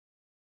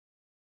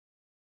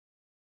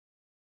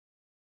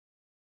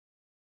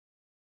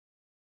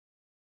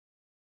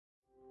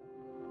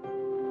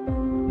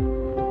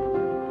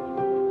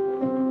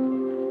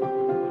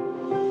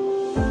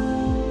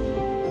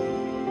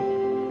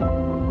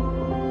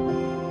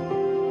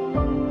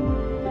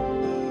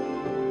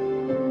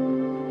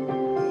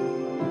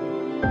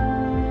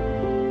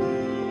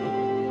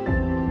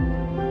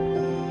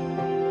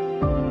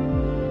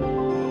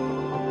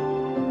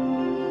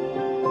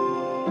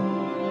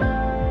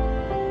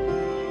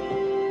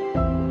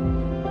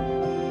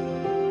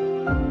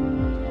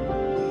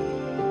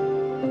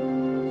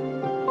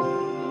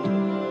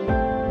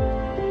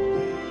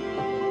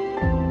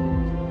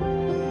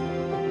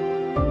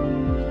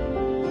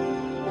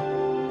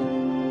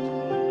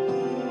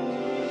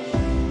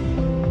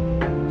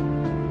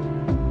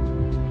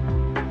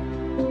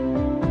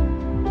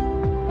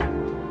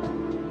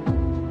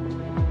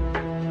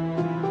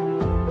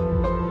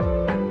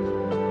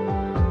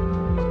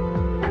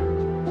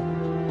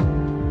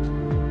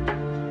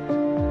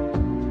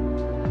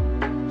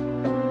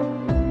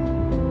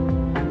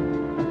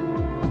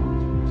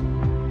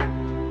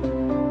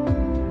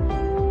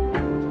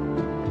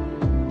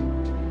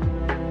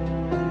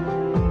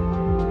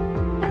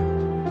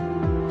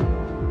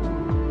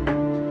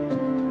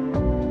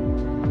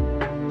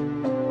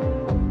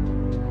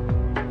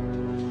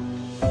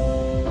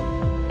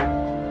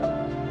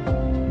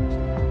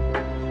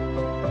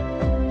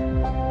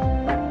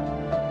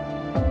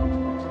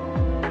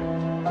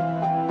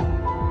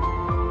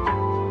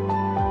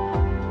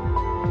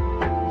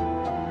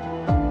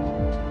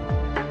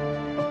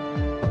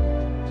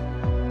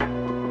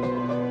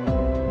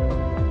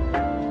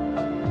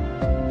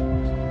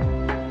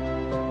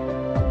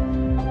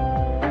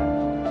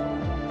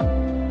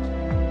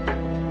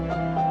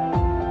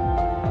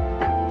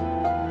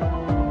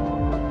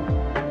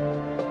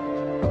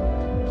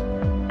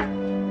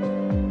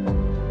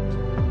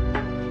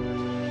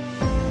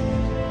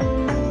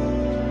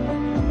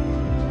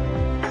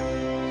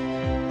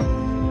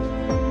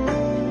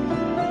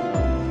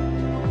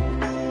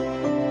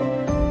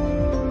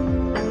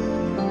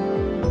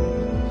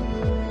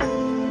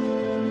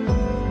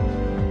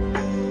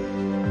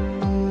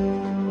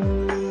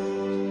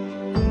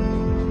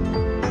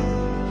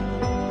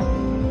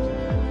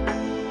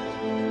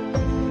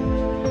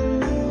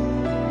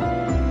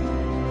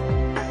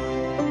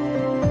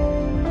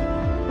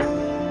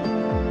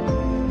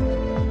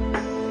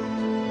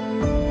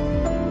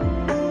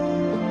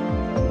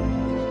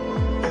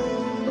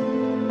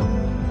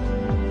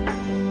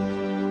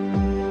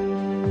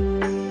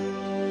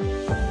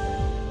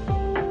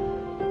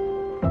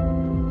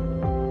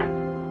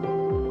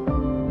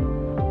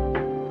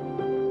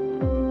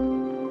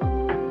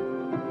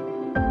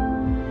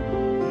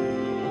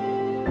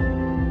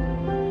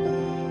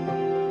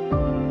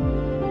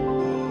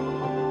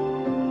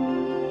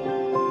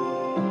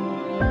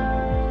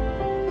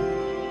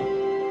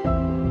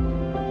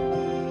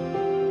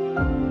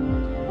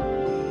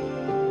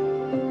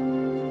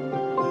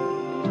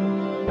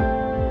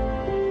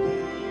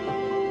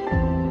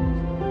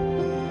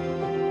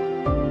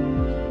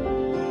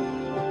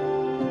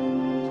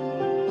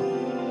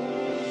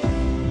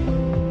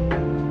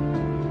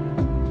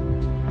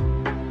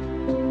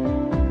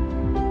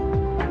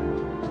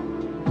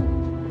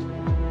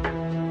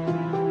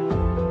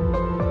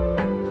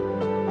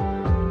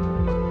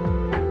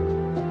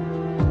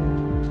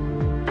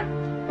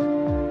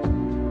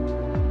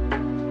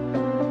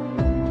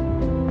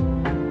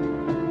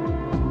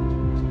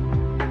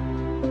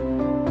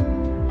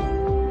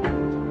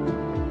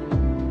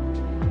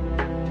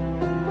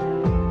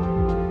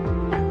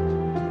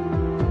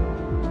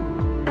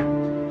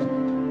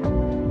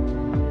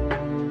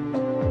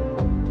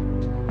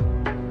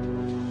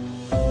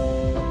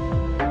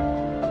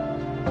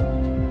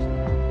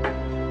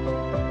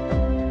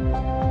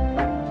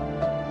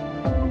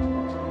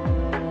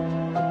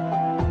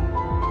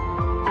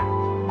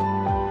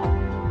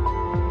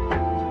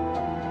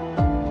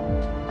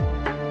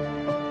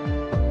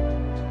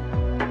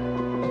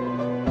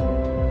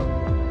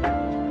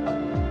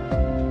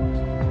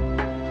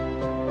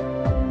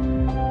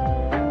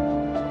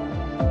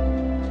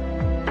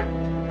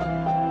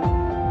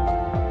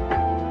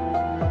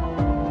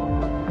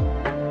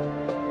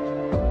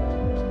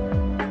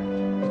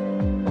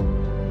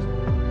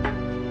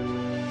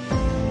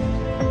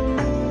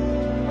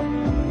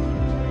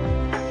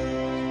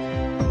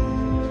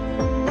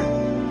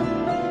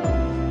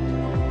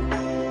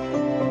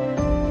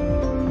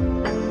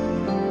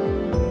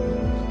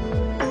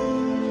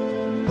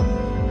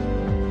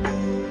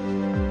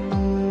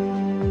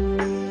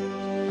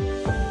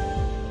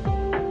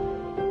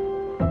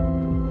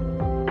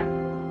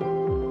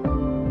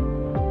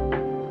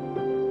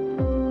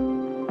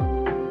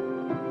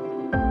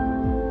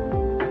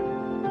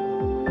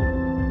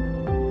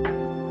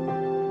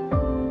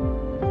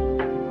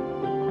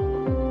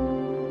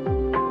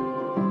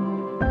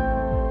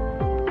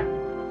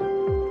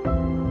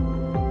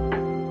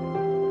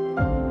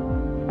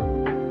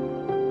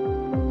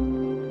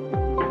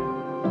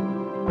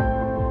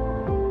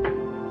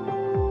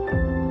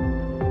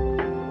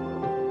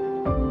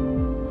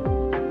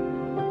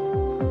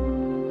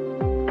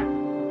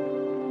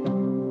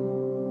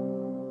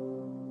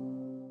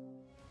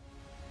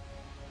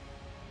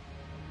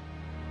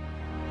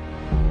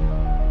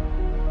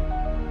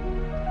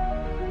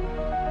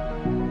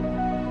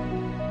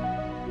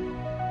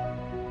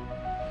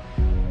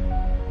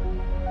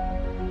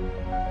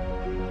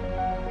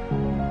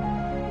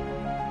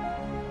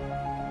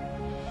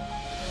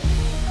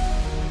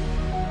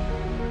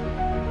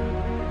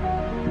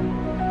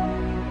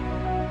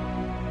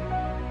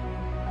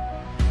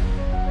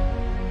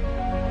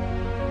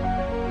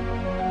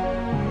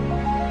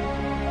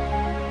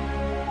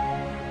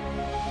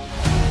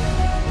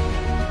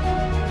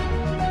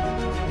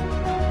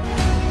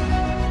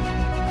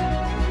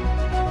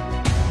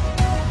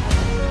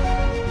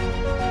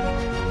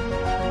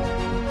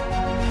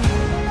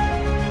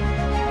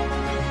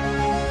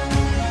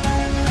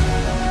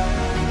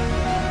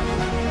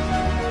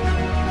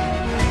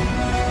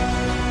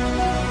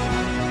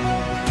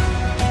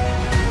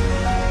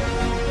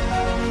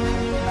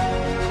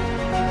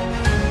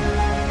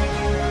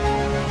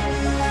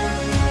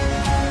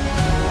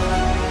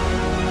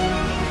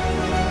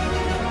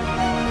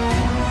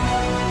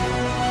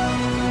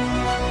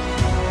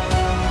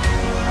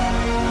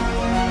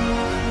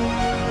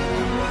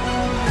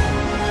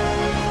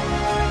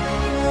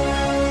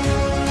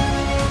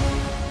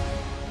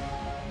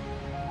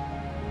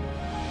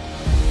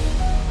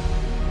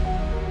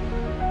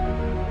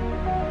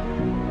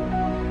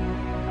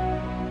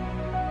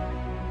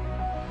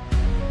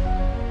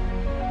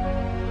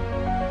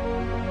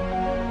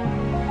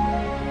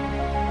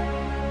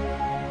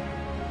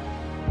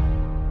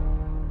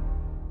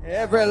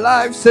Every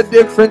life's a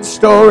different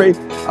story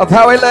of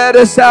how He led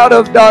us out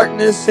of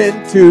darkness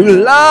into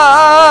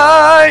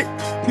light,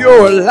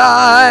 pure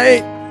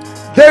light.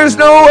 There's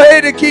no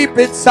way to keep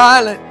it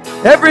silent.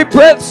 Every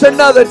breath's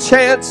another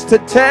chance to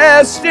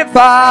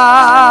testify.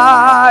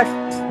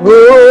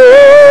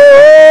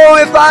 Oh,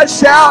 if I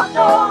shout,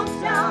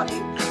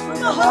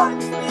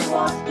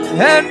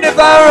 and if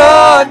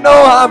I run, no,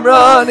 I'm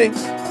running.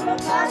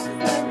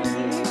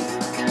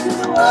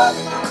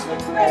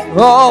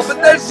 Oh, but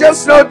there's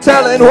just no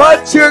telling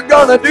what you're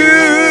gonna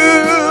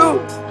do.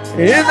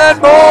 In that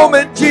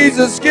moment,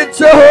 Jesus gets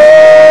a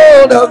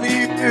hold of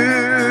you.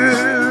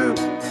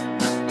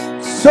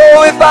 So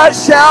if I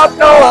shout,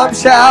 no, I'm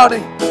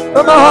shouting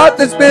from a heart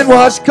that's been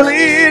washed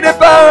clean.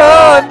 If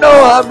I run, no,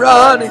 I'm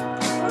running.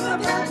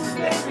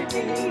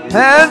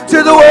 And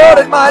to the world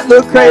it might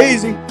look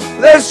crazy.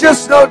 There's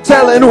just no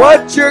telling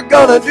what you're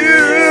gonna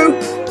do.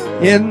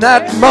 In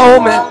that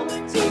moment,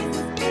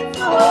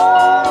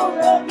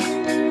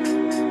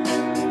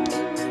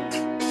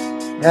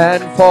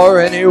 and for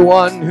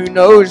anyone who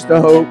knows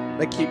the hope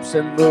that keeps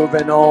them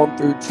moving on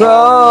through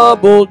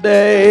troubled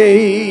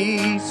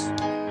days,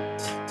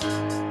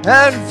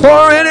 and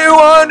for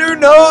anyone who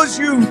knows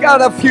you've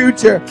got a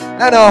future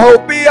and a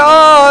hope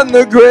beyond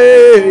the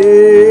grave,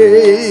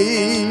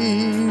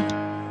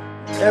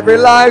 every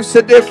life's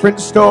a different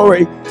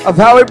story of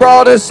how He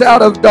brought us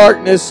out of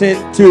darkness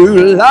into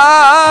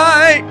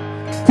light,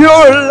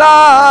 pure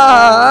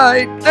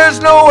light.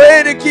 There's no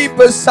way to keep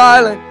us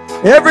silent.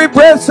 Every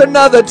breath's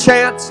another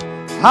chance.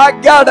 I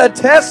gotta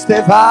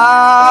testify.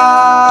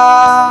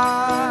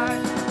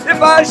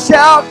 If I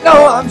shout,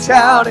 no, I'm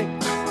shouting.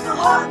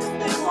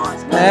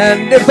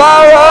 And if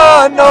I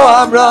run, no,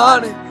 I'm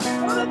running.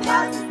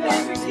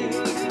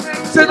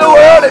 To the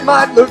world it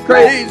might look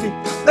crazy.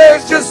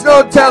 There's just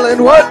no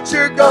telling what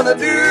you're gonna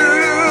do.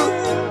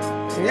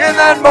 In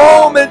that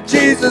moment,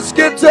 Jesus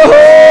gets a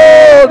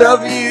hold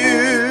of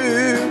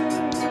you.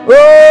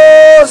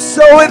 Oh,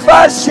 so if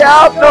I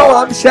shout, no,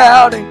 I'm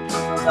shouting.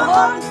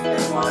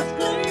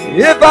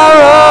 If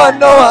I run,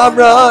 no, I'm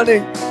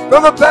running.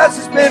 From a past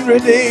that's been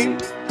redeemed.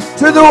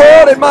 To the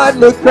world it might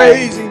look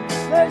crazy.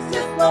 There's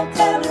just no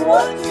telling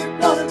what you're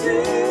gonna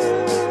do.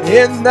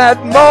 In that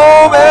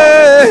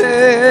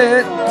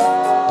moment,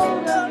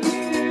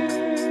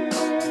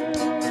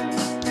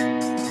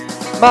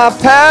 my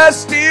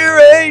past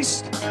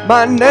erased,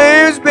 my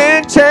name's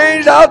been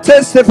changed, I'll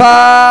testify.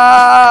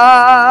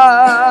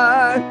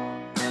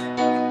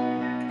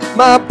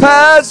 My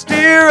past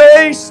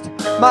erased,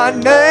 my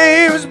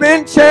name's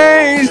been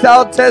changed,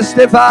 I'll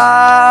testify.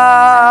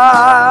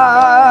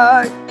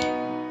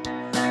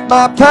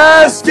 My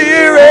past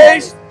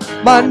erased,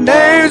 my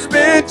name's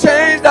been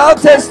changed, I'll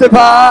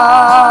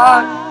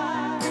testify.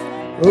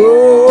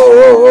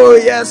 Oh,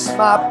 yes,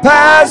 my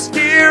past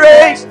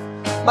erased,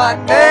 my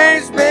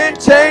name's been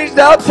changed,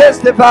 I'll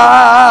testify.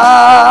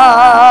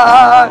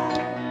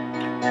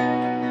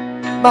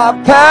 My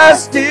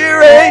past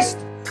erased,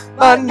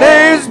 my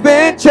name's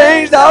been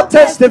changed, I'll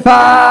testify.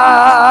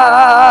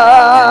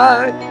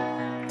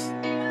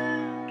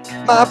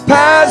 My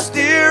past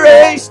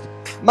erased,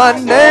 my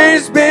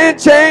name's been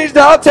changed,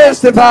 I'll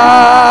testify.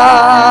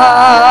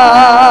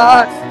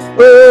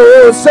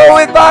 Oh, so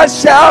if I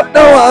shout,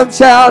 no, I'm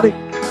shouting.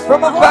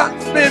 From a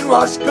fountain's been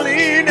washed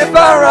clean. If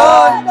I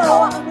run,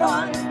 no, I'm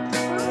running.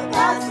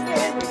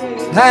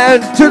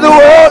 And to the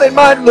world it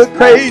might look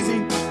crazy.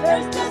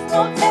 There's just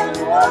no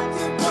telling what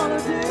you're gonna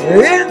do.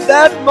 In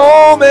that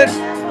moment,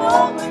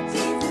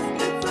 Jesus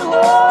gets a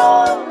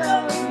hold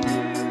of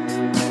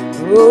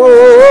you.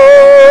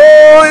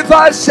 oh, if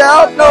I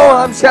shout, no,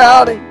 I'm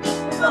shouting.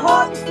 If the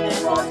heart has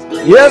been washed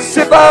clean. Yes,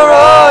 if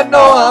I run,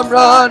 no, I'm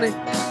running.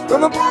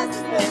 From the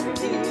past has been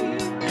redeemed.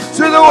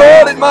 to the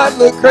world it might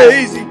look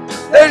crazy.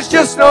 There's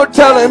just no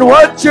telling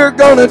what you're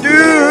gonna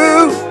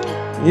do.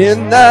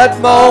 In that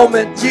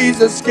moment,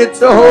 Jesus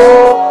gets a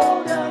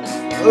hold.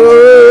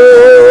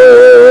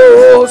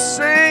 Oh,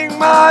 sing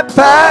my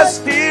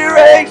past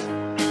erased,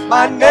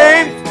 my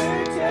name.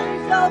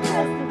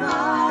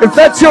 If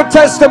that's your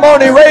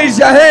testimony, raise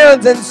your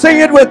hands and sing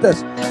it with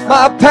us.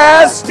 My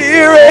past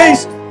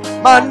erased,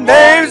 my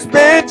name's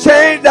been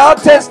changed, I'll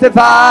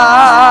testify.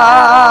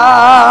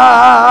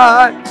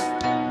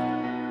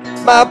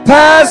 My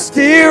past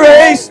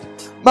erased,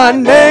 my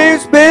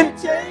name's been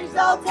changed,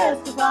 I'll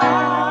testify.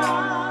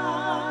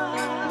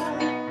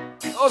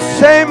 Oh,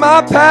 say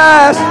my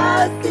past.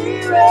 Past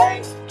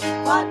erased,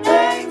 my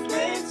name's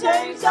been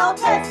changed, I'll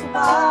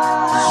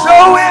testify.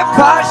 So if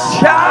I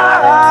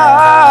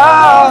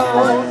shout,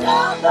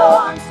 no,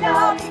 I'm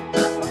shouting.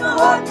 From the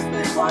heart that's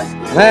been washed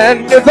clean.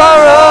 and if I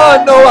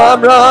run, no,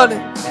 I'm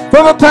running.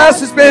 From a past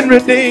that's been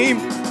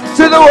redeemed.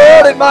 To the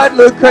world it might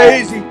look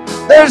crazy.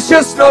 There's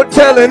just no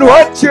telling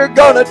what you're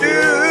gonna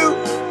do.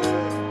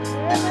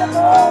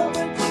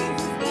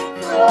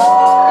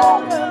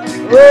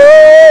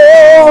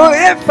 Oh,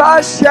 if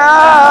I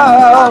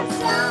shout,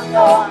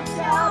 no, I'm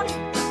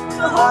shouting. From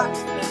the heart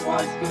that's been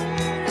washed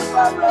clean. If I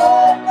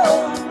run,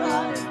 no, I'm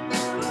running.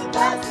 From the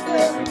past that's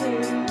been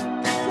redeemed.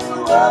 To the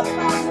world it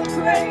might look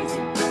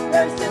crazy.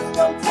 There's just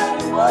no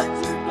telling what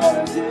you're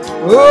gonna do.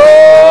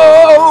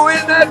 Oh,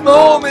 in that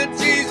moment,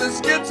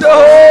 Jesus gets a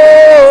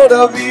hold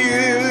of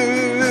you.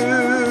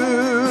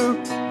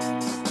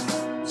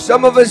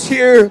 Some of us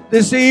here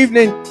this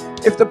evening,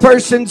 if the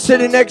person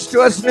sitting next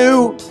to us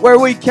knew where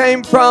we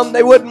came from,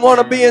 they wouldn't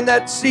want to be in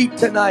that seat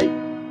tonight.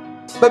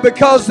 But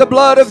because the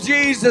blood of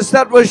Jesus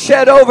that was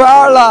shed over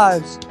our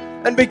lives,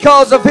 and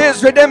because of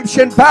His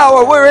redemption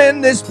power, we're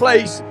in this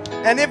place.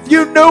 And if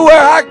you knew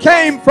where I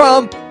came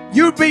from,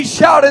 you'd be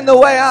shouting the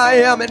way I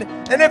am.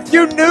 And if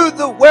you knew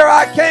where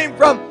I came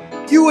from,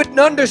 you wouldn't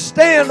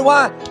understand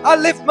why I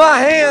lift my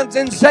hands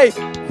and say,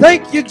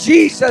 thank you,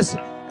 Jesus.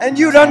 And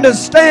you'd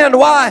understand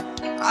why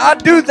I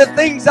do the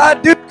things I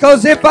do.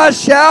 Because if I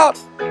shout,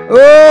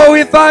 no,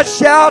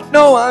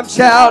 I'm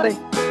shouting.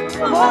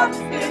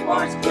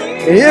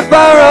 If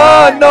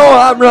I run, no,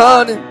 I'm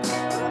running.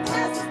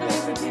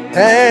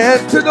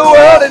 And to the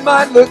world it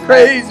might look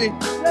crazy.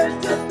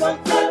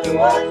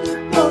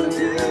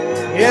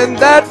 In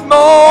that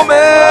moment,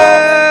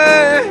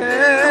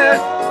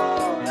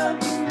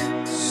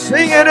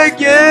 sing it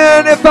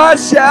again. If I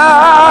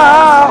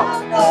shout,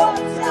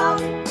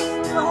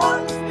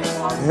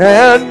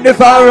 and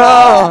if I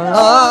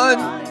run,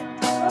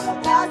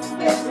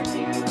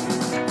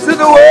 to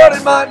the world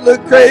it might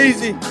look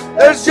crazy.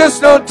 There's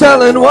just no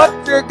telling what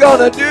you're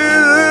gonna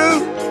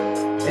do.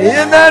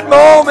 In that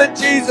moment,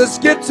 Jesus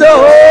gets a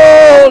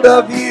hold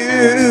of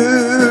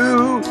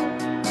you.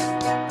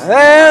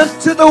 And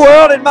to the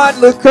world it might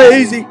look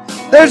crazy.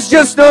 There's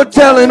just no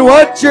telling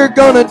what you're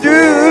gonna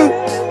do.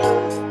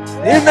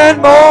 In that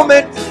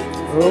moment,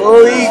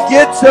 oh, He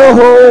gets a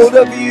hold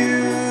of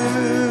you.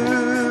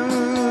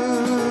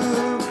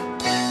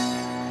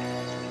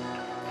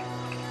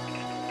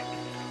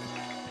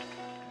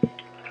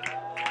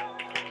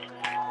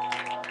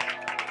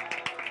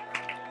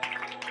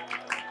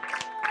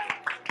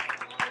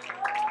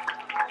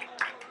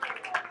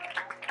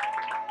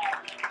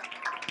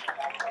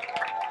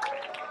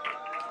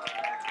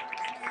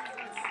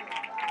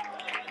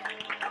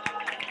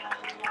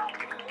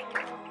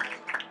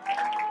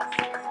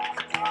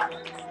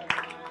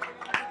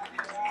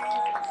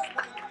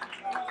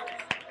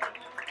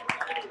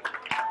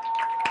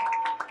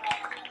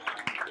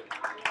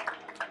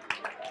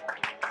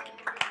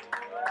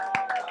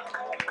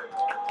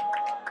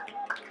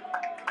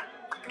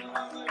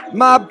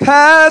 My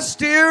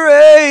past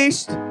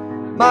erased,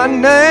 my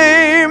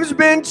name's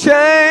been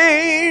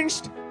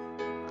changed.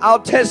 I'll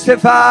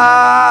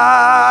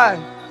testify.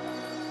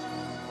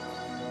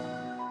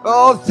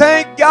 Oh,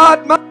 thank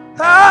God my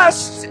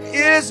past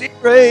is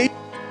erased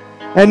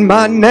and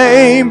my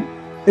name,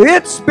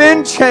 it's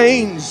been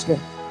changed.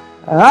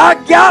 I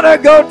gotta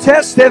go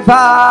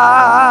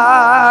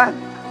testify.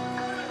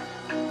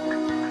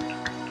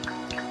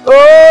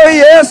 Oh,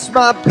 yes,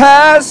 my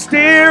past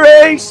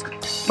erased,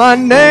 my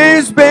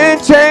name's been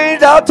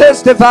changed. I'll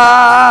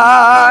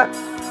testify.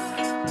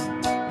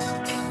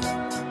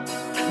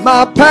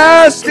 My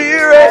past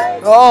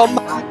erased, oh,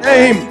 my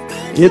name,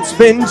 it's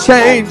been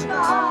changed.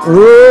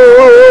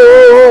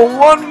 Oh,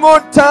 one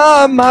more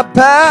time, my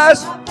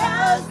past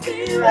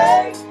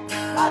erased,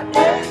 my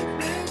name's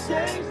been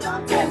changed.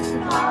 I'll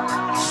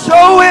testify.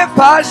 So if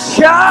I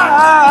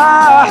shout,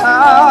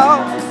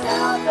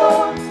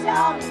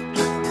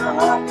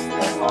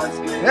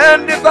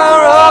 and if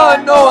I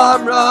run, no,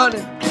 I'm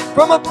running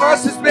from a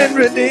past that's been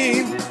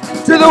redeemed.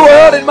 To the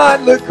world it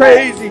might look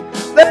crazy.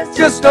 There's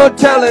just no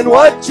telling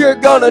what you're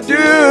gonna do.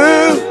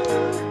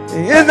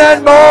 In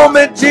that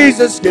moment,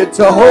 Jesus gets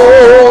a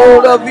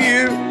hold of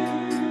you.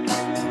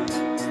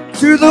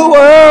 To the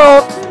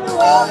world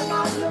it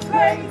might look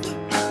crazy.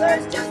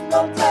 There's just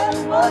no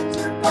telling what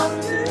you're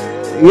gonna do.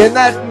 In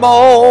that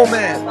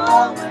moment,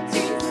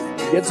 Jesus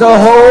gets a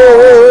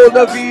hold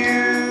of you.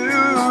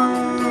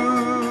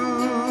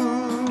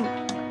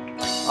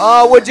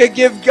 Oh, would you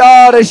give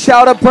God a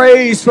shout of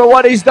praise for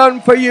what He's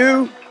done for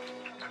you?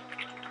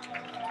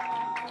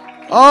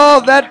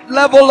 Oh, that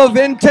level of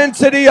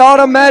intensity ought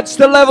to match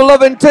the level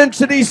of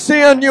intensity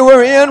sin you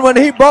were in when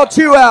He brought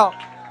you out.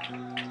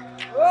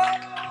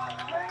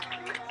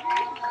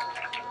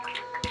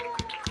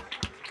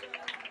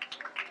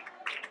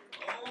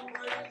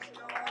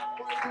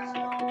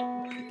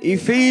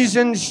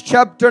 Ephesians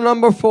chapter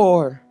number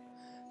 4.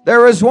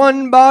 There is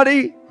one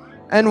body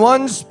and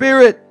one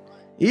Spirit,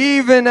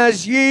 even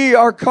as ye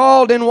are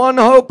called in one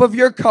hope of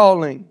your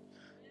calling,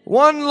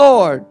 one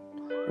Lord,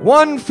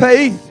 one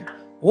faith,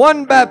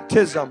 one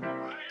baptism,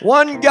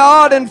 one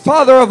God and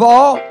Father of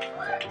all,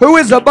 who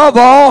is above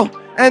all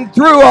and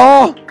through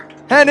all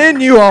and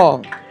in you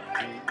all.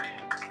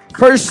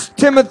 1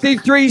 Timothy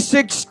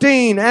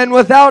 3:16, and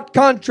without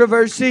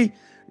controversy,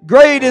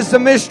 great is the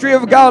mystery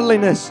of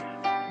godliness.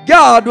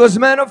 God was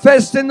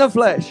manifest in the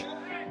flesh,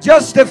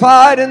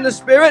 justified in the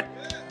Spirit,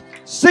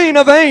 seen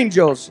of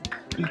angels,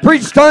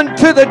 preached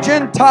unto the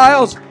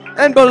Gentiles,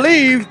 and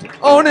believed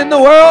on in the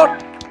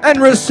world,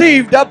 and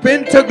received up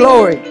into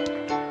glory.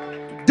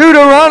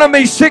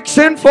 Deuteronomy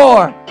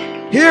 6:4.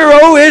 Hear,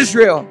 O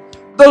Israel,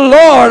 the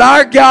Lord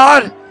our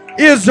God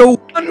is the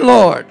one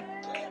Lord.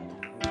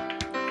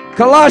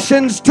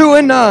 Colossians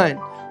 2:9.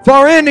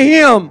 For in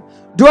him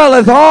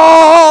dwelleth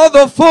all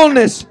the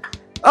fullness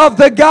of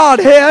the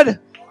Godhead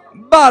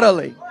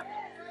bodily.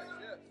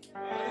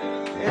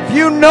 If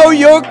you know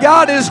your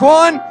God is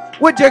one,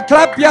 would you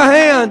clap your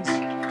hands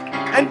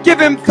and give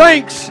him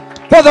thanks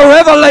for the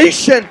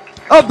revelation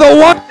of the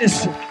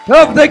oneness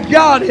of the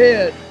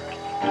Godhead?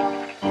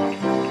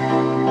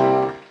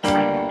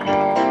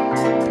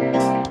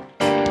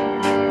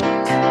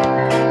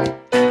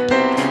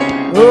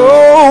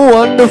 Oh,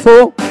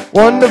 wonderful,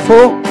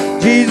 wonderful,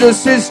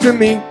 Jesus is to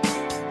me.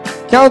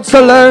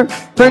 Counselor,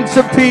 Prince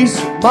of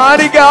Peace,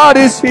 mighty God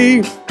is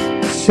he,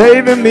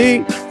 saving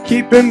me,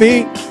 keeping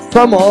me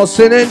from all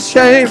sin and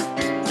shame.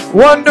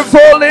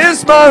 Wonderful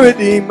is my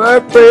Redeemer,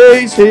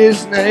 praise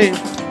his name.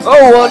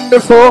 Oh,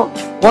 wonderful,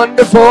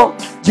 wonderful,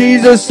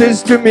 Jesus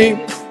is to me.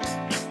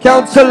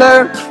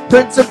 Counselor,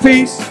 Prince of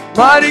Peace,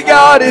 mighty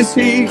God is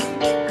he,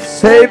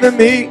 saving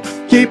me,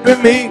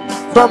 keeping me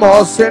from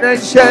all sin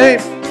and shame.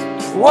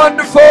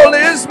 Wonderful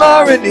is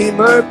my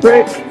Redeemer,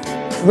 praise.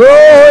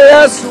 Oh,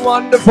 yes,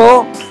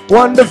 wonderful,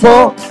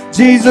 wonderful,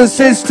 Jesus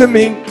is to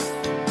me.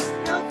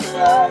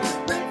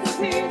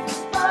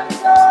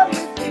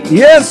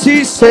 Yes,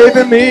 he's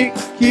saving me,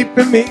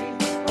 keeping me.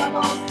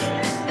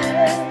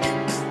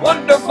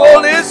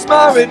 Wonderful is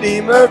my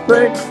Redeemer,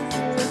 praise.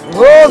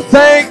 Oh,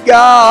 thank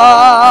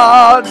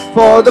God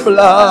for the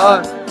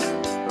blood.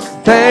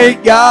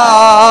 Thank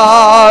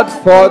God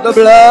for the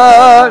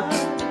blood.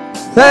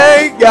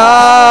 Thank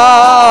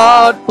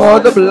God for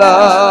the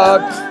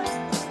blood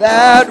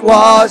that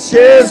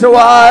washes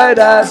white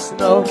as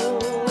snow.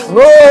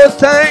 Oh,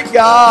 thank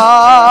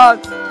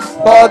God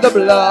for the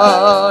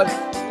blood.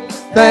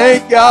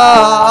 Thank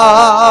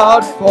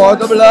God for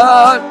the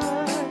blood.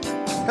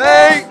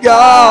 Thank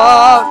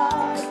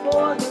God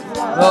for the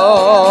blood.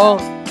 Oh,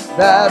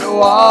 that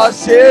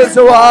washes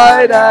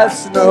white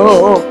as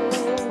snow.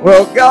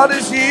 Well, God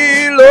is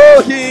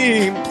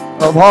Elohim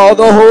of all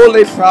the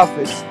holy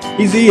prophets.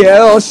 He's the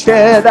El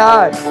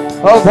Shaddai.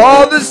 Of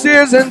all the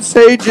seers and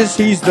sages,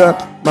 he's the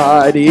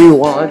mighty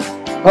one.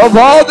 Of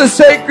all the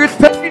sacred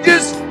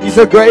pages, he's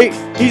the great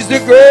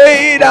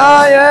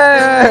I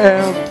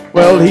am.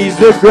 Well, he's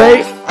the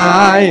great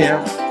I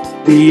am,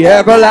 the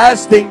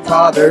everlasting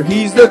Father.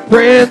 He's the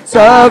Prince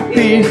of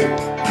Peace,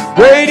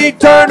 great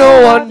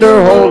eternal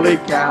wonder, holy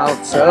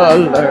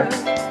counselor,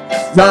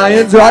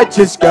 Zion's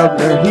righteous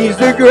governor. He's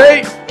the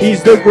great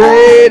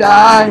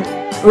I am.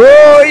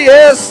 Oh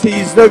yes,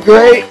 he's the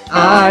great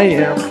I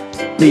am,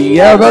 the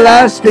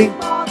everlasting.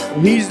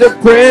 He's the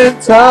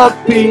Prince of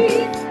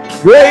Peace,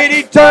 great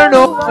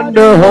eternal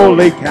wonder,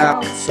 holy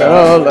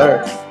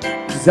counselor,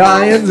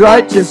 Zion's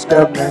righteous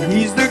governor.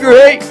 He's the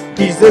great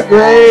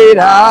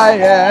I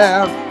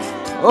am.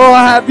 Oh,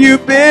 have you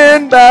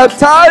been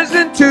baptized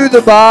into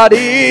the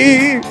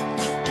body?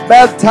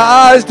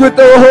 Baptized with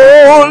the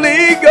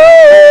Holy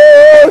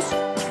Ghost?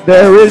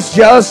 There is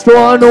just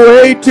one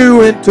way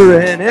to enter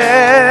in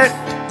it,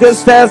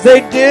 just as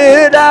they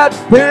did at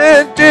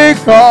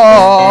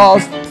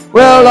Pentecost.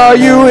 Well, are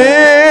you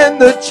in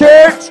the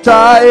church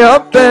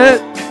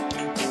triumphant?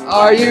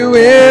 Are you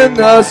in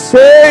the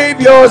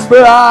Savior's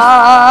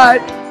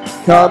bride?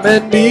 Come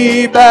and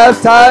be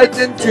baptized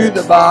into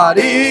the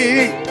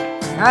body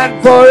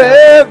and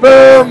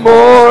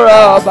forevermore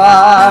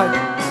abide.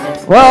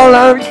 Well,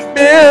 I've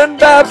been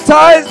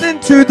baptized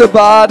into the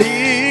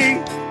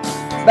body,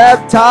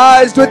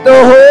 baptized with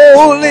the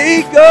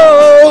Holy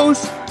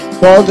Ghost.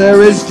 For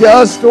there is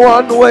just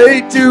one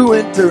way to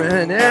enter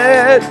in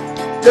it,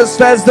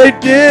 just as they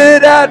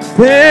did at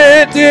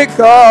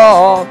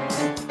Pentecost.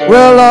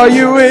 Well, are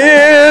you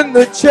in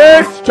the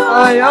church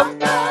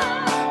triumphant?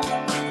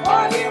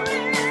 Are you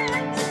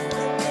in the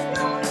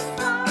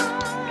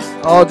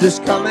bride? Oh,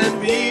 just come and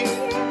be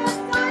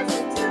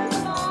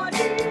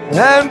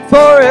and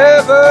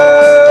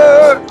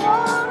forever.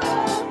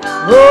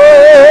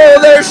 Oh,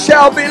 there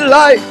shall be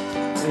light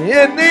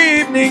in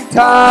the evening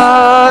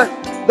time.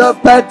 The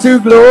path to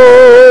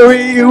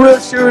glory you will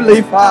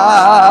surely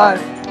find.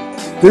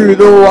 Through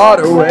the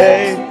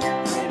waterway,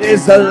 it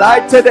is the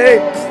light today.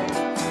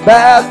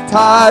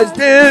 Baptized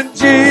in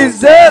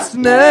Jesus'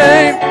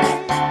 name.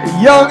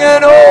 Young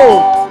and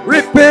old,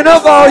 repent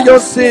of all your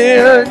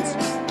sins,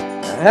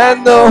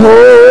 and the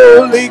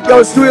Holy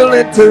Ghost will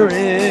enter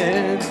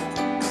in.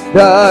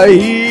 The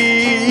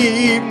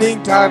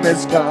evening time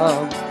has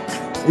come.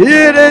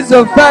 It is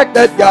a fact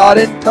that God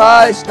and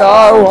Christ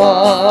are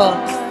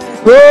one.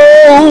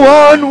 Oh,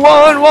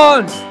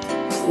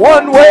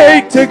 one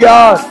way to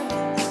God.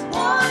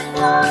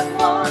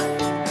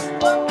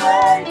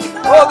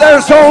 Oh,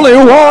 there's only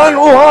one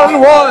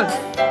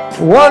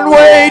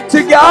way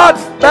to God.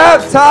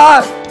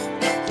 Baptized.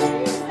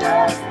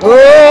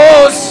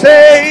 Oh,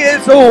 say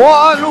it's a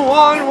one.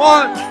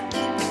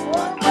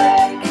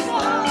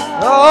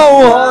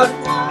 Oh,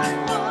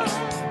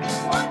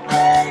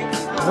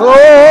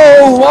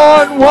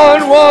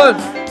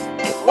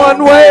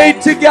 one way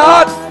to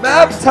God,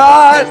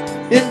 baptized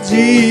in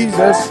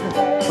Jesus.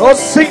 Oh,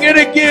 sing it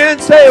again,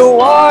 say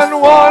one.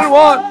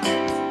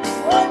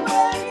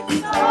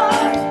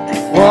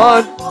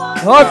 One.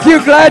 Oh, if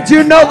you're glad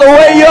you know the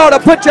way, you ought to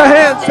put your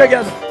hands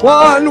together.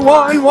 One.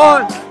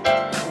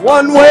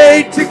 One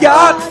way to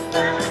God.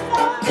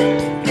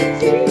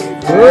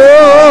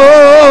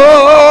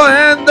 Oh,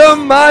 and the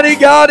mighty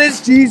God is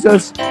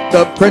Jesus.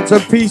 The Prince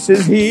of Peace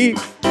is He.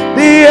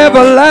 The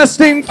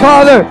everlasting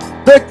Father,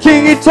 the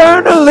King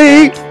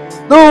eternally.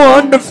 The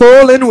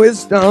wonderful in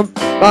wisdom,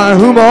 by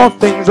whom all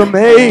things are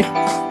made.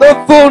 The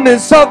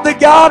fullness of the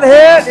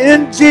Godhead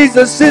in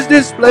Jesus is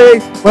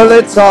displayed. Well,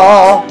 it's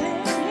all.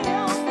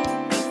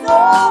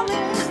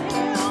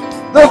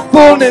 The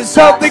fullness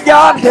of the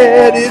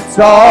Godhead, it's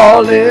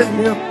all in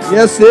Him.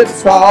 Yes,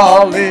 it's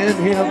all in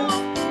Him.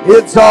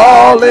 It's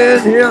all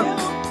in Him.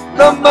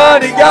 The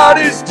mighty God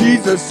is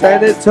Jesus,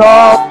 and it's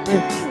all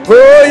in Him.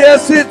 Oh,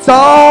 yes, it's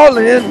all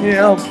in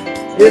Him.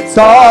 It's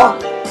all.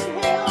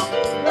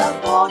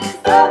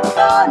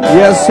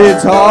 Yes,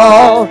 it's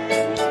all.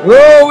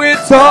 Oh,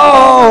 it's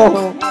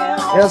all.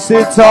 Yes,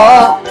 it's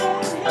all.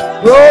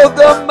 Oh,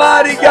 the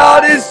mighty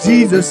God is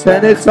Jesus,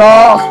 and it's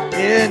all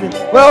in.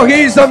 Well,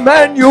 He's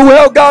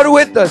Emmanuel, God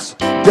with us.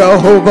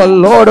 Jehovah,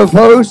 Lord of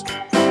hosts.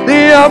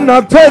 The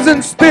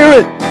omnipresent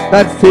Spirit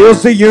that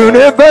fills the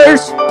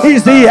universe.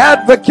 He's the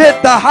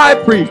advocate, the high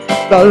priest,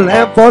 the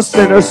lamb for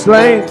sinners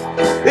slain.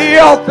 The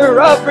author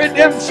of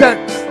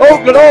redemption.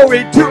 Oh,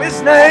 glory to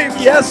His name.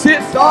 Yes,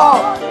 it's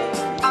all.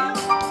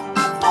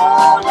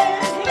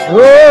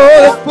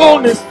 Oh, the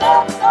fullness.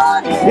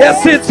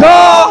 Yes, it's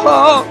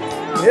all.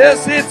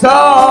 Yes, it's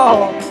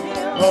all.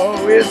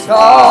 Oh, it's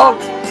all.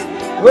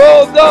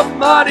 Oh, the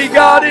mighty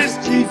God is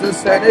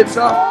Jesus, and it's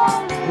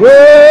all.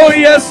 Oh,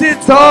 yes,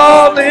 it's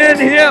all in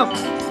Him.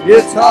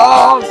 It's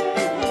all.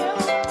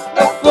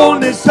 The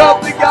fullness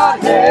of the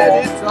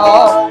Godhead, it's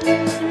all.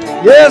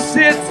 Yes,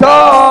 it's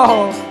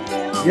all.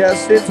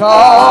 Yes, it's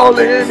all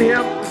in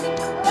Him.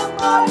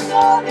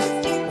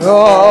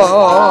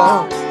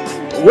 Oh.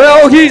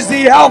 Well, He's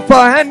the Alpha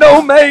and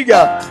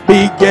Omega,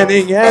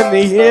 beginning and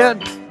the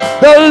end.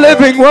 The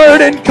living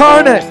Word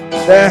incarnate,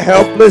 the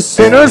helpless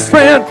sinner's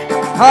friend.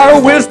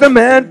 Our wisdom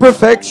and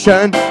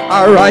perfection,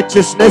 our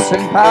righteousness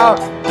and power.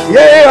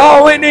 Yeah,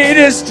 all we need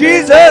is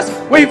Jesus.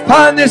 We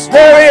find this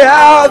very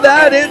hour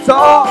that it's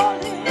all.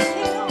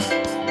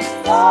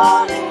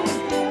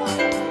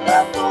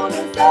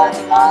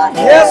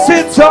 Yes,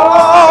 it's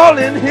all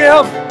in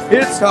Him.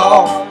 It's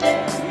all.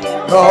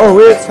 Oh,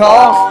 it's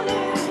all.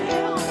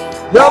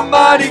 The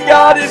mighty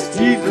God is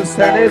Jesus,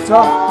 and it's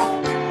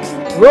all.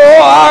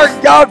 Oh, our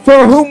God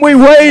for whom we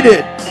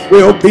waited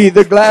will be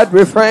the glad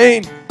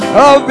refrain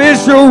of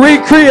Israel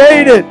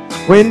recreated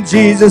when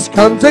Jesus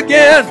comes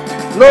again.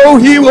 Lo,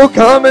 He will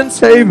come and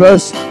save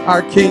us,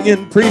 our King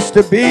and priest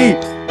to be.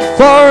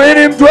 For in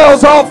Him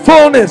dwells all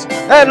fullness,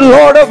 and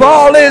Lord of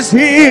all is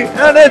He,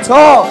 and it's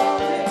all.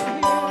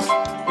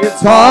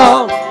 It's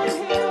all.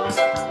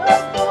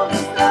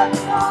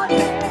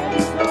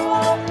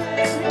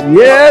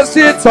 Yes,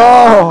 it's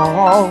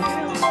all.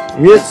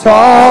 It's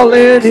all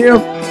in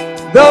Him.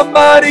 The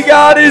mighty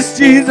God is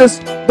Jesus.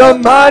 The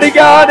mighty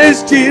God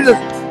is Jesus.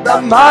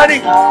 The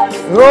mighty.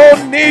 Oh,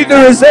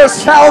 neither is there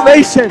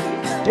salvation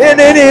in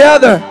any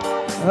other.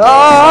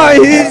 Ah,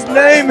 His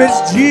name is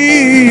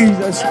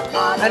Jesus.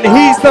 And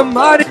He's the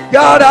mighty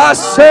God I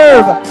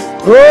serve.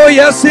 Oh,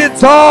 yes,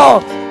 it's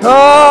all.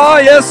 Oh,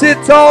 yes,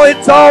 it's all.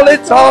 It's all.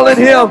 It's all in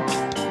Him.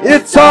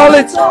 It's all.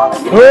 It's.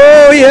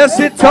 Oh, yes,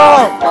 it's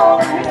all.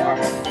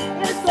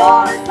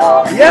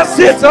 Yes,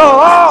 it's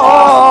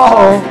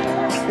all.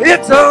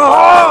 It's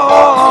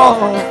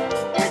all.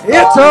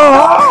 It's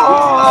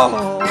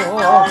all.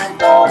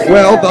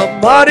 Well, the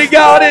mighty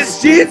God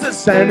is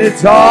Jesus, and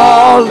it's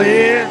all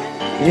in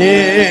Him.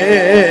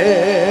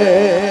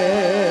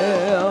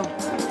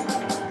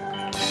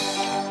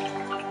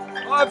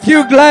 Oh, if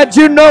you're glad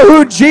you know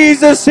who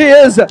Jesus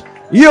is,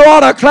 you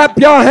ought to clap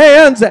your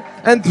hands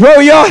and throw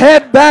your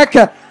head back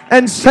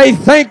and say,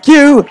 thank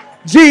you,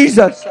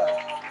 Jesus.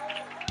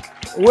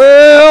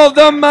 Well,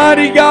 the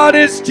mighty God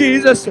is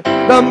Jesus.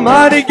 The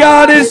mighty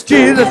God is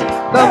Jesus.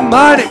 The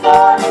mighty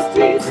God is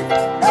Jesus.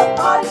 The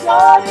mighty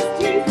God is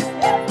Jesus.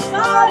 The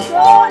mighty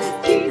God is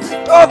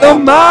Jesus. Oh, the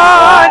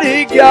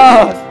mighty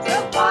God. The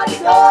mighty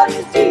God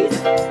is Jesus.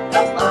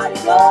 The mighty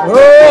God.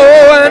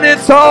 Oh, and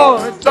it's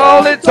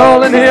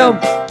all in Him.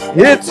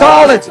 It's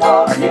all. Oh,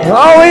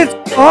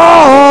 it's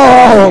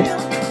all.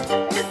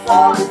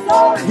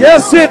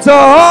 Yes, it's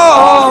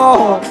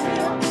all.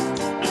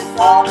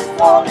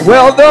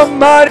 Well, the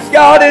mighty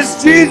God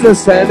is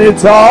Jesus, and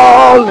it's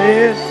all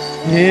in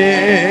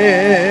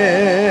Him.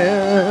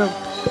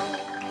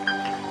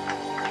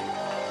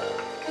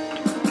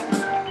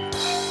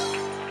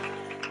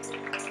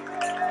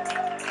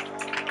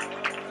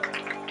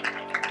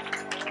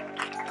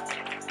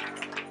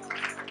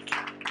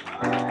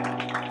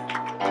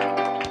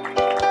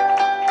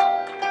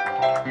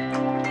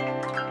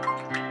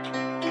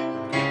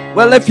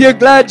 Well, if you're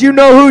glad you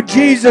know who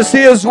Jesus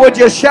is, would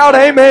you shout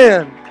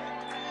amen?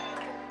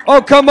 Oh,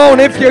 come on.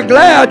 If you're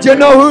glad you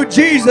know who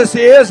Jesus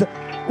is,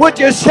 would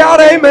you shout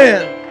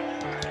amen?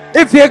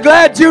 If you're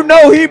glad you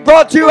know He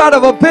brought you out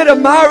of a pit of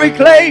miry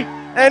clay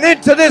and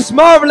into this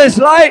marvelous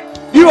light,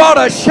 you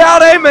ought to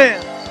shout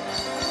amen.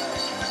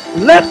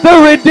 Let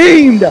the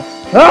redeemed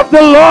of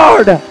the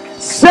Lord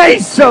say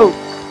so.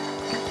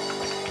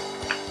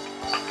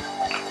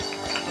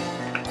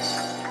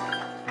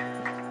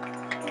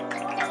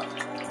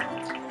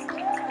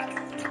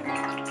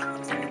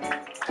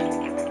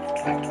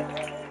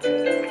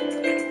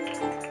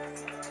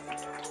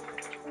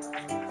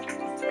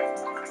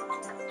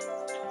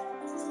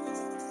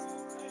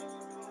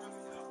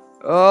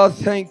 Oh,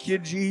 thank you,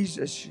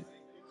 Jesus.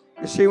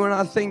 You see, when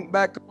I think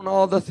back on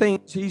all the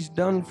things He's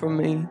done for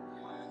me,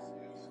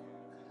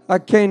 I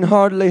can't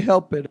hardly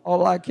help it.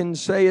 All I can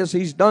say is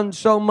He's done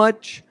so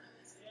much,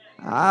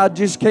 I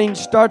just can't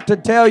start to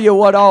tell you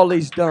what all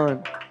He's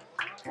done.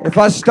 If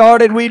I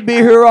started, we'd be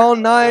here all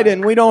night,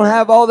 and we don't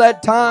have all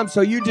that time,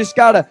 so you just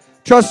got to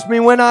trust me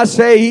when I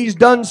say He's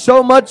done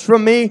so much for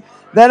me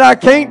that I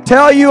can't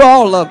tell you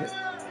all of it.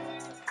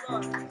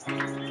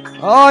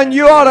 Oh, and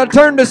you ought to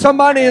turn to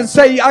somebody and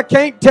say, I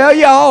can't tell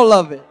you all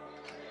of it.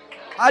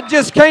 I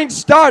just can't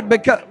start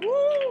because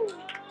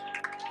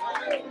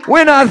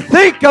when I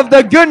think of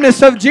the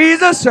goodness of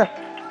Jesus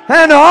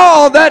and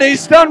all that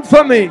He's done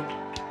for me.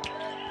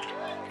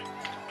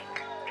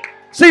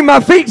 See, my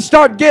feet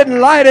start getting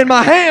light and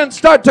my hands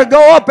start to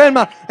go up and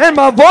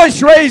my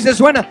voice raises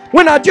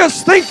when I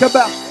just think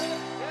about it.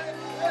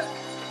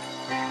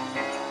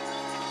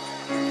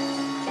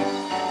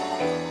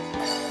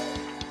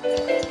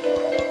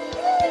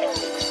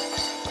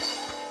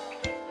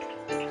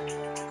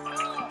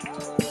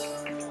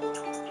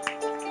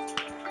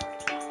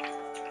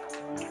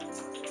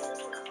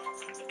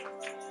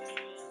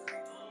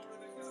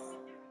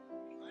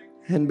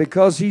 And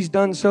because He's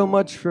done so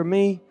much for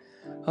me,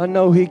 I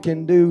know He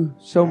can do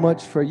so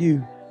much for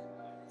you.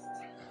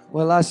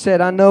 Well, I said,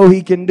 I know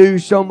He can do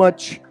so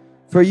much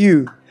for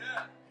you.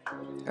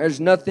 There's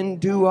nothing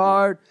too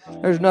hard.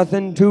 There's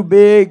nothing too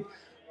big.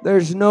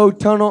 There's no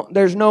tunnel.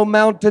 There's no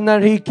mountain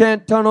that He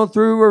can't tunnel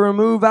through or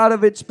remove out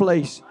of its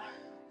place.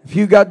 If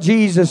you got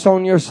Jesus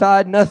on your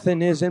side,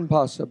 nothing is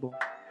impossible.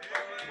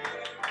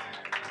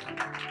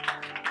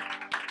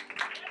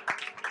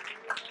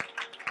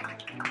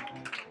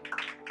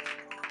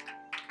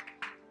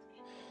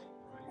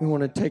 We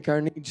want to take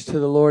our needs to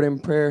the Lord in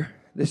prayer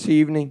this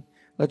evening.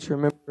 Let's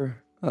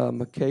remember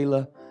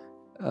Michaela.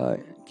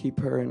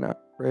 Keep her in our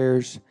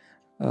prayers.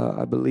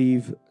 I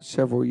believe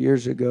several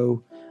years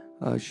ago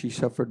she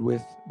suffered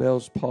with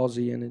Bell's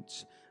palsy, and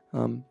it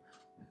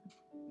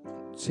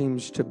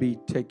seems to be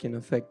taking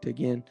effect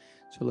again.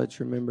 So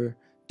let's remember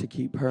to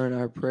keep her in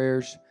our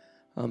prayers.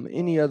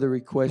 Any other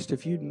request,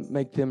 if you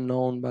make them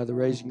known by the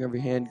raising of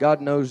your hand.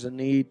 God knows the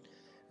need,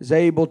 is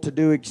able to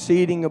do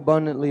exceeding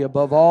abundantly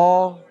above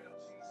all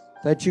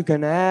that you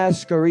can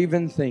ask or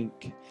even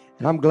think.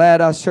 And I'm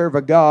glad I serve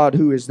a God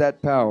who is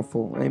that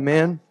powerful.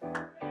 Amen.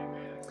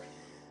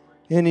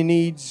 Any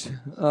needs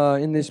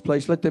in this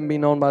place, let them be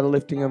known by the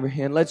lifting of your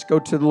hand. Let's go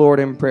to the Lord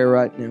in prayer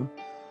right now.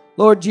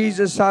 Lord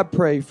Jesus, I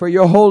pray for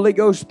your Holy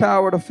Ghost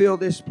power to fill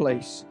this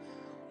place.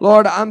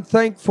 Lord, I'm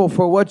thankful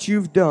for what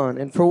you've done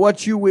and for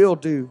what you will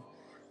do.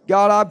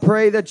 God, I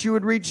pray that you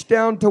would reach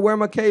down to where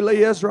Michaela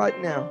is right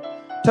now.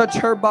 Touch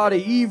her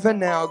body even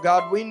now,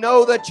 God. We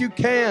know that you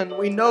can.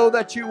 We know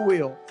that you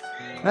will.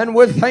 And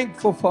we're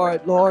thankful for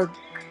it, Lord.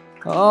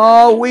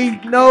 Oh, we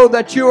know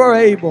that you are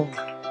able.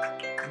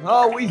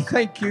 Oh, we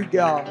thank you,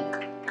 God.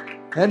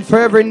 And for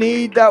every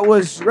need that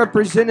was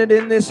represented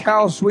in this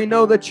house, we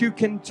know that you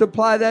can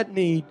supply that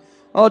need.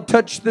 Oh,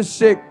 touch the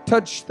sick,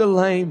 touch the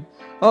lame.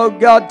 Oh,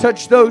 God,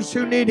 touch those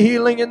who need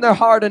healing in their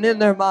heart and in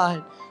their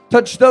mind.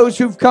 Touch those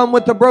who've come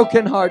with a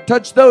broken heart.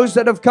 Touch those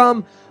that have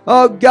come,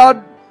 oh,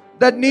 God,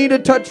 that need a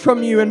touch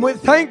from you. And we're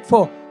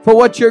thankful for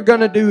what you're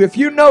going to do. If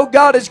you know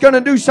God is going to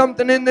do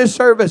something in this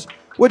service,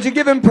 would you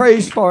give Him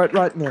praise for it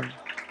right now?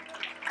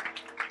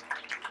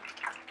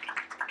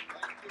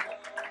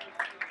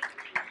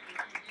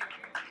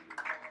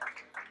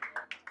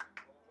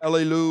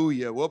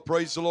 Hallelujah. Well,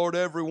 praise the Lord,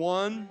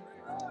 everyone.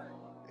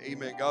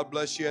 Amen. God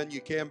bless you, and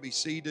you can be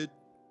seated.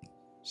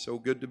 So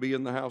good to be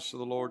in the house of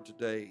the Lord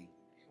today.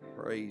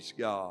 Praise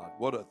God.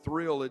 What a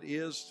thrill it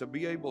is to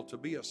be able to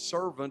be a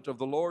servant of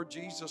the Lord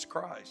Jesus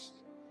Christ.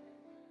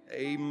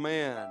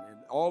 Amen. And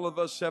all of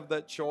us have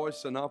that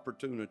choice and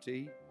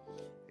opportunity.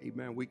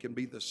 Amen. We can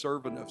be the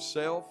servant of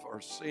self or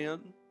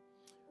sin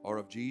or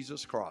of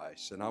Jesus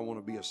Christ. And I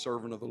want to be a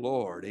servant of the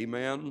Lord.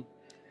 Amen.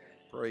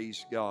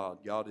 Praise God.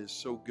 God is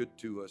so good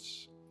to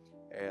us.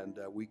 And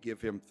we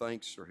give Him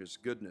thanks for His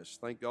goodness.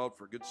 Thank God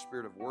for a good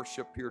spirit of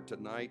worship here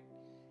tonight.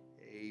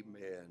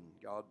 Amen.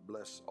 God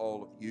bless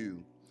all of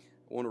you.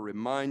 I want to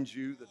remind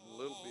you that in a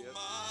little bit.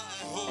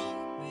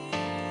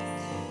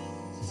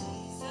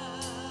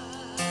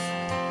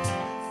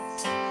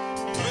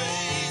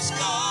 Praise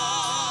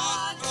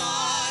God,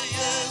 my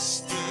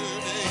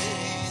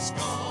yesterday's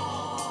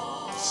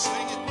gone.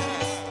 Sing it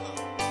now.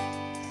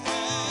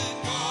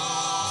 And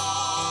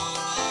all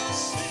my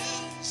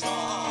sins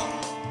are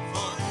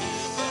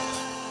forgiven.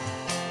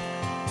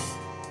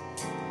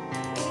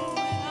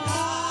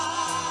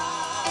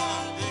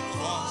 I've been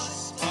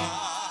washed by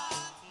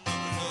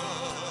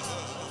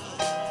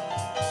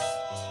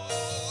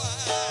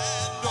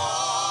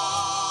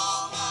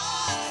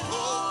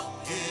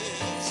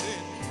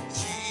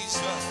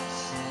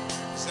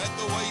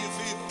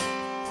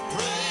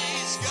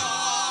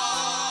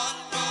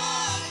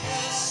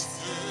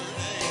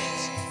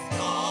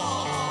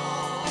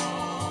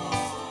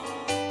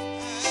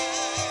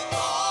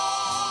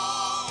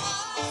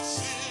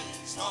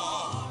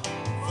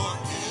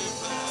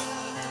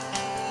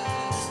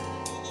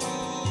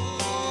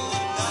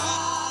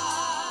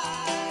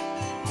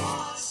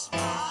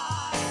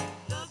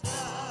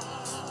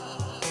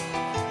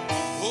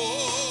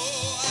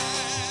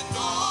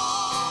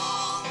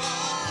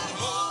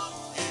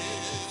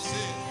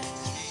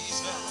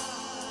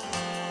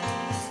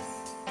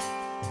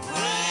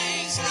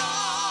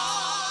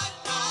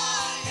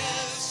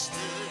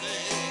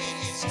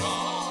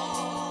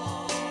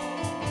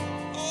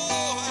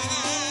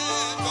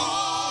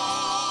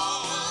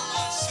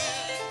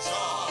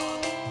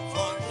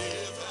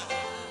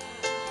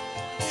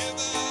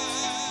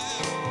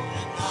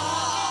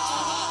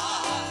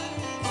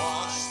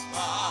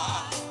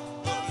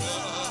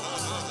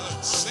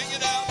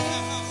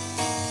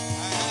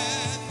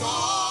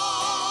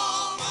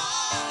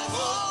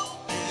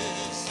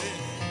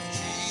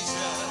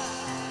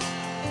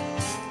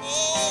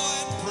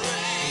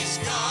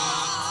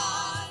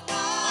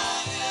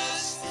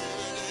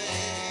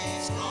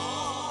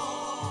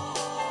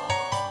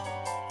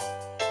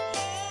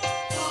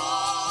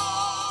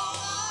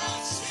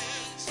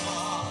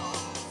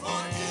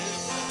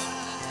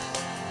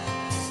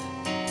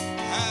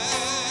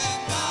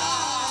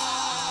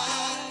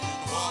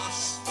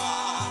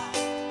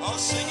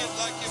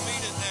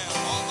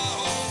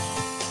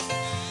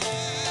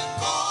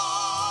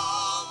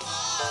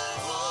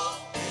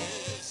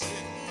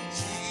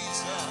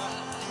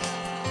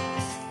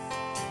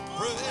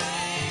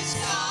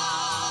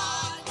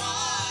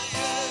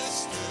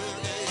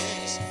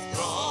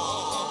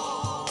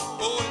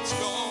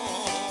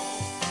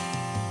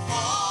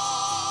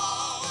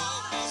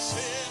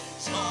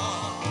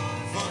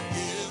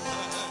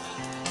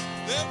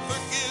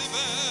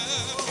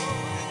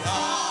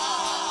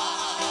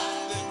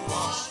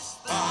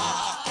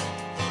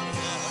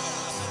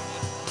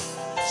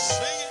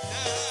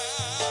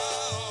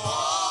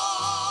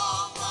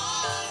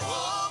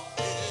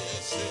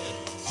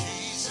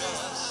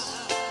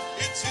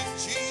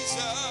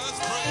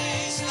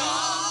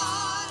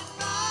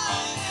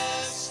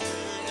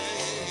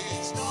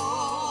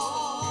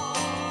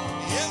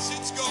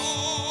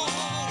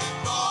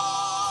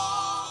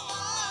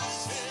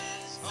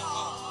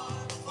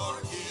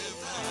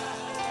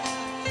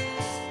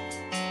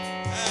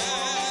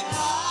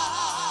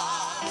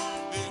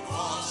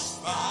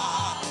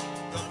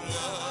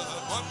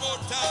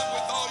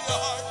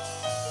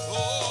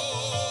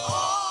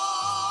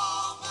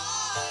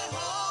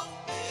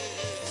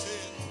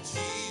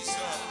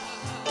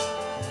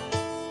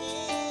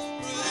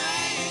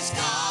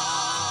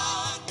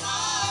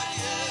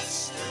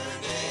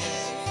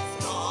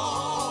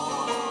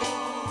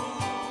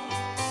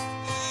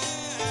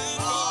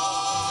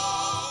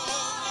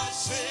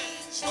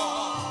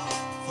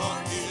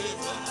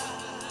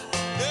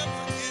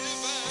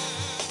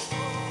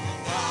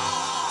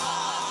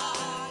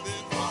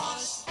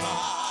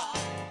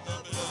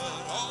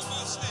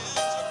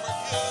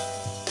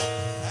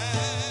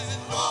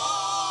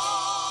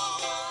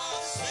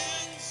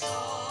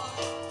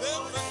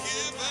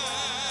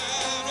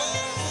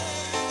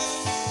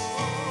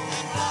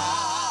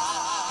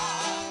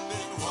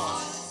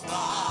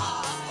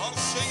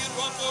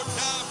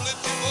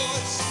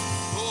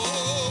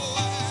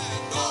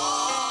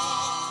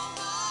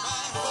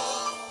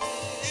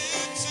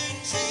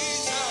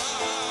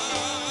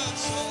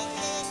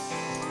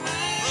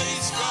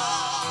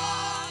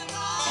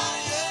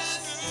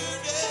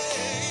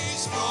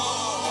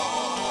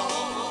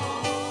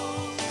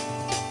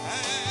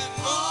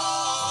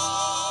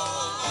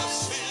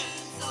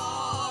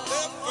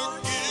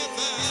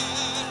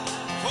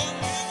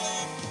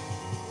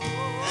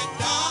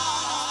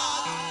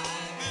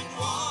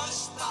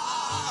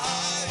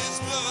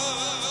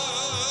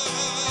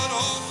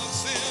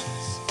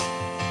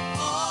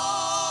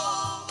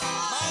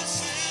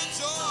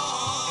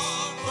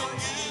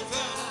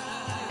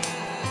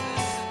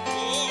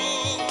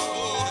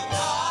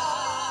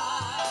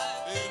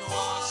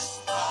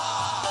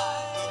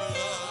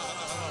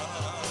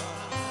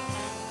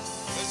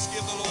Let's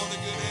give the Lord a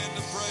good hand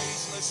of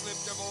praise. Let's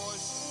lift our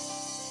voice.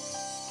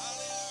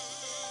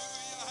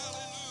 Hallelujah,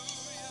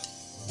 hallelujah.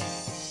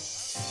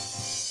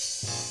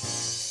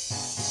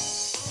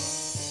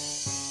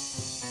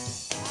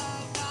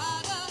 I've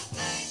gotta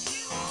thank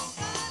you on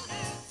my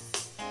lips,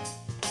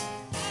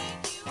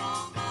 thank you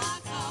on my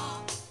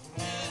tongue.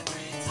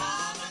 Every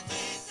time I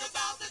think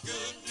about the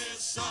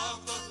goodness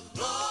of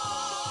the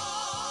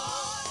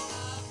Lord,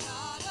 I've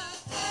gotta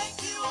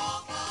thank you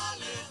on my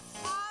lips,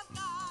 I've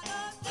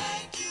gotta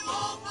thank you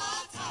on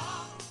my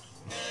tongue.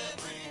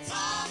 Every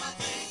time I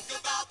think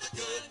about the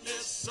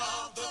goodness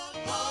of the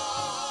Lord,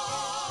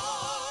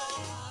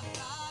 I've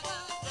gotta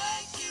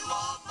thank you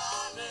on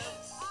my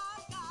lips,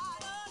 I've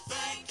gotta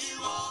thank you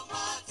on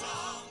my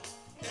tongue.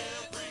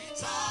 Every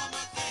time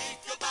I think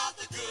about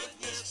the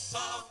goodness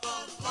of the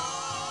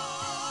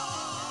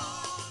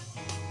Lord,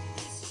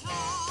 this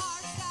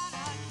charge that I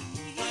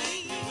keep,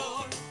 thank you,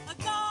 Lord, a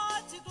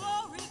God to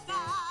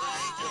glorify.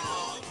 Thank you,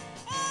 Lord.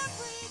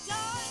 Every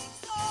dying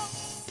soul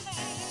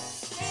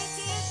saved,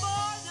 written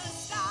for the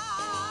sky.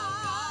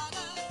 I've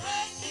gotta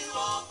thank you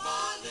on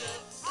my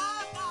lips,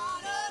 I've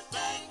gotta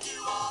thank you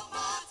on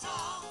my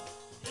tongue.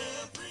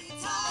 Every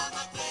time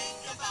I think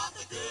about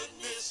the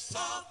goodness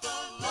of the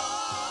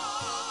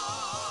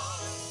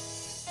Lord,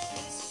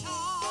 this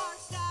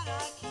charge that I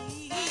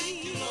keep,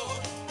 thank you,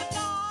 Lord, a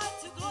God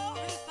to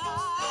glorify.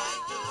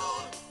 Thank you,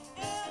 Lord.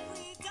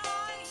 Every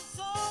dying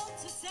soul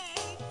to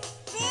save,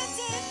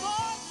 written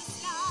for the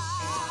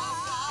sky.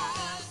 I've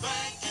gotta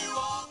thank you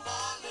on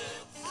my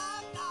lips,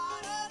 I've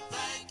gotta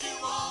thank you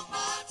on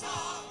my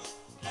tongue.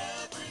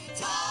 Every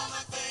time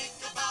I think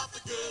about the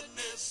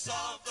goodness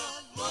of the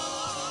Lord,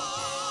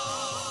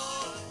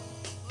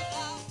 well,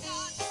 I've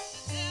got to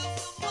tell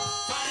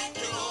someone, thank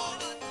you, Lord,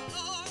 what the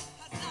Lord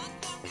has done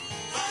for me.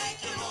 Thank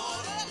you,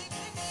 Lord. Well, He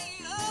picked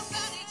me up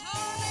and He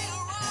turned me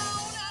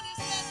around and He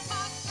set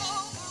my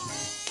soul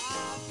free.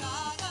 I've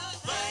gotta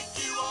thank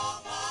you on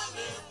my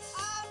lips,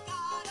 I've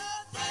gotta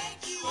thank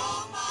you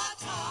on my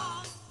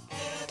tongue.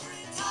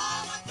 Every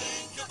time I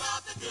think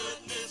about the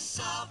goodness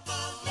of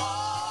the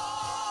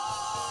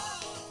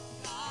Lord,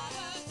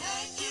 gotta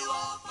thank you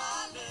on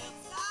my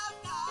lips, I've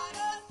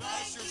gotta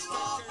thank you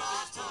on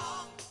my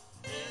tongue.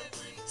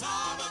 Every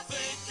time I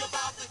think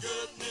about the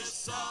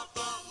goodness of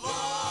the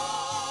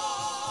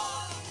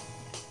Lord,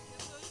 you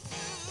put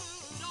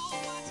food on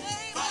my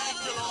table. Thank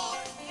you, Lord.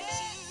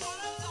 Shoes on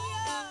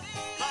my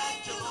feet. Thank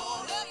you,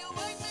 Lord. Well, you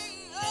wake me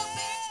up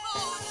each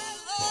morning,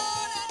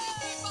 Lord, and you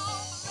keep on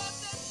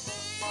blessing me.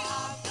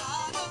 I've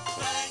gotta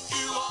thank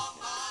you on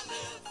my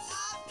lips,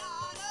 I've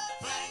gotta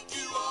thank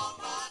you on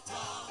my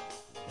tongue.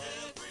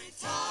 Every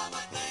time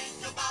I think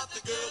about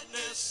the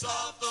goodness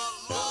of the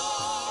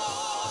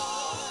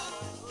Lord,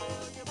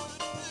 well, you put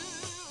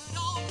food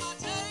on my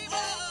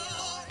table.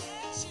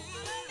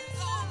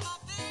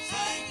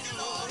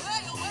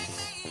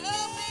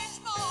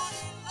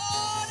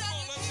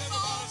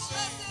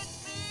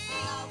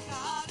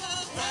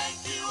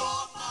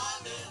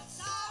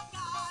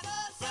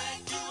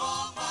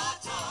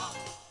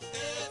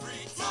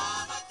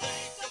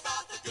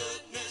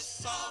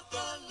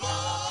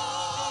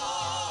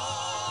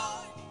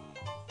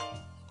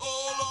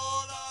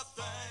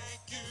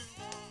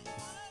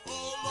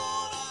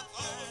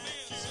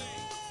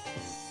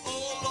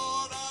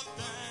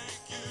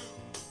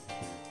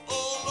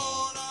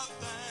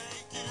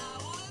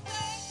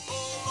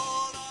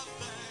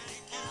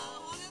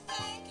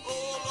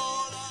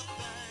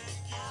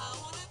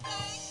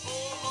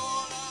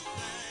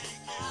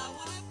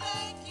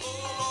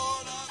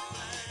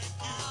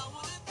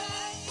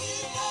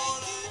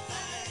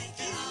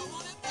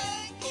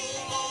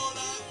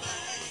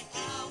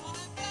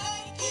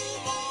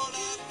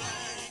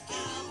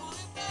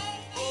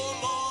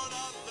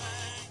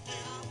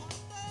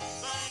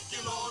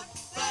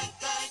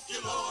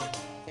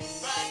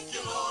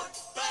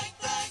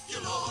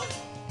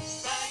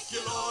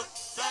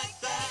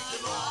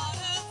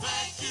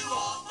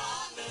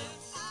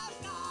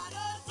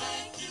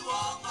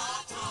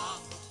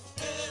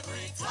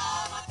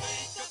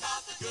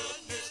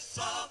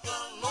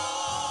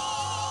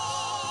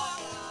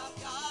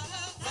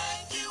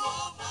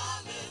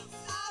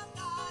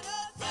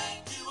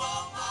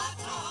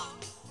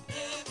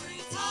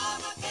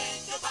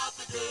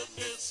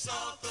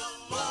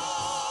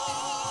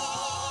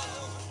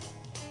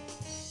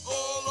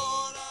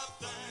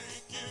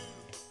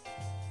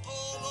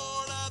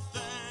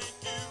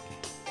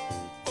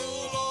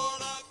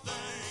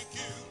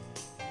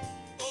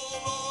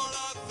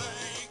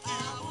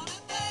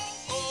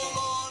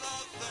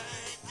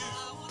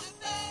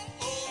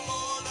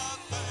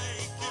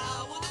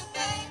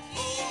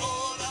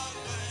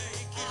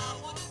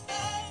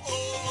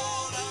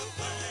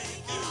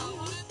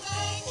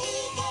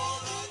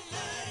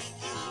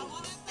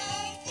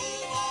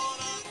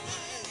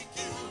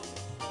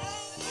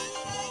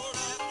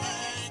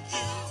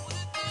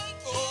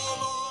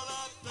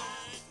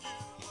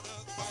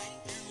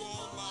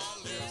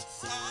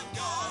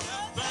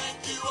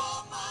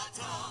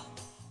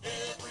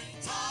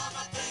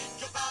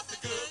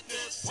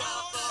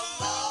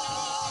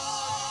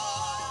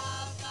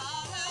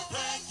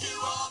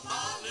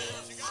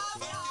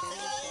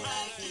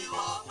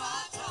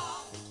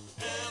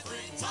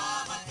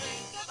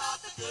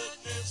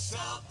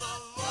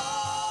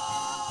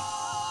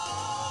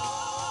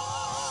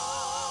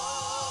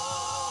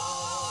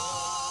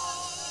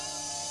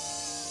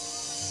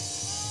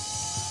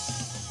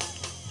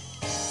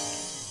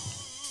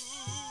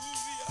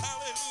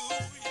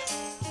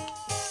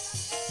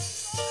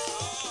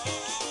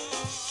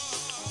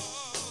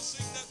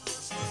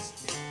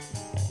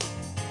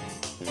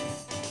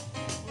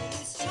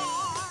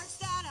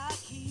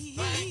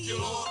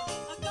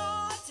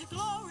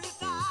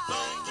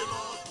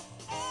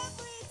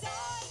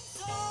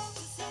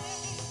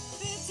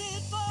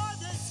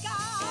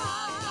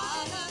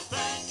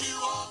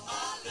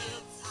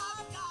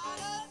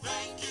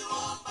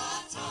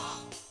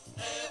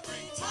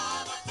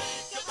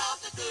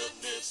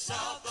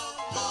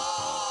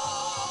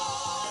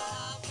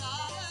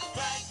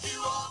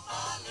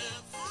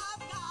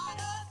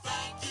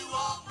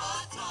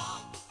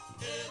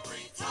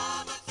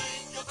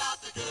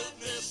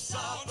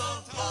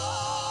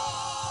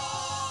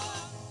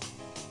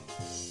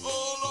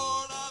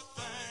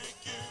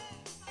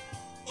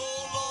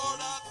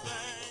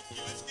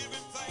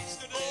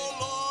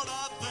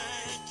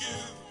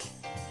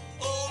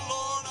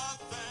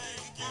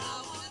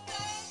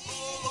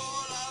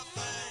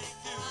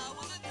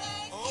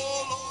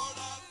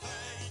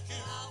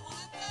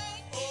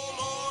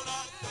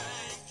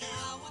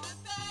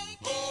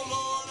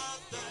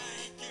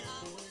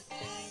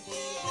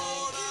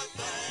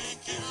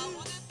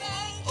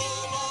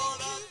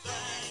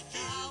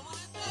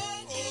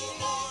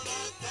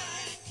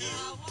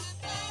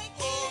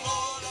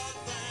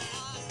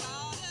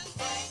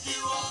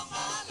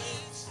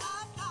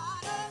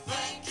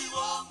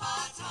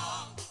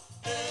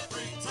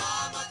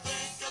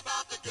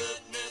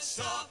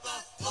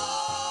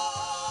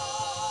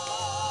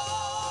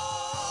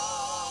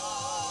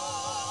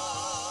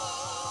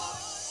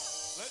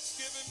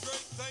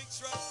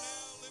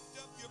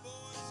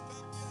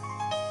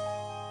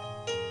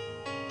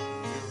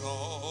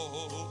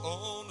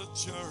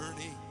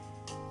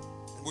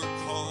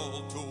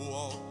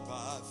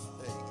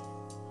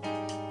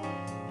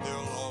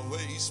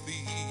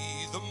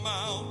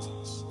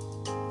 mountains,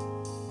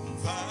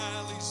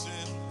 valleys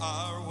in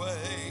our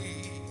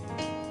way.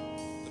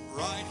 But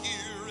right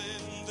here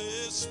in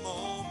this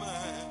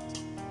moment,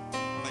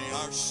 may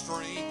our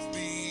strength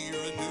be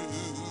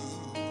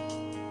renewed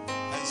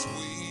as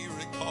we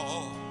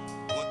recall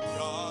what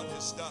God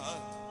has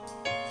done,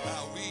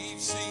 how we've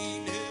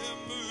seen Him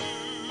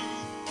move.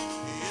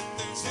 If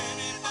there's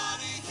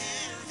anybody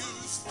here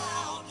who's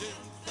found Him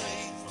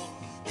faithful,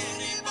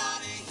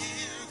 anybody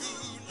here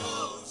who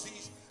knows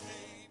He's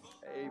able.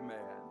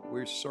 Amen.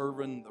 We're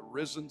serving the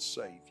risen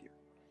Savior.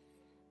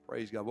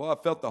 Praise God. Well, I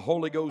felt the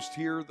Holy Ghost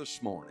here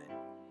this morning.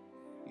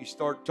 You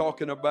start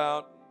talking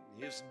about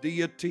His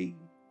deity,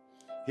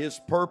 His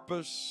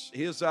purpose,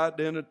 His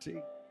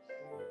identity.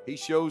 He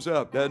shows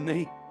up, doesn't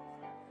He?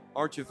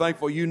 Aren't you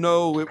thankful? You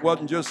know it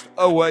wasn't just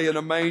a way in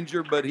a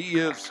manger, but He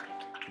is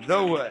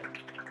the way.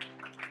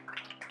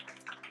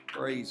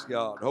 Praise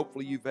God.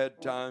 Hopefully you've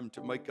had time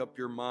to make up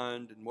your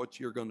mind and what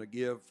you're going to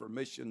give for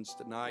missions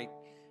tonight.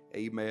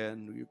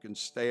 Amen. You can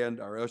stand.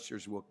 Our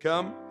ushers will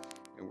come,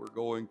 and we're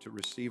going to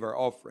receive our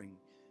offering.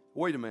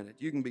 Wait a minute.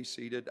 You can be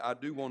seated. I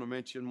do want to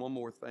mention one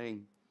more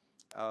thing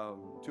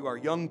to our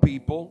young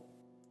people.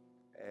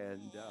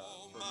 And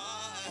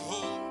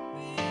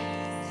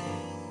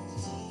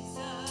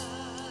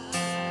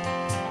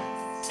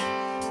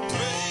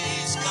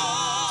praise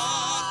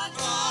God,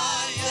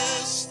 my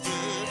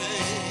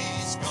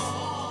yesterday's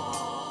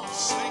gone.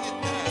 Sing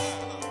it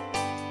now.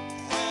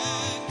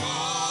 And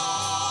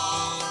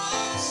all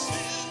my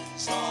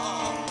sins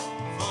are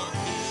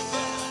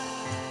forgiven.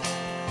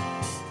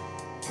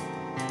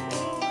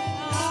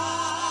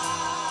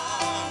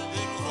 I've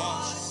been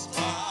washed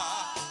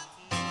by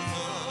the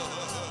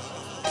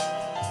blood.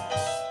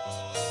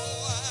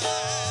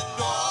 And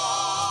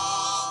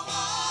all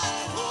my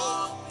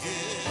hope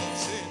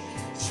is in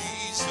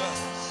Jesus.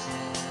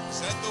 Is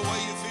that the way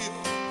you feel?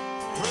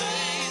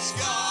 Praise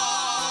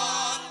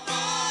God,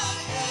 my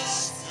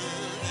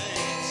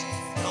yesterday's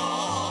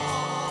gone.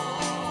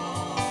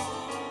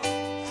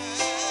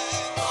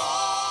 And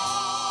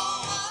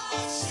all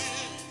my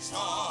sins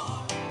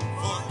are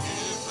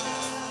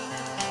forgiven.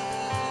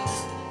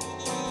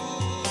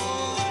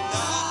 Oh, and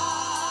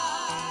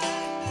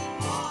I've been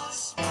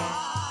washed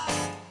by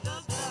the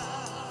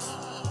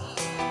blood.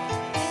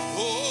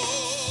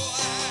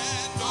 Oh,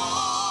 and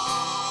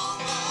all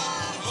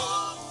my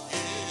hope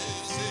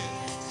is in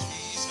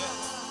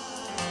Jesus.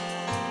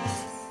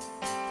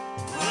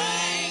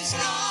 Praise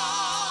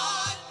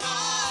God,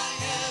 my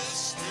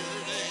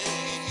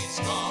yesterday's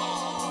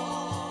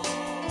gone.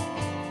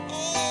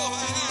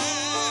 Oh,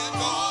 and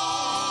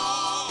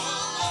all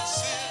my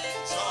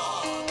sins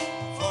are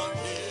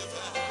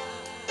forgiven.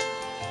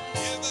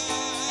 And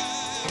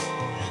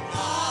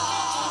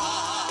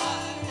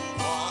I'm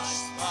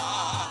washed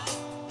by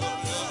the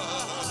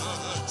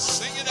blood.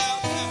 Sing it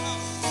out now.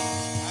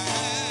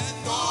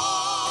 And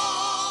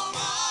all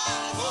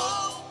my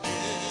hope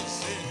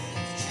is in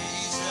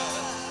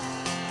Jesus.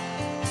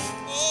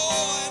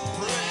 Oh, and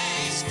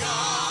praise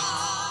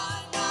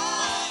God,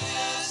 my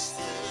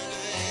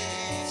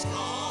yesterday's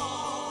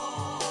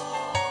gone.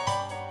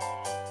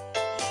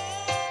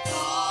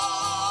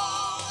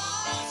 All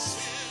my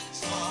sins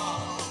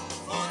are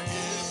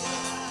forgiven.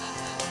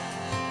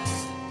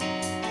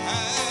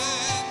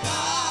 And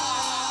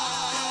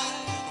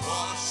I've been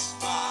washed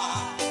by.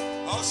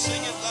 Oh,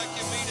 sing it like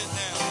you mean it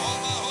now. All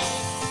my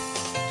hope.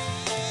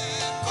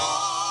 And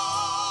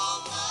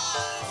all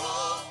my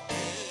hope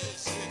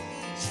is in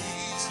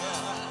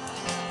Jesus.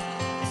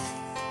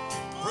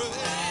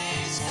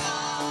 Praise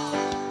God.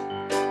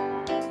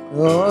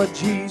 Oh,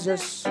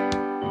 Jesus,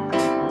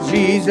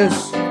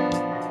 Jesus.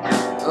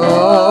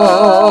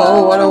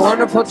 Oh, what a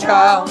wonderful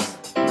child.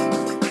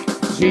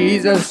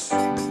 Jesus,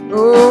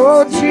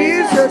 oh,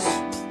 Jesus.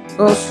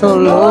 Oh, so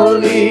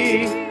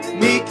lowly,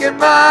 meek and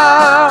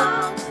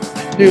mild.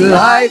 New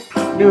life,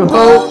 new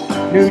hope,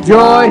 new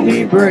joy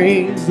He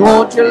brings.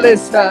 Won't you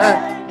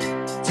listen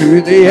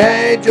to the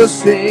angels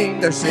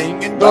sing? They're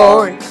singing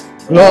glory,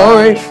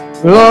 glory,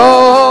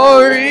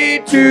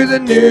 glory to the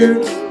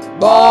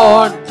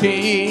newborn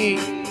King.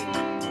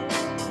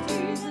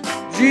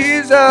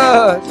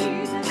 Jesus,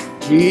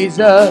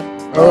 Jesus,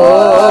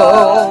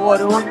 oh,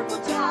 what a wonderful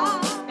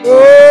child.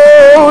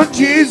 Oh,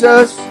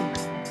 Jesus,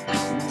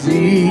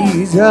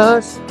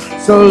 Jesus,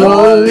 so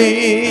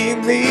lowly,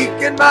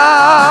 meek and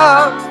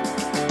mild.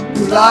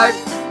 New life,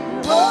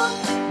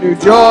 new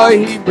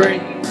joy He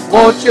brings.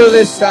 Won't you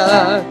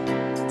listen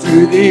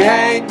to the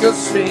angels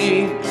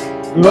sing?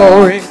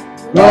 Glory,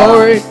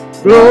 glory,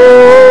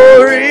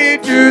 glory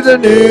to the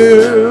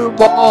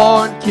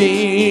newborn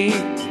King.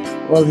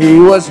 Well, He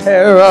was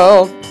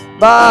heralded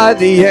by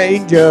the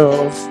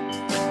angels,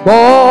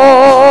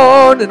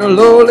 born in a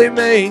lowly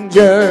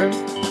manger.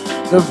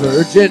 The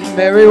Virgin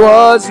Mary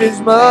was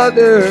His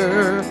mother,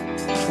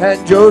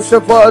 and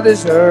Joseph was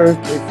His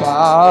earthly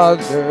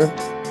father.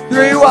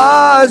 3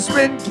 wise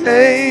men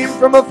came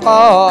from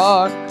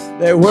afar.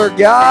 They were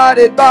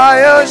guided by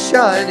a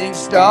shining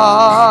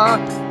star.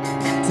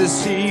 to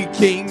see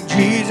King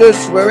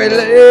Jesus where he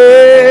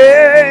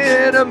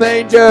lay in a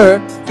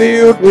manger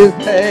filled with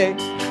hay.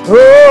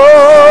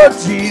 Oh,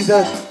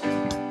 Jesus,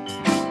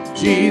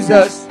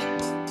 Jesus.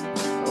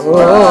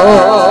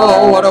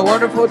 Oh, what a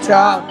wonderful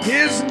child.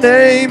 His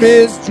name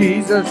is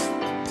Jesus.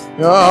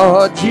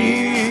 Oh,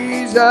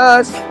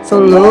 Jesus, so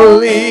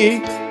lowly,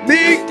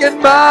 meek and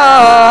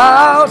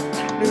mild.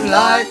 New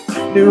life,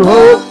 new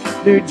hope,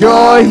 new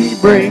joy he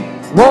brings.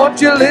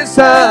 Won't you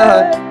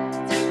listen?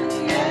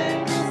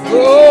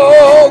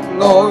 Oh,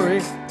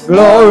 glory,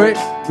 glory,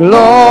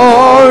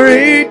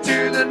 glory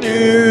to the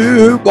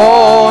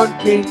newborn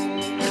King.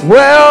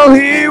 Well,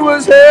 he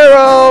was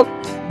heralded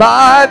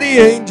by the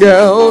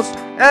angels,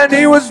 and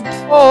he was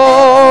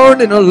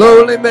born in a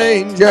lowly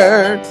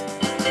manger.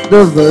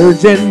 The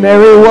Virgin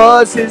Mary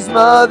was his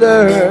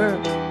mother,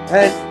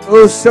 and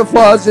Joseph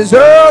was his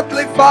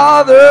earthly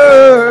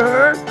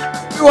father.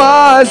 The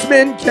wise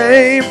men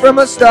came from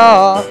a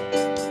star.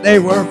 They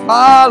were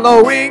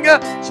following a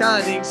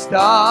shining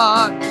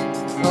star.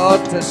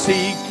 Thought to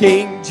see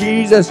King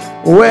Jesus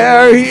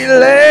where he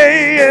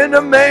lay in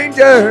a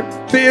manger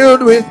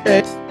filled with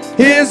hay.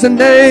 His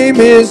name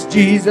is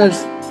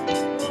Jesus.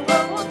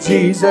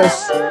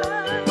 Jesus.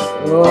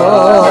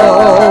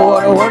 Oh,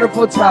 what a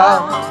wonderful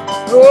child.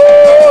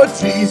 Oh,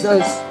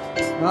 Jesus.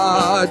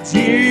 Ah,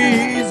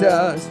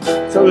 Jesus.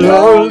 So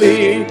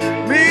lowly,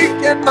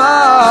 meek and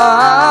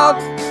mild.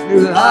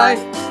 New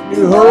life,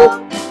 new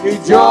hope, new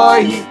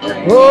joy.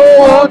 Oh,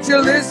 won't you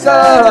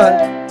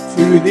listen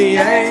to the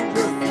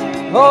angels?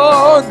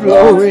 Oh,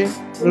 glory,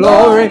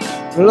 glory,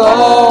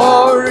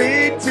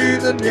 glory to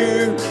the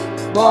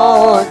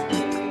newborn.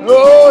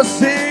 Oh,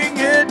 sing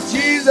it,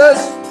 Jesus,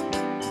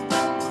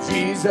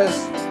 Jesus.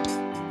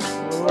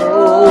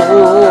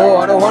 Oh,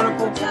 what a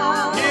wonderful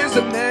child. His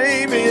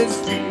name is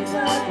Jesus.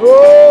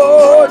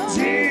 Oh,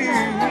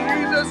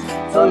 Jesus,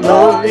 so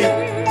lowly,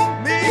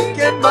 meek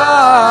and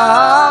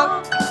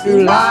mild.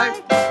 New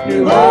life,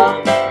 new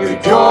hope, new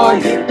joy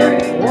he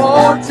brings.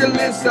 Won't you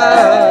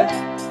listen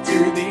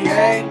to the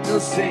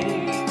angels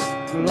sing?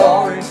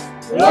 Glory,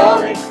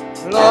 glory,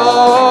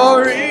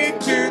 glory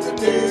to the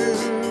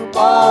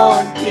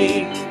newborn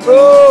King.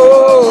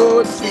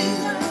 Oh,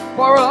 Jesus,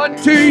 for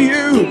unto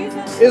you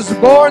is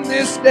born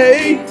this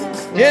day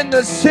in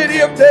the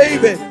city of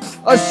David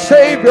a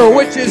Savior,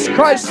 which is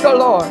Christ the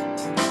Lord.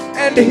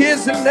 And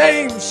his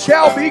name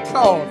shall be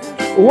called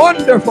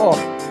Wonderful,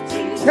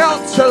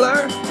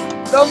 Counselor,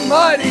 the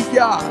Mighty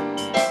God,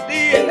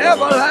 the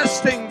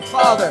Everlasting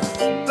Father,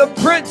 the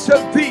Prince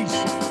of Peace,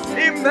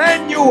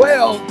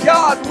 Emmanuel,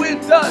 God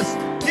with us.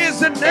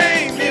 His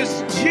name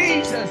is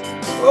Jesus.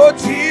 Oh,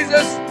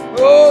 Jesus.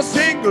 Oh,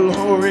 sing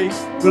glory,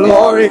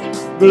 glory,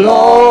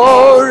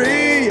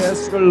 glory,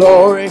 yes,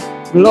 glory,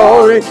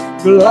 glory,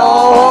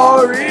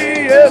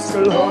 glory, yes,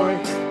 glory,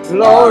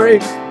 glory,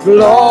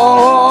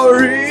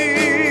 glory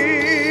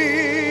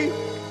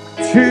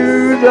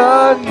to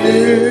the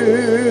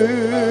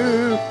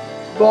newborn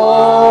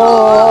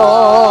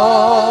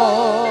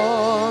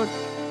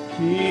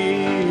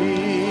King.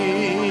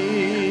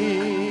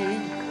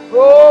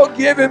 Oh,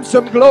 give him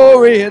some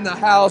glory in the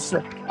house.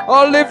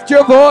 Oh, lift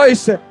your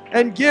voice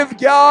and give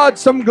God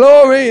some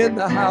glory in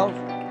the house.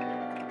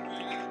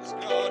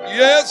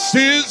 Yes,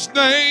 his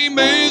name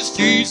is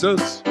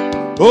Jesus.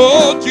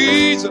 Oh,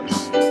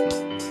 Jesus.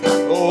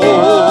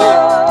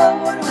 Oh,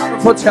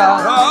 wonderful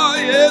child. Ah,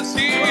 yes,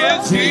 he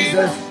is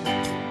Jesus.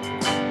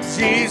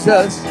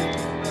 Jesus.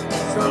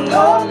 So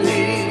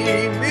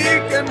lowly,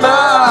 meek and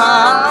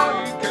mild.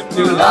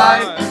 New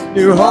life,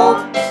 new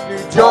hope,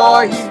 new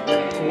joy.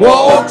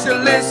 Won't you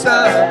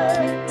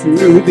listen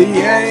to the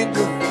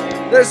angels?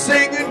 They're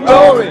singing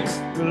glory,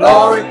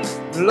 glory,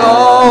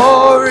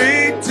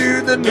 glory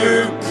to the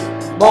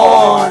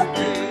newborn.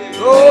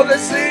 Oh, they're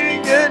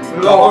singing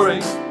glory,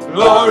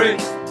 glory,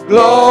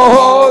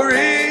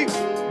 glory,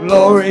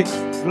 glory,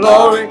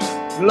 glory,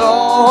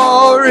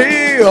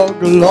 glory, oh,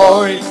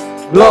 glory,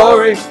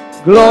 glory,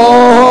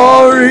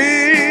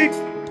 glory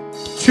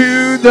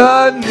to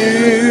the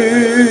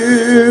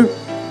newborn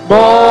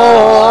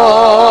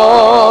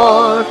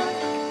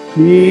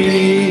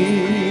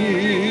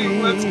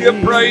King. Let's give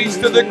praise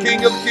to the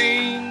King of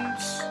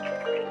Kings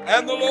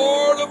and the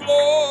Lord of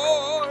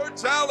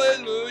Lords.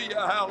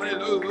 Hallelujah,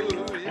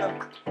 hallelujah.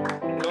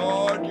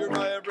 Lord, you're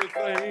my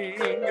everything.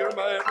 You're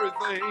my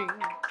everything.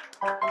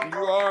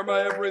 You are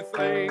my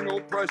everything,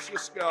 oh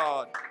precious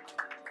God.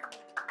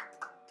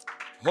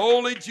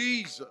 Holy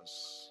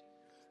Jesus.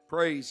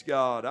 Praise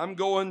God. I'm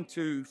going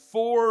to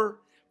 4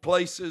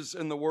 places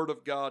in the Word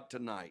of God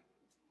tonight.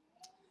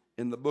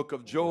 In the book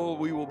of Joel,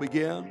 we will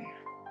begin.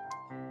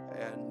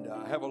 And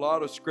I have a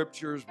lot of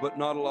scriptures, but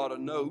not a lot of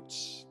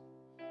notes.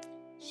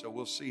 So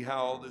we'll see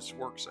how all this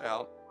works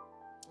out.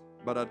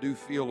 But I do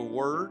feel a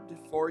word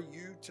for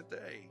you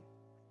today.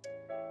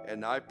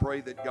 And I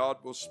pray that God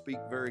will speak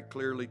very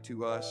clearly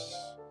to us.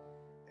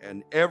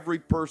 And every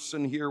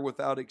person here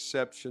without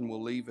exception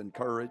will leave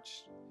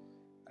encouraged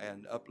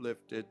and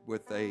uplifted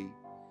with a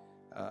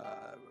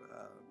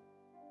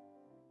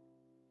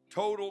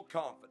total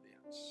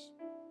confidence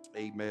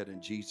Amen,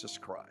 in Jesus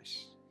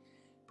Christ.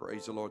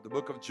 Praise the Lord. The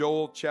book of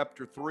Joel,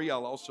 chapter 3.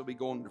 I'll also be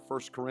going to 1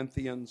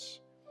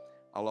 Corinthians.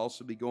 I'll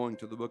also be going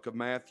to the book of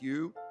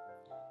Matthew.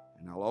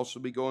 And I'll also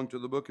be going to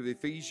the book of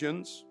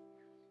Ephesians.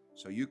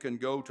 So you can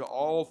go to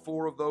all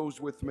 4 of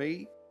those with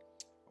me.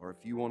 Or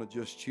if you want to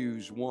just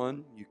choose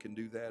one, you can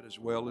do that as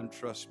well, and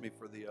trust me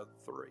for the other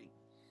 3.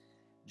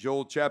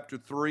 Joel chapter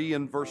 3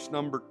 and verse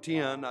number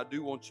 10, I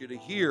do want you to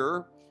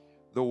hear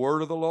the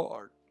word of the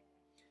Lord.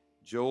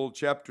 Joel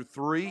chapter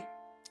 3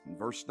 and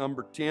verse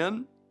number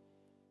 10,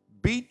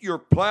 beat your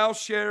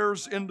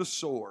plowshares into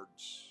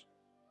swords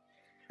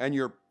and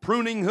your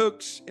pruning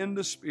hooks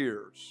into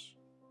spears.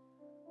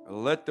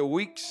 Let the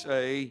weak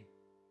say,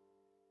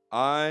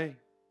 I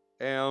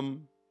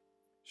am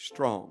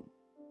strong.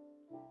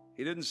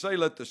 He didn't say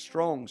let the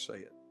strong say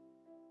it.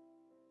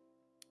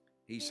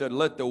 He said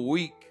let the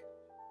weak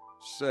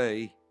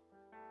say,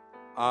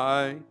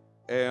 I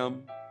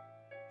am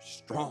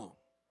strong.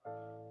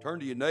 Turn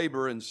to your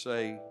neighbor and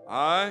say,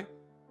 I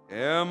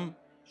am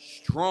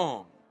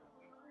strong.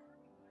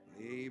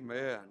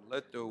 Amen.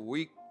 Let the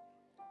weak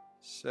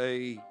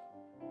say,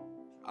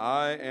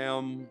 I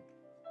am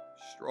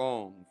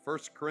strong. 1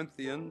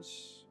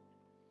 Corinthians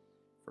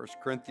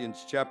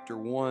chapter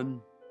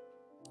 1,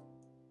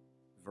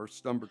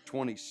 verse number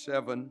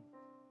 27.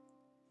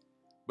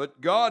 But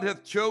God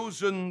hath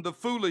chosen the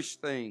foolish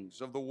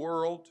things of the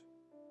world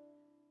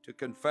to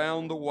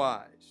confound the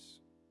wise.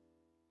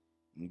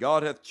 And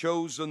God hath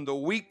chosen the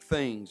weak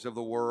things of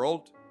the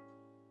world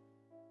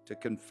to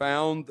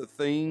confound the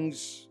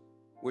things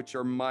which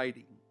are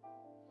mighty.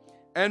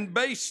 And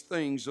base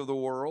things of the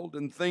world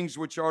and things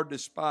which are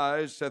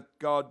despised hath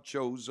God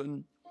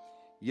chosen,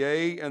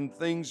 yea, and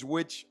things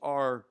which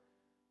are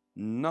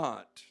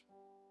not,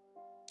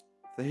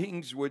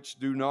 things which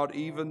do not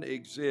even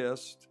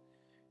exist,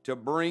 to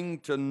bring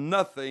to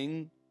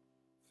nothing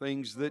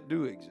things that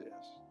do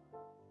exist.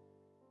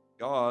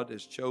 God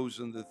has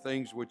chosen the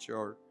things which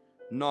are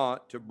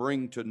not to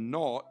bring to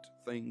naught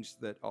things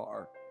that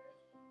are,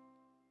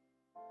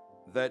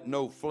 that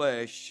no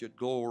flesh should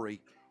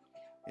glory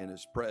in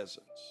His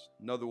presence.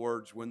 In other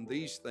words, when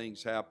these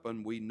things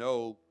happen, we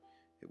know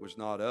it was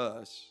not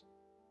us,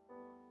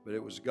 but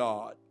it was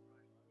God.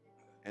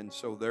 And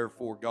so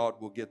therefore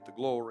God will get the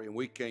glory. And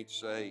we can't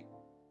say,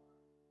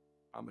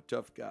 I'm a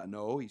tough guy.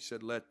 No, He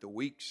said, let the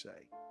weak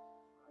say,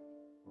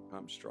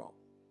 I'm strong.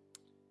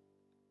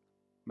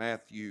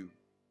 Matthew.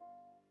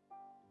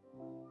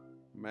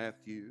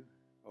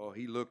 Oh,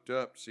 he looked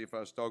up to see if I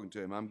was talking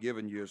to him. I'm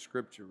giving you a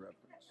scripture reference.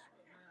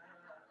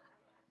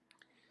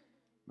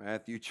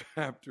 Matthew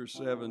chapter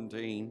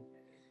 17,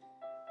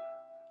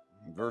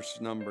 verse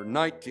number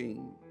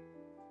 19.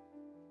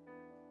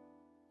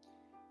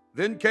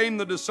 Then came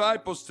the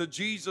disciples to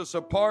Jesus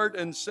apart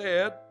and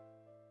said,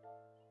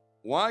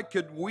 Why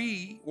could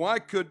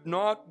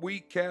not we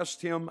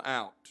cast him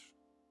out?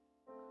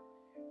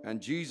 And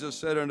Jesus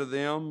said unto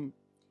them,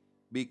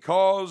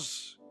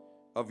 Because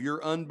of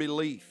your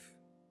unbelief.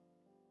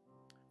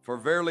 For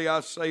verily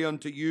I say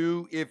unto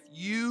you, if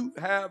you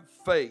have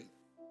faith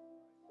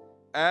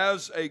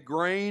as a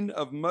grain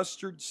of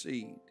mustard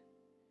seed,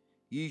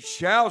 ye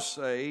shall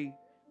say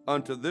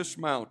unto this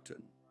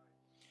mountain,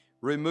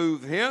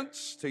 Remove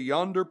hence to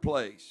yonder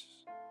place,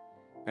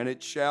 and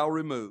it shall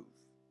remove.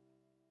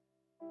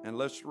 And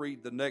let's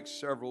read the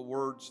next several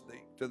words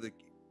to the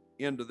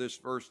end of this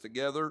verse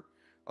together,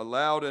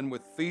 aloud and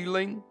with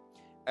feeling.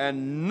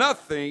 And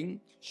nothing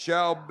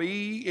shall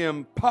be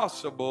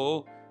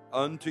impossible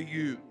unto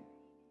you.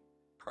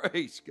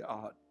 Praise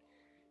God.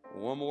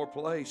 One more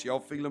place. Y'all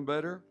feeling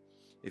better?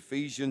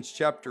 Ephesians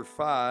chapter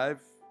 5.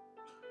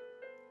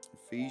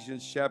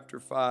 Ephesians chapter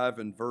 5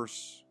 and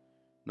verse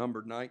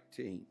number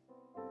 19.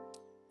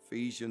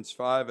 Ephesians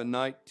 5 and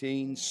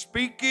 19.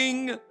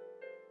 Speaking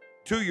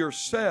to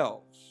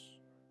yourselves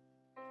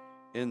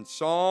in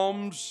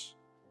psalms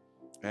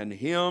and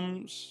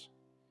hymns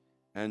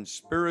and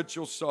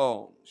spiritual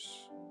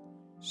songs,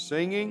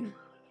 singing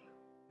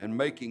and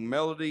making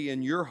melody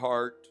in your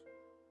heart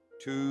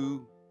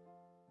to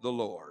the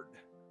Lord.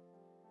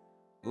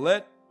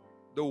 Let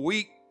the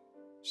weak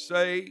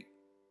say,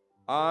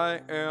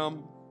 I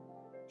am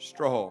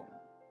strong.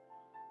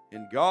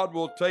 And God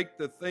will take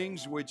the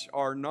things which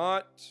are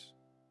not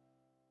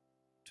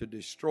to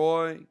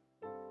destroy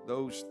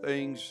those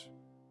things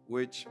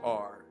which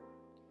are.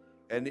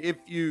 And if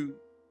you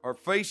are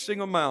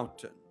facing a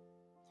mountain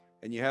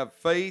and you have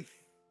faith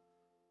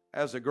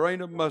as a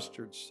grain of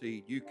mustard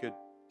seed, you could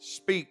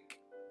speak.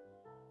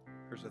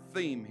 There's a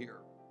theme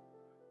here.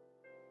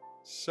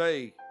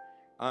 Say,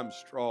 I'm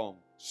strong.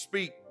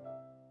 Speak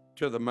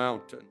to the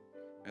mountain.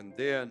 And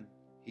then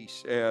he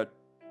said,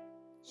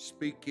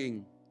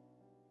 speaking,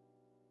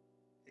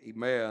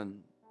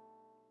 amen,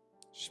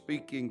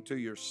 speaking to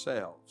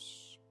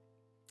yourselves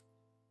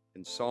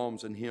in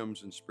psalms and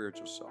hymns and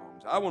spiritual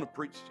songs. I want to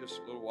preach just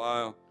a little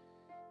while.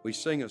 We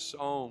sing a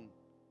song,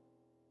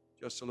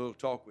 just a little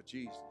talk with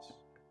Jesus.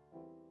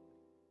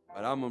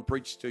 But I'm going to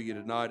preach to you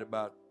tonight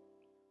about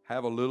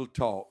have a little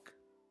talk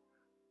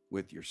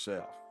with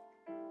yourself.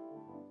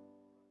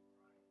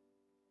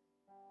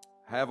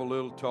 have a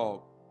little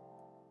talk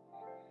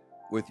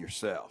with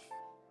yourself.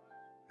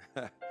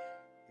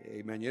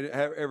 Amen. You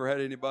ever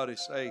had anybody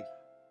say,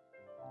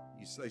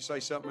 they say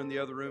something in the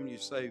other room, you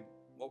say,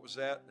 what was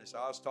that? And they say,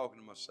 I was talking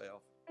to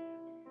myself.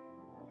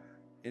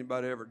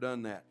 Anybody ever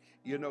done that?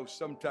 You know,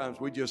 sometimes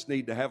we just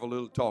need to have a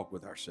little talk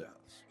with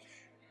ourselves.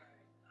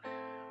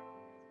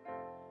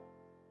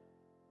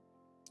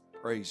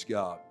 Praise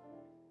God.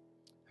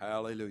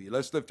 Hallelujah.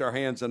 Let's lift our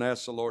hands and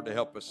ask the Lord to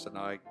help us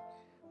tonight.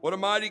 What a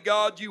mighty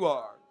God you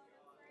are.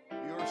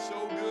 You are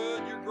so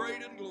good. You're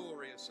great and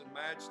glorious and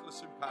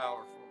matchless and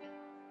powerful.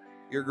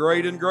 You're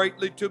great and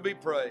greatly to be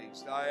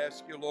praised. I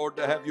ask you, Lord,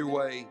 to have your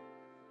way.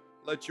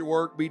 Let your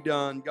work be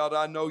done. God,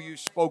 I know you've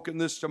spoken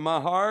this to my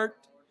heart.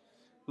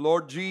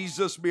 Lord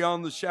Jesus,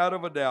 beyond the shadow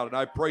of a doubt. And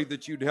I pray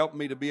that you'd help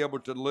me to be able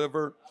to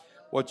deliver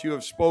what you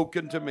have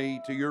spoken to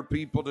me, to your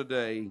people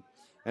today.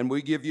 And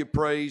we give you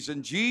praise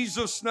in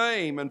Jesus'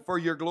 name and for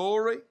your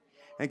glory.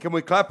 And can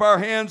we clap our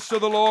hands to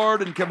the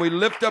Lord, and can we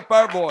lift up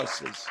our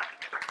voices?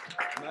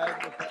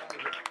 Magnify him.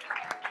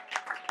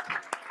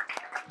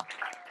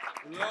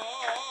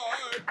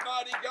 Lord,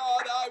 mighty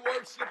God, I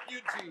worship you,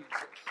 Jesus.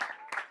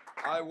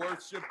 I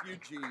worship you,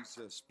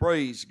 Jesus.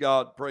 Praise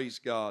God, praise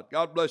God.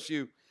 God bless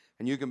you,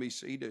 and you can be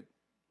seated.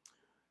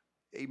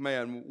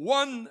 Amen.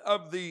 One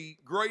of the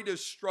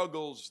greatest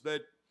struggles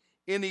that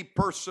any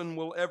person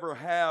will ever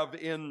have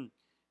in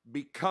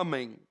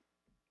becoming,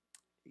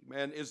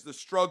 amen, is the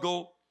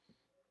struggle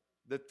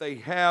that they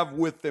have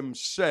with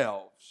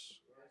themselves.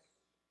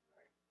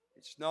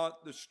 It's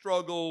not the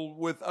struggle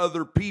with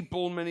other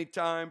people many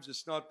times.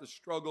 It's not the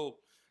struggle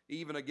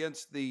even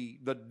against the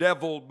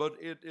devil, but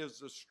it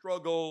is a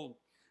struggle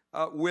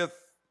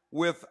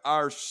with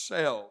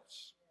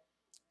ourselves.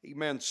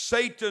 Amen.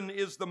 Satan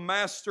is the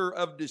master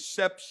of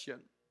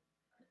deception,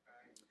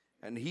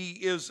 and he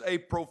is a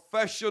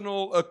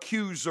professional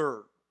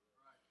accuser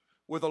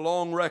with a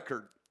long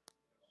record.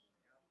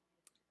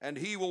 And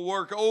he will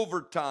work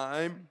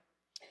overtime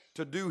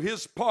to do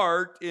his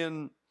part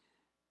in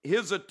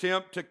his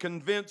attempt to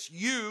convince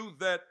you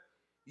that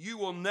you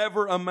will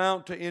never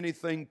amount to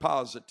anything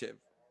positive.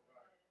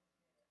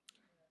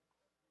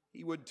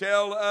 He would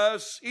tell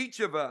us, each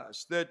of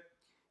us, that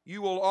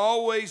you will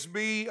always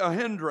be a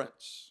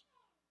hindrance.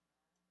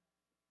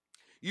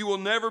 You will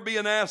never be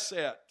an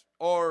asset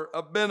or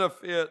a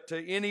benefit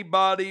to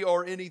anybody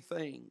or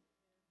anything.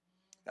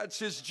 That's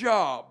his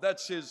job.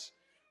 That's his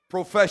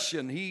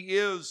profession. He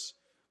is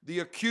the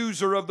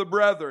accuser of the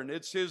brethren.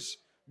 It's his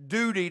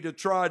duty to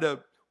try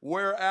to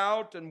wear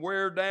out and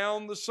wear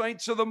down the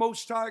saints of the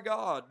Most High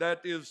God.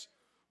 That is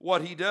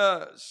what he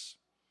does.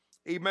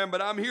 Amen.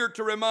 But I'm here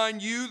to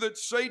remind you that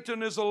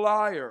Satan is a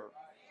liar.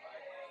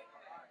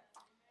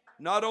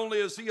 Not only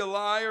is he a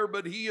liar,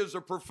 but he is a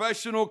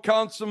professional,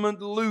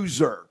 consummate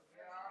loser.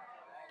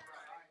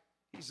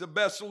 He's the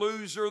best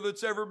loser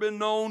that's ever been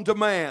known to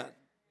man.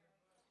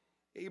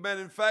 Amen.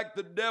 In fact,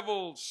 the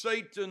devil,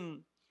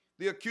 Satan,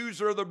 the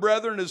accuser of the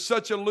brethren, is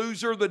such a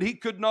loser that he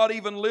could not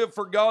even live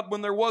for God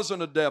when there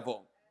wasn't a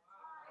devil.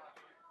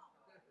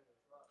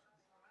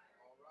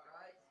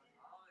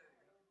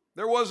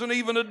 There wasn't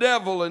even a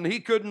devil, and he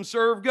couldn't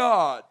serve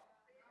God.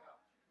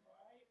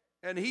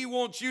 And he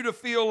wants you to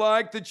feel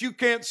like that you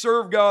can't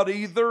serve God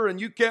either, and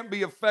you can't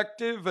be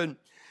effective, and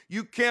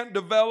you can't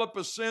develop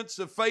a sense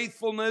of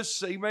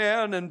faithfulness,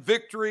 amen, and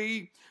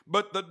victory.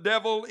 But the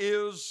devil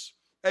is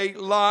a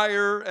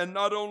liar, and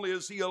not only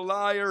is he a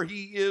liar,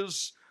 he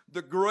is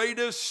the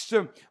greatest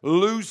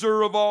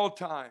loser of all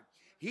time.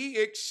 He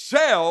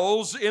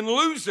excels in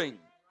losing.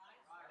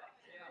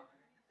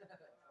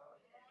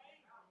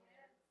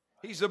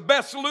 He's the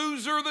best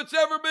loser that's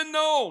ever been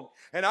known.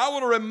 And I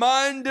want to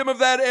remind him of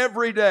that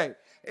every day.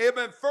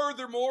 Amen.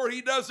 Furthermore,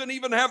 he doesn't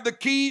even have the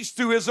keys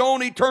to his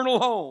own eternal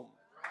home.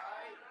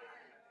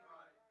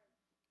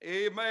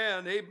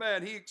 Amen.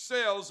 Amen. He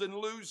excels in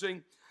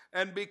losing.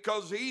 And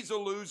because he's a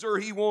loser,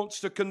 he wants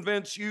to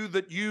convince you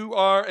that you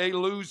are a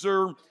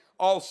loser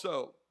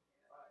also.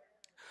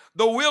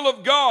 The will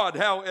of God,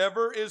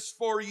 however, is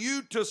for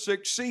you to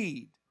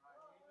succeed.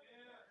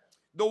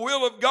 The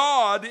will of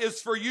God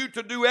is for you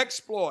to do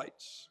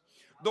exploits.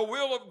 The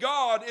will of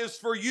God is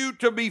for you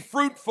to be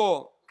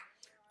fruitful,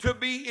 to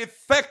be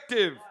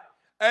effective,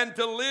 and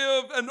to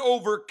live an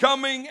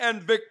overcoming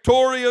and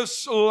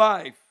victorious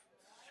life.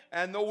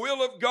 And the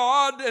will of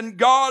God, and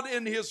God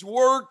in his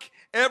work,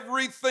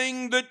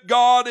 everything that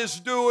God is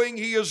doing,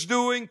 he is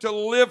doing to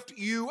lift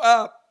you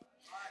up.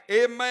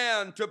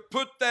 Amen. To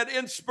put that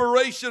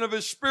inspiration of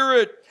his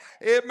Spirit,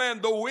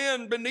 amen, the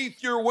wind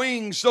beneath your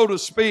wings, so to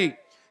speak.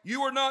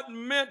 You are not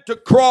meant to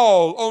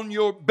crawl on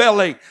your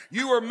belly.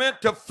 You are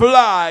meant to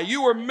fly.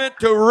 You are meant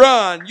to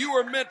run. You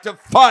are meant to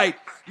fight.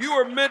 You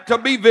are meant to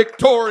be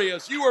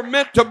victorious. You are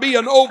meant to be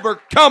an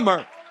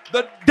overcomer.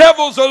 The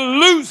devil's a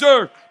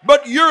loser,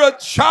 but you're a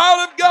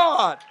child of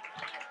God.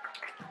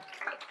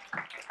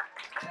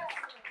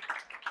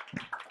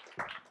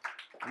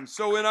 And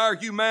so in our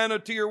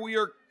humanity, we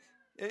are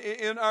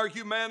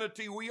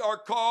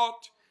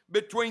caught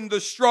between the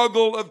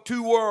struggle of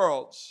two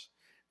worlds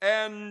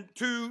and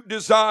two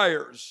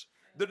desires.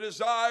 the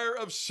desire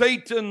of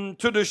Satan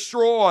to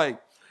destroy,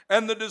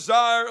 and the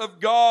desire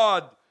of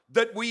God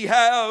that we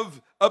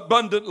have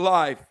abundant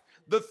life.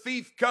 The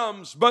thief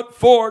comes but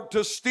for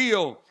to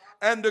steal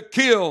and to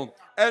kill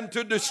and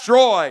to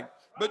destroy.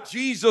 But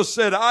Jesus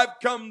said, I've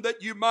come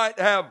that you might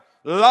have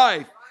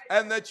life,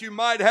 and that you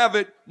might have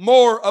it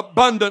more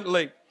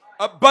abundantly.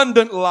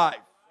 Abundant life.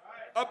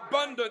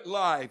 Abundant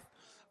life.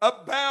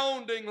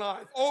 Abounding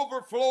life.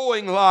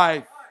 Overflowing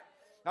life.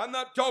 I'm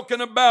not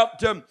talking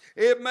about,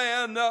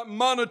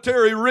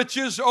 monetary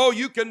riches. Oh,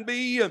 you can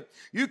be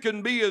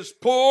as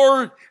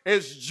poor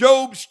as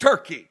Job's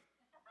turkey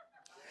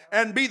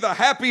and be the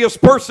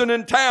happiest person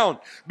in town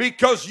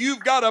because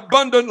you've got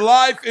abundant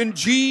life in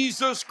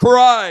Jesus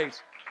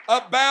Christ.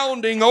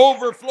 Abounding,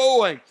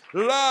 overflowing,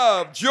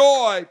 love,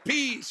 joy,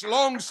 peace,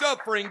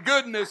 long-suffering,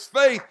 goodness,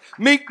 faith,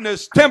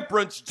 meekness,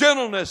 temperance,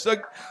 gentleness.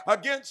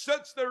 Against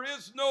such there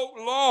is no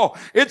law.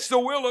 It's the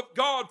will of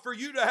God for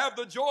you to have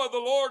the joy of the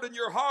Lord in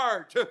your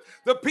heart,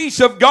 the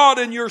peace of God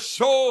in your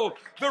soul,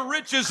 the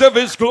riches of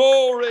His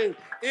glory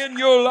in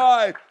your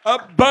life,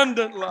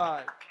 abundant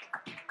life.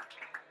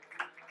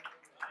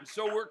 And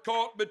so we're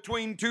caught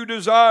between two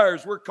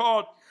desires. We're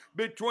caught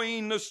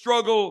between the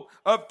struggle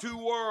of two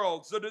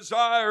worlds, the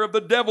desire of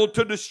the devil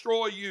to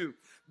destroy you,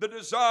 the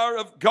desire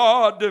of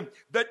God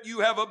that you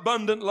have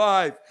abundant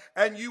life.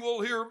 And you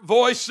will hear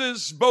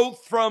voices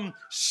both from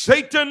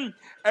Satan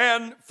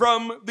and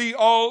from the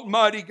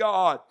Almighty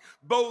God.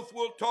 Both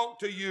will talk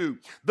to you.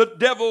 The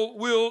devil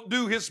will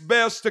do his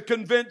best to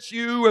convince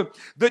you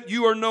that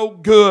you are no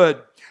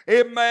good.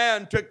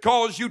 Amen. To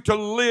cause you to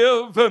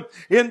live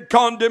in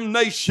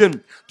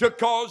condemnation. To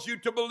cause you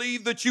to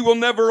believe that you will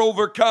never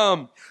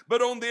overcome.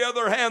 But on the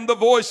other hand, the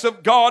voice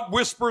of God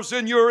whispers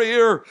in your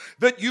ear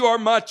that you are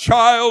my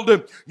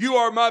child. You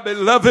are my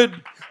beloved.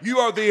 You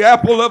are the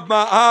apple of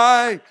my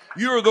eye.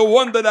 You're the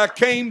one that I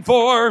came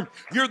for.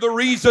 You're the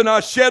reason I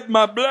shed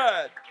my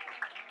blood.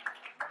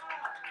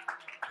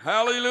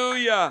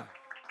 Hallelujah.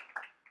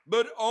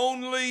 But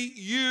only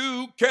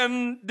you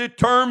can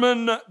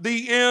determine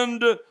the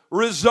end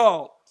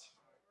result.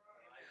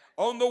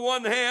 On the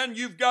one hand,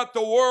 you've got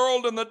the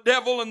world and the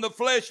devil and the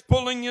flesh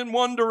pulling in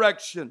one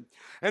direction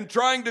and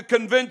trying to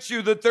convince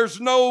you that there's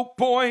no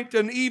point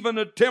in even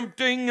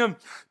attempting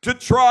to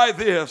try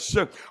this.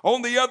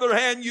 On the other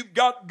hand, you've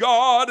got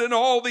God and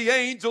all the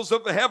angels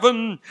of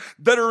heaven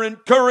that are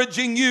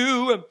encouraging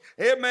you.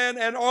 Amen.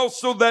 And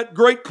also that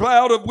great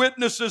cloud of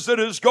witnesses that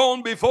has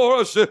gone before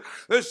us.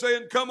 They're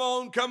saying, come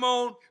on, come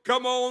on,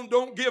 come on.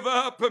 Don't give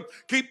up.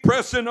 Keep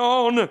pressing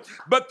on.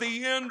 But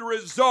the end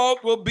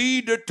result will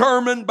be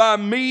determined by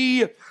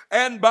me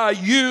and by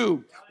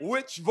you.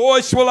 Which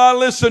voice will I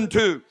listen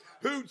to?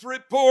 Whose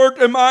report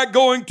am I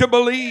going to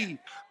believe?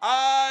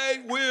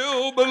 I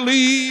will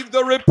believe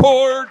the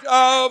report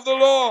of the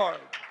Lord.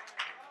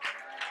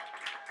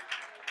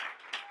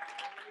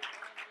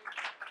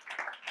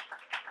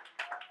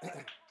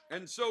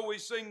 And so we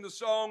sing the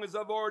song, as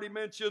I've already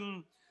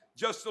mentioned,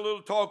 Just a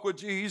Little Talk with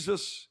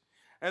Jesus,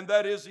 and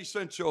that is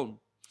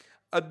essential.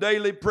 A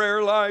daily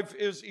prayer life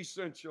is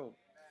essential.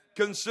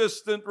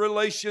 Consistent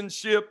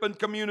relationship and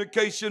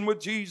communication with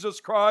Jesus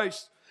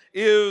Christ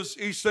is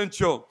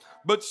essential.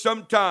 But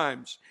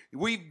sometimes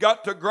we've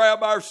got to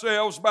grab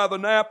ourselves by the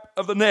nape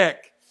of the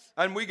neck,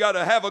 and we got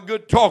to have a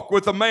good talk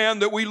with the man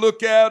that we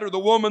look at or the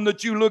woman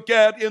that you look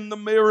at in the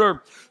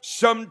mirror.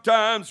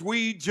 Sometimes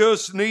we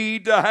just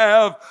need to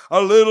have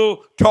a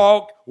little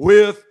talk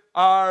with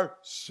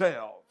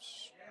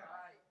ourselves.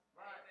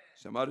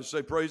 Somebody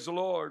say, praise the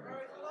Lord.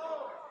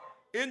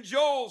 In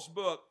Joel's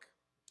book,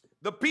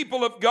 the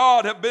people of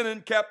God have been in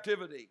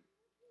captivity,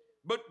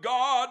 but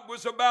God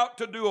was about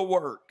to do a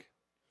work.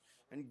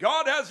 And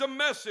God has a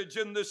message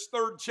in this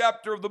 3rd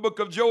chapter of the book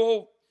of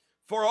Joel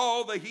for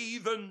all the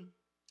heathen.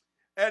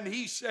 And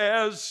He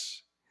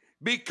says,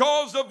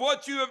 because of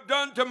what you have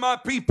done to my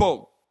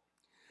people,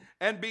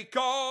 and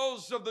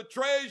because of the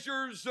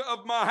treasures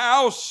of my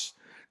house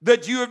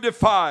that you have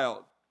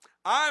defiled,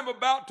 I am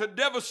about to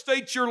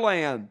devastate your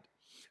land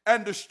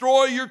and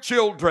destroy your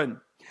children.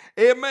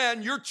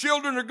 Amen. Your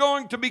children are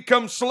going to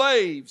become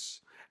slaves.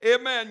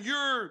 Amen.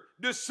 Your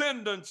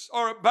descendants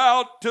are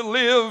about to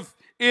live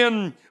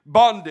in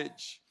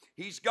bondage.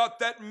 He's got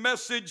that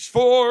message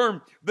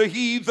for the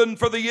heathen,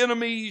 for the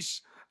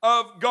enemies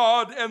of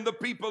God and the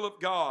people of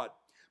God.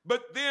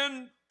 But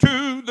then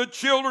to the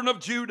children of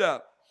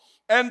Judah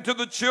and to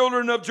the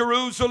children of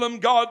Jerusalem,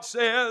 God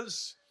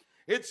says,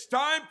 it's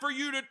time for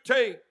you to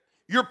take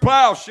your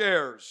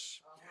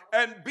plowshares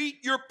and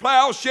beat your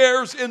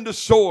plowshares into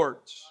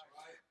swords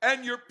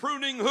and your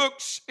pruning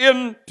hooks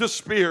into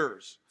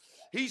spears.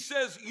 He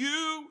says,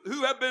 you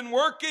who have been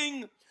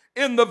working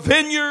in the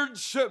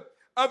vineyards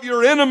of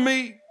your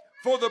enemy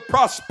for the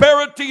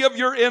prosperity of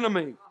your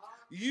enemy,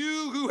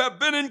 you who have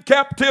been in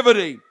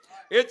captivity,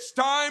 it's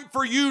time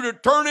for you to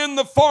turn in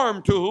the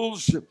farm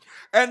tools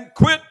and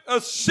quit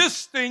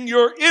assisting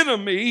your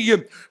enemy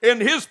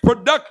in his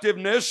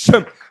productiveness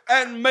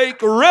and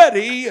make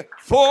ready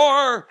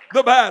for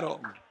the battle.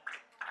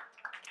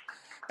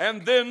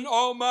 And then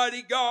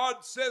Almighty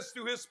God says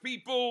to his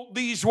people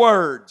these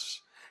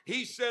words.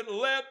 He said,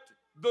 let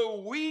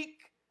the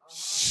weak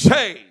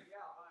say.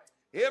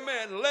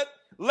 Amen.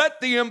 Let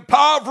the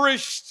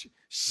impoverished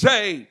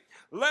say.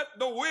 Let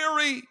the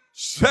weary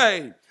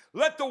say.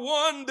 Let the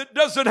one that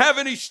doesn't have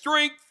any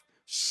strength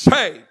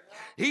say.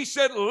 He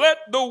said, let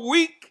the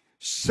weak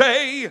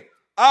say,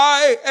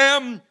 I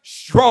am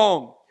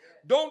strong.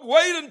 Don't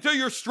wait until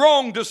you're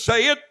strong to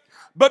say it,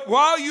 but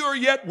while you are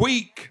yet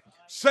weak,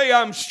 say,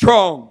 I'm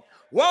strong.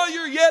 While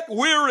you're yet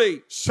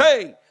weary,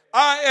 say,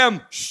 I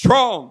am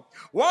strong.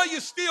 While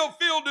you still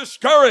feel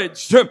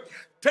discouraged,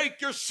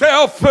 take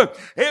yourself,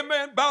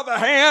 amen, by the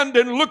hand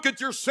and look at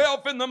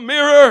yourself in the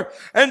mirror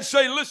and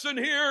say, listen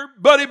here,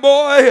 buddy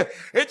boy,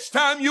 it's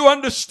time you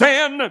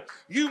understand.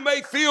 You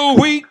may feel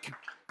weak.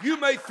 You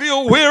may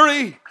feel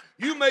weary.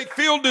 You may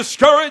feel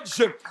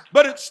discouraged,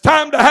 but it's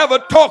time to have a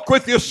talk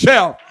with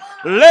yourself.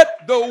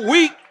 Let the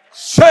weak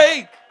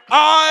say,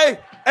 I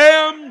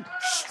am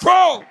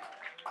strong.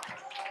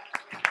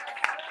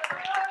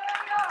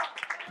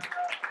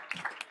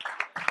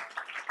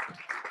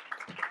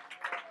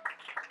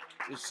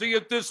 You see,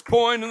 at this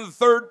point in the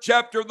 3rd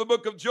chapter of the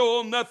book of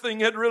Joel, nothing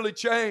had really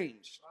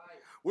changed.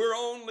 We're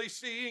only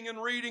seeing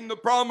and reading the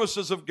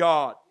promises of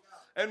God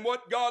and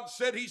what God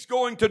said He's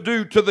going to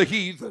do to the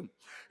heathen.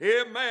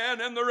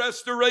 Amen. And the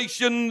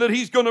restoration that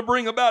He's going to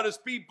bring about His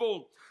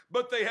people.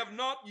 But they have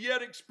not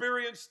yet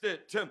experienced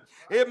it.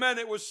 Amen.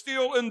 It was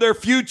still in their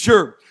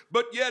future.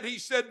 But yet He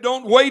said,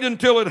 don't wait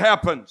until it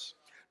happens.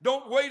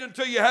 Don't wait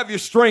until you have your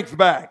strength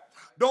back.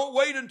 Don't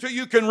wait until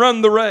you can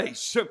run the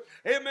race.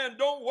 Amen.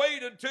 Don't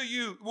wait until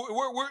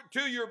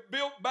you're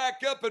built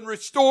back up and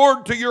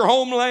restored to your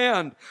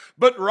homeland.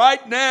 But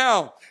right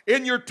now,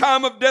 in your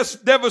time of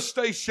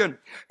devastation,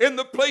 in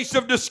the place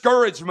of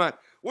discouragement,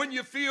 when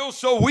you feel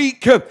so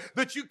weak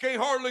that you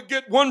can't hardly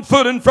get one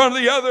foot in front of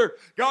the other,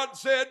 God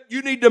said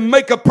you need to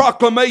make a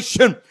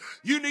proclamation.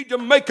 You need to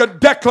make a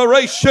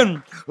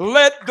declaration.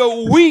 Let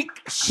the weak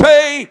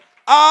say,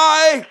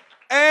 I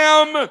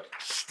am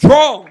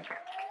strong.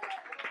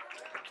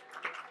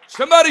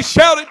 Somebody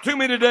shout it to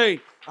me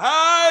today.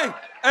 I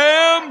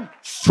am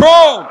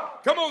strong.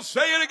 Come on,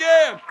 say it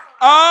again.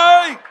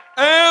 I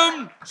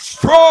am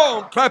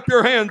strong. Clap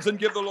your hands and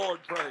give the Lord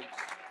praise.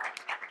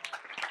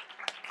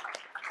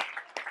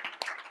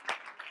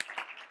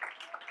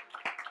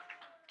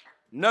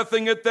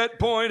 Nothing at that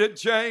point had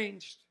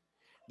changed.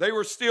 They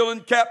were still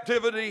in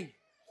captivity.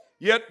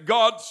 Yet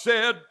God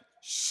said,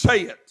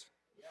 say it.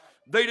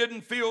 They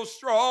didn't feel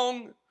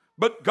strong,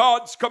 but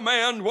God's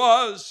command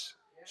was,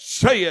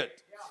 say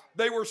it.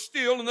 They were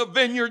still in the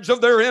vineyards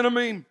of their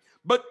enemy,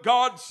 but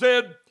God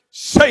said,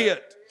 say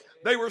it.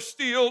 They were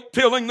still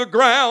tilling the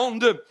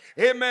ground,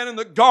 amen, in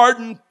the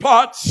garden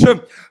plots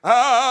of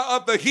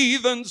the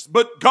heathens,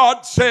 but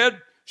God said,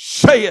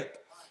 say it.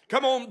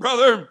 Come on,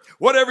 brother,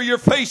 whatever you're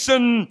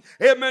facing,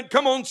 amen,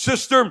 come on,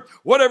 sister,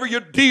 whatever you're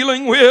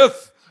dealing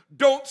with,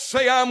 don't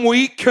say I'm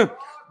weak.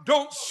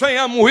 Don't say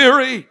I'm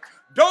weary.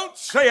 Don't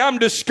say I'm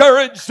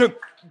discouraged.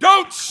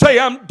 Don't say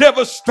I'm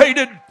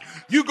devastated.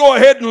 You go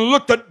ahead and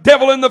look the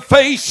devil in the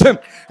face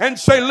and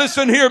say,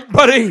 listen here,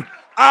 buddy,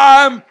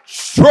 I'm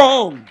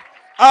strong.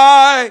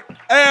 I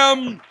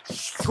am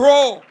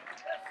strong.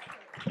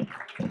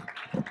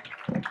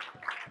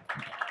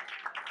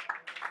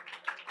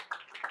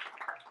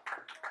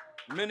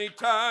 Many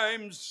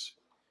times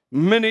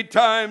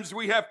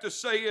we have to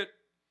say it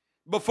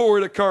before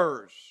it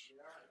occurs.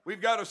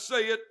 We've got to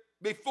say it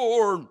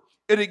before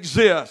it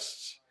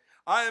exists.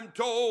 I am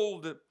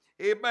told,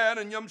 amen,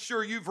 and I'm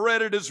sure you've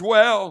read it as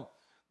well,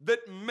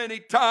 that many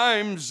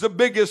times the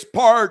biggest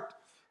part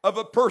of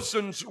a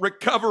person's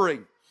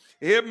recovery,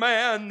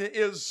 amen,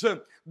 is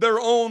their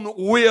own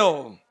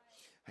will.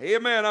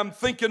 Amen. I'm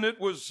thinking it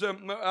was,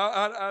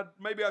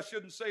 maybe I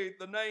shouldn't say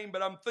the name,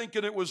 but I'm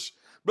thinking it was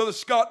Brother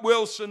Scott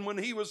Wilson when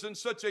he was in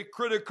such a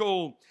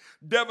critical,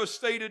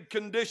 devastated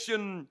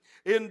condition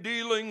in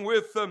dealing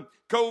with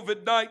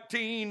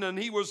COVID-19, and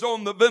he was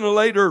on the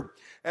ventilator,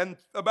 and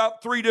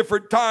about 3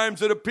 different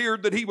times it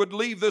appeared that he would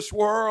leave this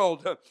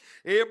world.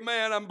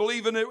 Amen.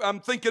 I'm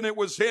thinking it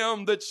was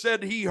him that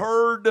said he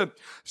heard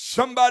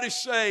somebody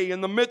say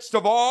in the midst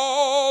of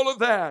all of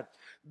that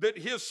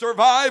his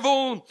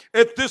survival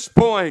at this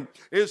point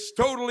is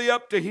totally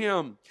up to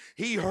him.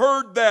 He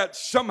heard that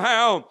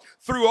somehow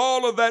through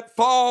all of that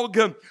fog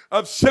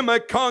of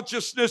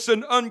semi-consciousness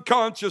and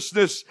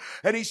unconsciousness.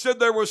 And he said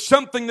there was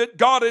something that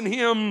got in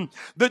him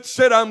that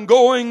said, I'm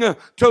going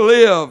to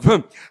live.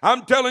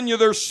 I'm telling you,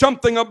 there's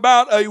something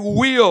about a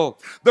will.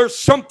 There's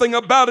something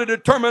about a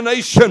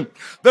determination.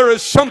 There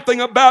is something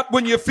about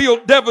when you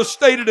feel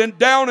devastated and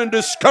down and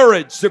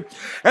discouraged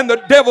and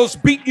the devil's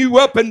beating you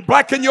up and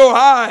blacking your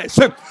eyes.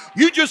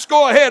 You just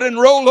go ahead and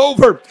roll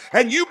over,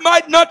 and you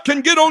might not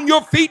can get on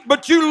your feet,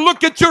 but you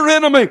look at your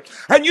enemy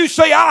and you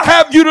say, I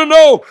have you to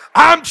know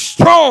I'm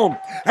strong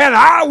and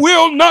I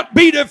will not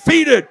be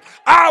defeated.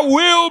 I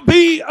will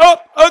be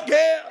up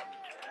again.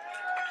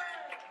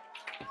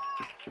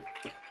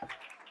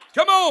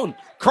 Come on,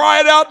 cry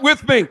it out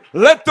with me.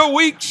 Let the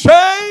weak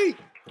say,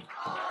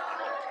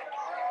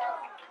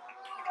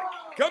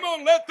 Come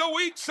on, let the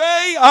weak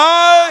say,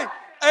 I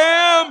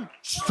am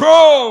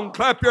strong.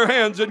 Clap your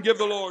hands and give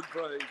the Lord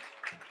praise.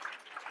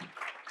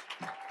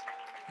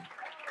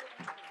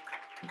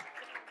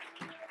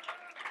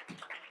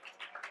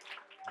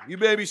 You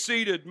may be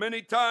seated.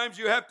 Many times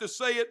you have to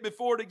say it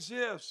before it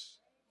exists.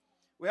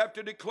 We have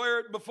to declare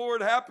it before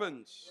it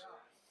happens.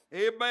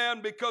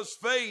 Amen. Because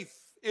faith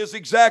is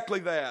exactly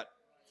that.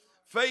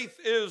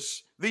 Faith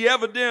is the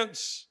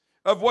evidence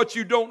of what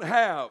you don't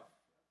have.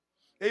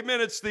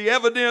 Amen. It's the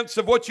evidence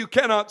of what you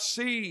cannot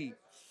see.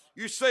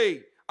 You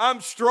say,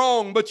 I'm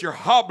strong, but you're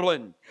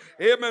hobbling.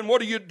 Amen.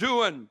 What are you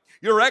doing?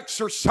 You're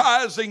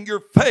exercising your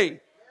faith.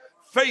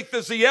 Faith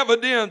is the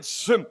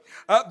evidence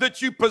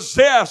that you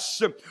possess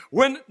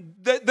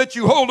that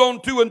you hold on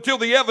to until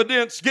the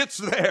evidence gets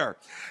there.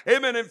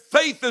 Amen. And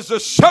faith is a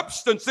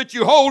substance that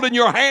you hold in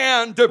your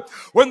hand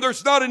when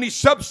there's not any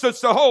substance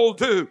to hold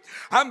to.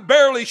 I'm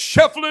barely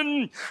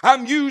shuffling.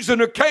 I'm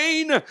using a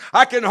cane.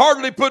 I can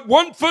hardly put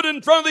one foot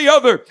in front of the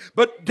other.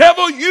 But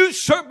devil, you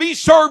be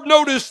served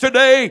notice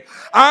today.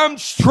 I'm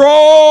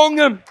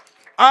strong.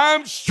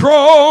 I'm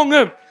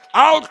strong.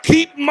 I'll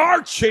keep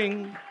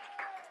marching.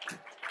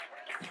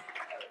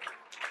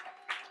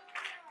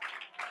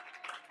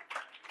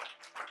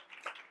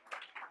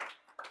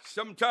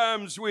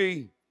 Sometimes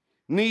we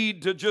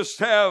need to just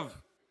have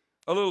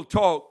a little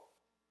talk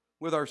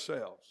with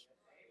ourselves.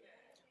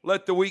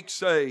 Let the weak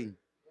say,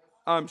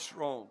 I'm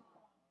strong.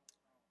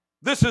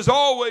 This has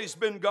always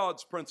been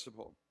God's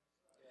principle.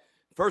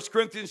 1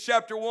 Corinthians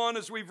chapter 1,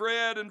 as we've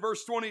read in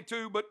verse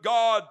 22, but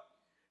God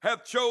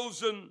hath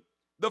chosen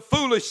the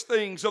foolish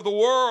things of the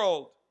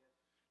world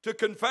to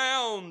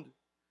confound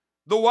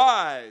the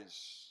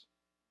wise.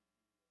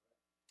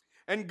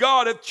 And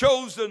God hath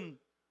chosen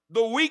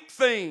the weak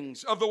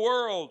things of the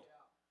world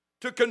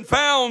to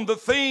confound the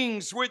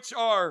things which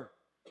are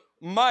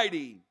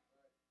mighty.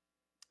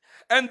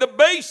 And the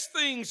base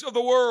things of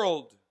the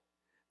world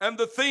and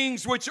the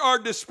things which are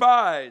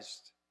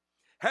despised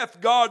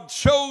hath God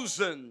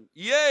chosen,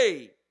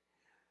 yea,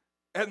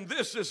 and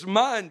this is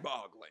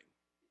mind-boggling,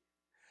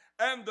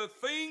 and the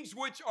things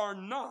which are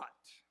not.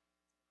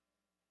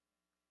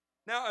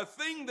 Now, a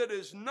thing that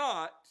is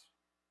not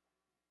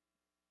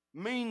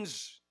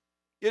means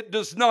it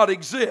does not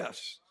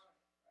exist.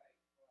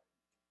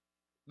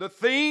 The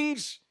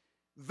things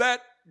that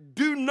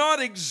do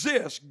not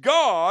exist,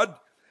 God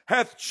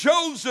hath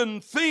chosen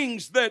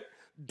things that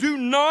do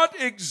not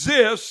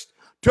exist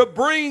to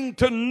bring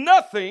to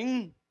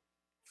nothing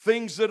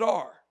things that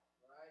are.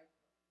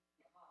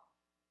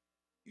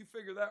 You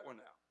figure that one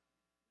out.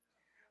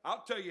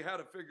 I'll tell you how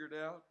to figure it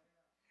out.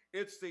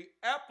 It's the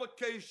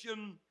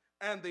application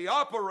and the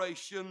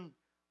operation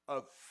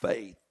of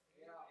faith.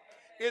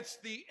 It's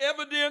the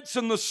evidence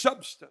and the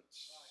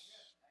substance.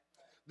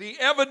 The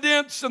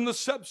evidence and the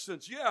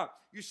substance. Yeah,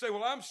 you say,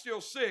 well, I'm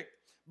still sick,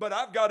 but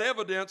I've got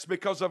evidence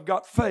because I've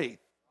got faith.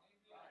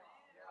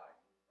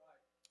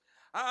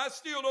 I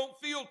still don't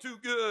feel too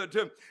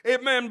good.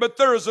 Amen. But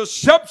there is a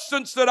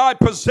substance that I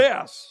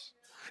possess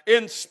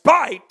in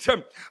spite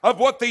of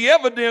what the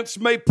evidence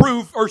may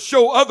prove or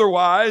show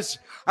otherwise.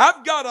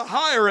 I've got a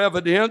higher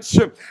evidence,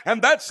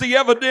 and that's the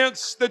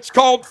evidence that's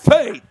called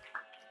faith.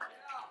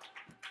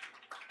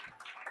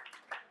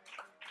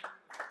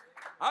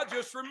 I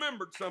just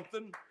remembered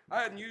something.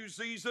 I hadn't used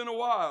these in a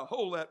while.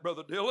 Hold that,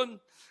 Brother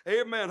Dylan.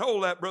 Amen.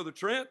 Hold that, Brother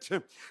Trent.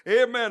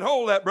 Amen.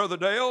 Hold that, Brother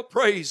Dale.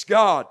 Praise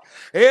God.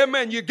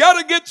 Amen. You got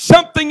to get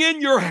something in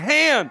your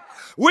hand.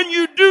 When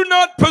you do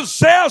not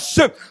possess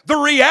the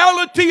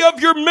reality of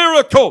your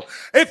miracle,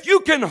 if you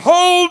can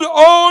hold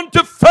on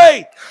to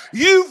faith,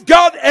 you've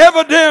got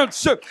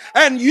evidence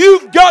and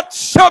you've got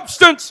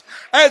substance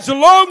as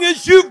long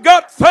as you've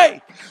got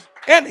faith.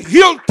 And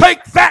He'll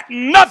take that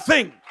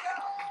nothing.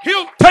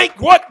 He'll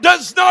take what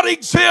does not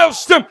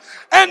exist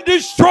and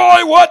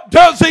destroy what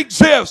does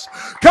exist.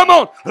 Come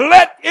on,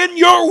 let in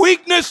your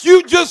weakness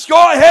you just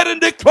go ahead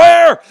and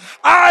declare,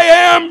 I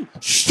am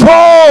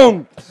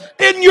strong.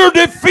 In your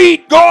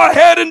defeat, go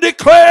ahead and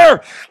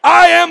declare,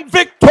 I am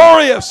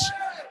victorious.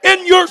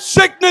 In your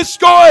sickness,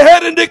 go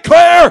ahead and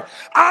declare,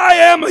 I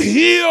am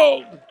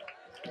healed.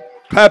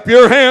 Clap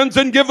your hands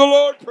and give the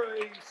Lord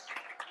praise.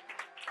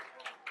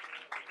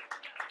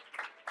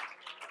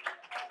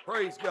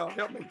 Praise God.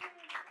 Help me.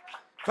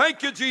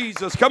 Thank you,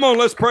 Jesus. Come on,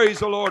 let's praise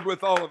the Lord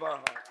with all of our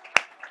heart.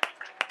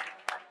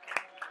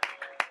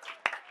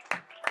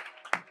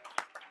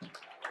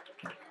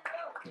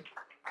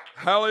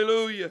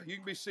 Hallelujah. You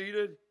can be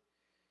seated.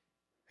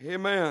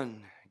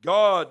 Amen.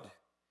 God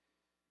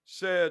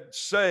said,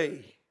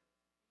 say,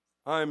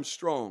 I'm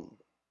strong.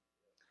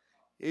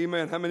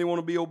 Amen. How many want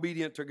to be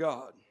obedient to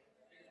God?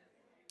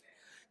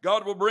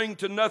 God will bring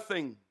to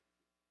nothing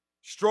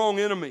strong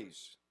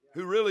enemies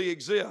who really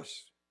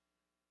exist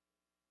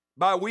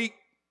by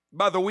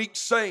the weak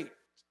saint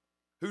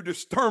who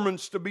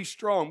determines to be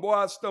strong. Boy,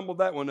 I stumbled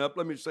that one up.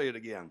 Let me say it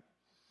again.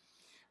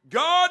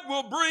 God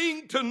will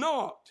bring to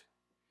naught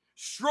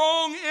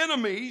strong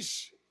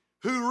enemies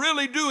who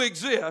really do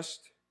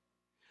exist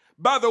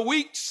by the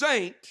weak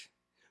saint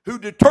who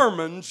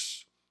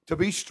determines to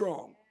be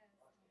strong.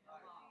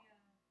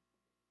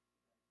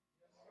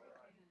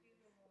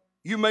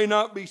 You may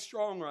not be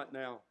strong right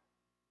now,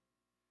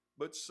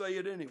 but say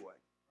it anyway.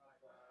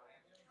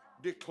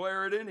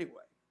 Declare it anyway.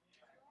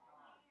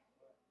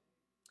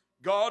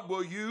 God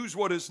will use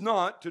what is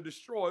not to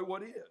destroy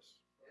what is.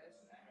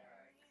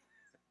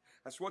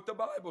 That's what the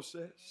Bible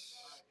says.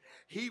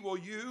 He will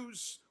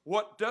use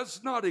what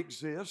does not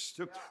exist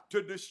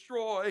to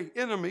destroy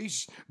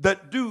enemies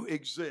that do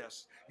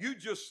exist. You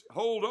just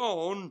hold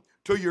on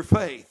to your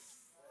faith.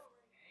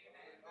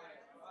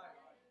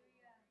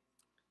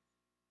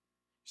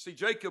 See,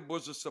 Jacob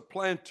was a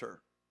supplanter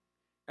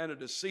and a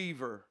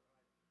deceiver,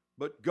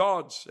 but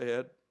God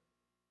said,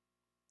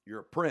 you're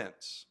a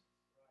prince.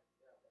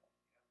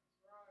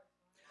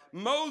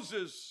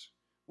 Moses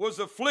was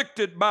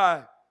afflicted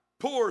by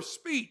poor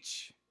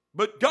speech,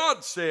 but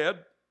God said,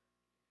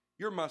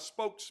 you're my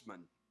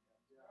spokesman.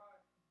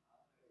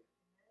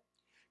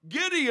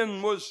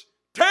 Gideon was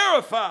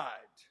terrified,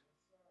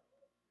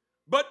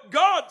 but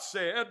God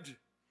said,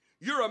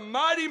 you're a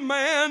mighty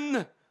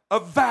man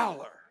of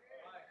valor.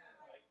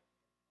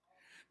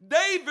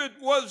 David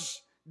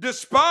was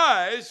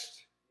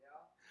despised,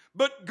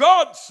 but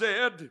God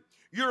said,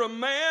 you're a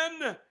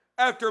man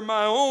after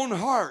my own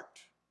heart.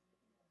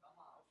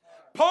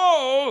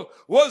 Paul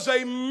was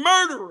a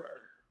murderer,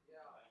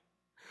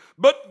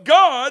 but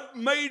God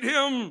made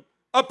him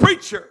a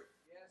preacher.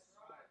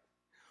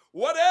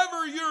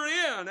 Whatever you're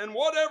in and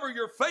whatever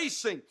you're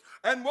facing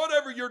and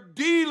whatever you're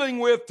dealing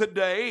with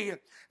today,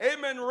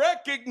 amen,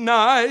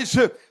 recognize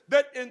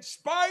that in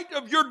spite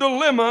of your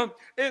dilemma,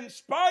 in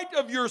spite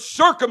of your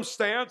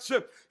circumstance,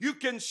 you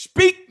can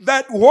speak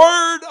that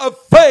word of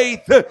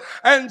faith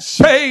and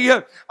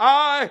say,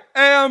 I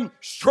am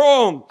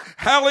strong.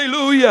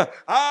 Hallelujah.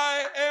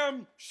 I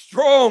am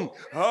strong.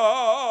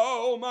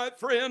 Oh, my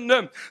friend,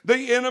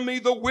 the enemy,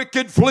 the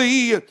wicked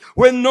flee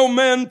when no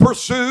man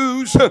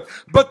pursues,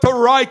 but the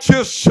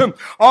righteous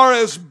are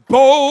as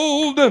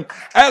bold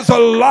as a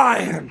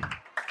lion.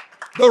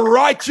 The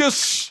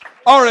righteous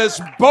are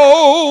as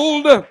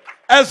bold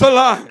as a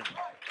lion.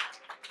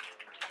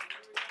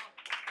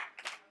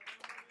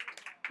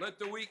 Let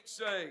the weak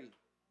say,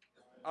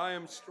 I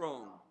am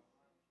strong.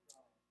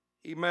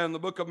 Amen. The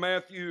book of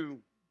Matthew,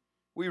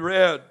 we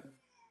read,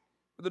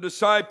 the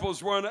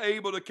disciples were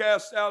unable to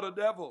cast out a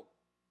devil.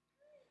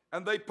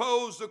 And they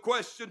posed a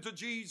question to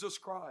Jesus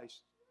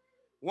Christ.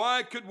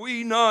 Why could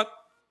we not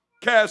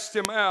cast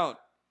him out?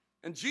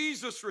 And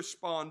Jesus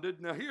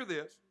responded, now hear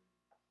this,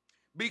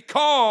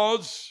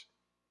 because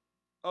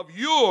of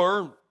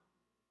your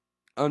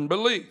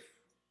unbelief.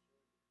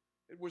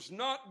 It was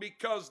not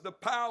because the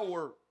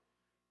power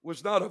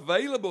was not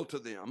available to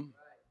them,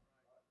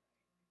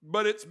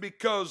 but it's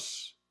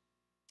because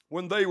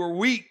when they were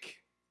weak,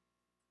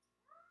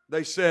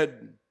 they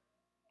said,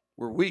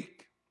 we're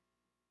weak.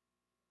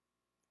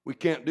 We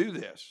can't do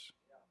this.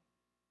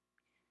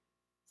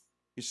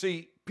 You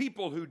see,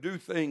 people who do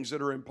things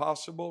that are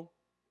impossible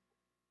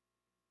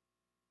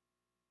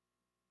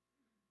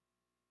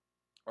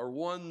are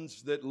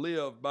ones that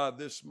live by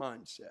this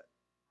mindset.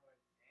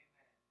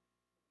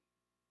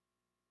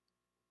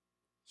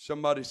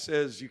 Somebody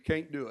says you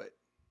can't do it.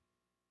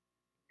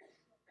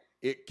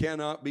 It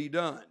cannot be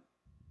done.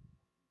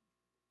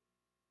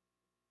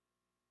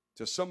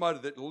 To somebody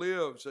that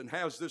lives and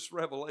has this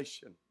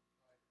revelation,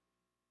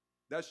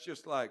 that's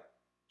just like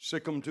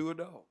sick 'em to a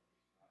dog.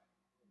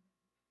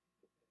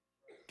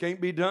 Can't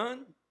be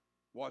done?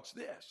 Watch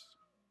this.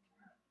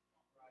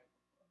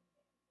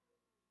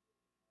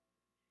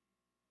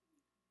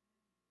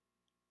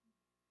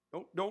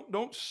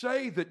 Don't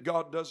say that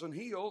God doesn't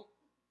heal.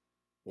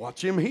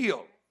 Watch him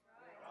heal.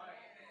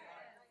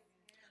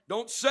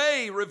 Don't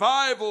say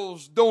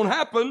revivals don't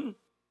happen.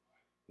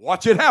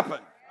 Watch it happen.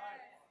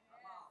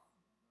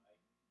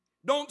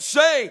 Don't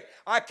say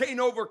I can't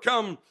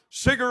overcome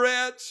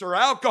cigarettes or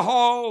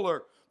alcohol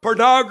or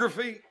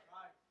pornography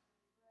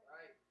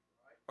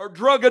or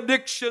drug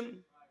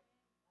addiction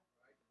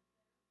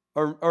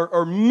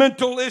or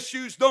mental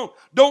issues.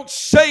 Don't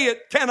say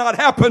it cannot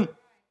happen.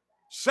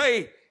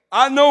 Say,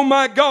 I know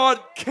my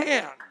God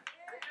can.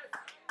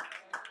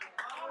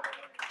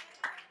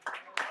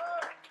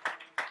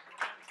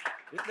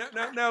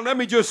 Now let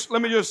me just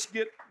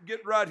get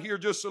right here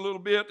just a little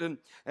bit, and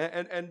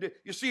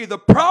you see the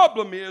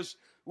problem is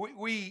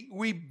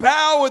we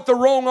bow at the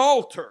wrong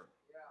altar.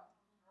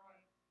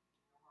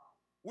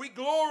 We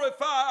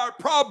glorify our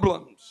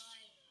problems.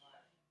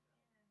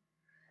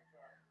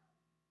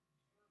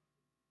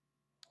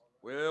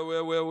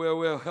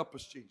 Well, help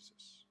us,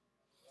 Jesus.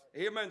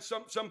 Amen.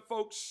 Some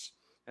folks,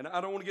 and I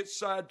don't want to get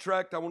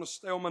sidetracked. I want to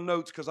stay on my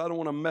notes because I don't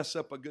want to mess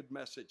up a good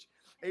message.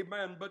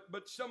 Amen.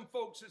 But some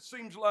folks, it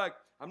seems like,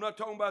 I'm not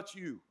talking about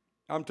you.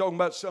 I'm talking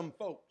about some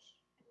folks.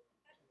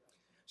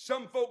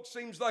 Some folks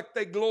seems like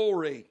they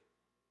glory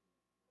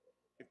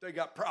if they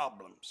got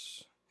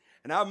problems.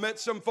 And I've met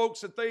some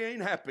folks that they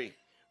ain't happy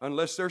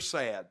unless they're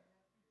sad.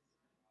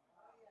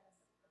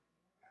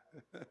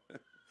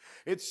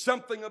 It's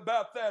something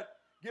about that.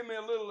 Give me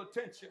a little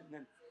attention.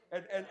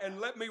 and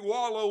let me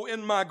wallow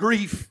in my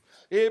grief.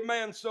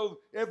 Amen. So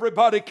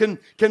everybody can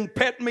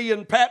pet me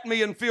and pat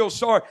me and feel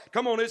sorry.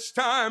 Come on, it's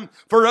time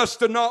for us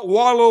to not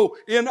wallow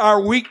in our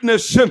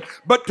weakness,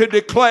 but to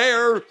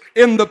declare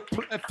in the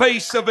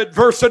face of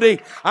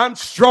adversity, I'm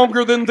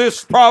stronger than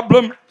this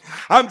problem.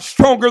 I'm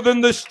stronger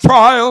than this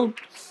trial.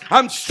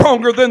 I'm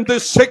stronger than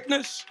this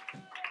sickness.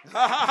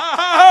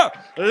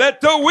 Let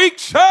the weak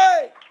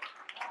say,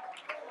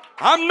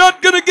 I'm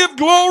not going to give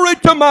glory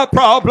to my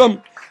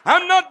problem.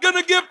 I'm not going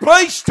to give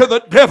place to the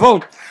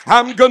devil.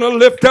 I'm going to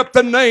lift up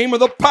the name of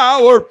the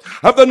power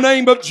of the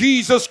name of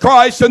Jesus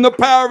Christ and the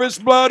power of His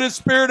blood, His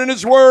Spirit, and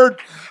His Word.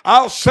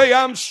 I'll say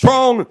I'm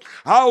strong.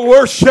 I'll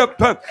worship.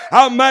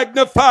 I'll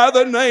magnify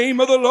the name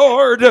of the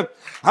Lord.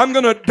 I'm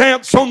going to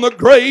dance on the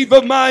grave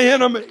of my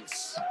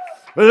enemies.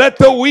 Let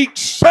the weak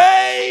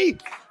say,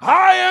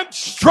 I am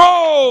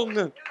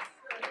strong.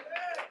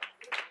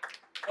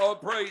 Oh,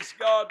 praise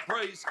God,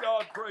 praise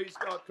God, praise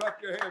God.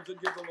 Clap your hands and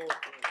give the Lord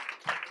praise.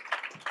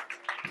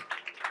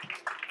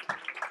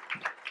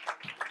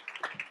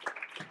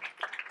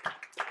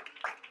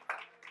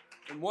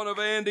 In one of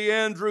Andy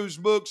Andrews'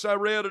 books I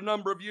read a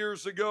number of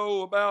years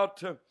ago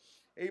about,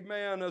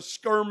 a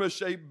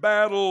skirmish, a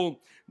battle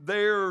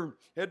there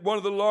at one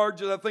of the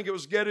largest, I think it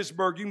was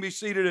Gettysburg. You can be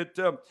seated at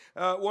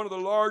one of the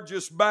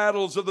largest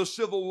battles of the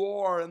Civil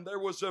War. And there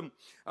was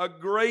a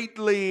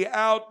greatly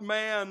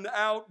outmanned,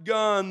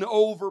 outgunned,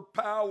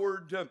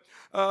 overpowered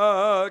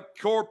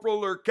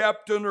corporal or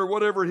captain or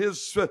whatever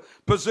his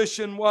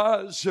position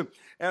was.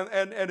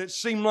 And it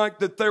seemed like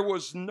that there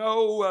was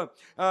no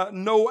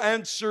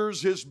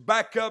answers. His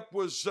backup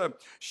was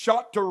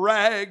shot to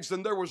rags,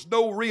 and there was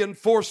no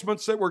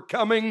reinforcements that were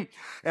coming,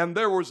 and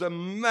there was a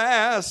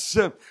mass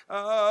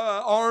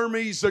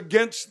armies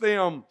against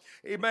them.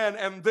 Amen.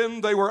 And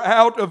then they were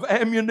out of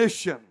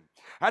ammunition.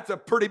 That's a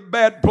pretty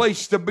bad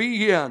place to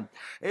be in.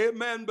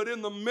 Amen. But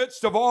in the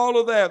midst of all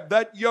of that,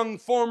 that young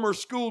former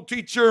school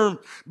teacher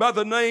by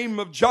the name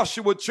of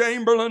Joshua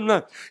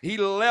Chamberlain, he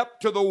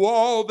leapt to the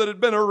wall that had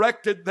been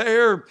erected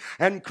there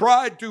and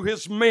cried to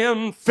his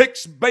men,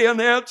 fix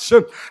bayonets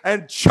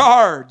and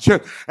charge.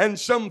 And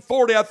some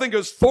 40, I think it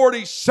was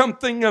 40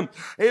 something,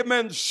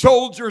 amen,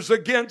 soldiers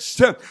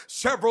against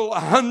several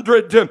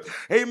hundred.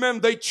 Amen.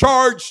 They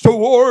charged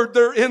toward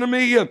their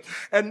enemy.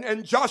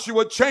 And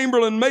Joshua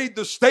Chamberlain made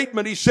the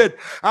statement. He said,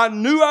 I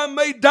knew I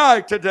may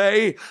die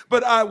today,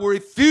 but I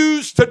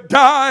refuse to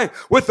die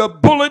with a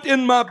bullet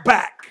in my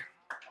back.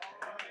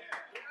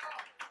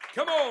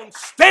 Come on,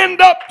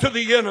 stand up to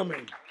the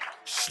enemy.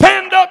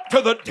 Stand up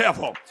to the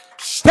devil.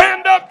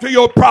 Stand up to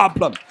your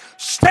problem.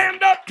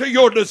 Stand up to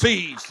your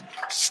disease.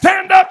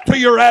 Stand up to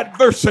your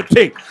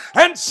adversity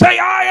and say,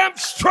 I am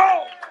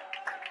strong.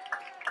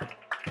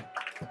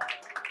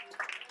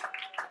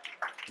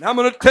 Now I'm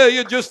going to tell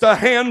you just a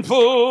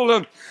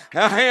handful,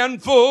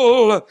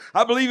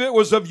 I believe it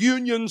was of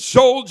Union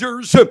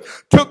soldiers,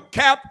 took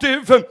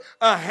captive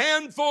a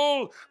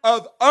handful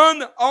of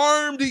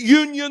unarmed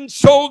Union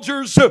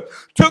soldiers,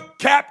 took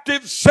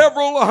captive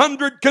several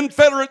hundred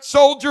Confederate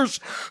soldiers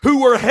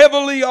who were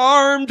heavily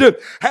armed,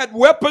 had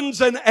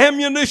weapons and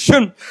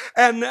ammunition,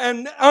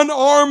 and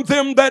unarmed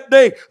them that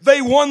day.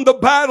 They won the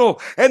battle,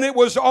 and it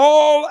was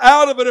all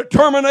out of a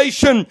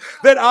determination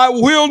that I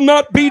will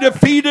not be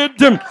defeated.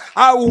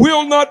 I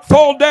will not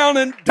fall down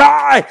and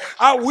die.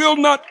 I will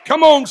not.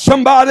 Come on,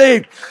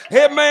 somebody.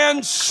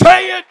 Amen.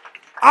 Say it.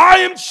 I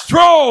am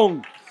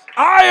strong.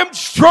 I am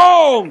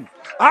strong.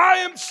 I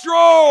am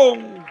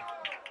strong.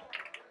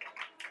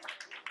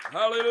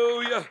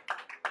 Hallelujah.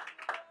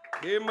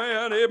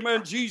 Amen.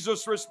 Amen.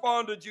 Jesus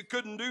responded, you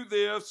couldn't do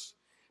this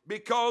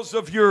because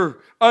of your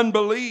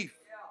unbelief.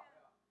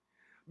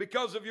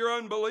 Because of your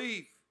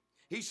unbelief.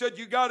 He said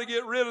you got to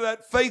get rid of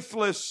that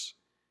faithless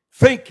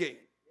thinking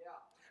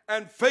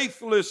and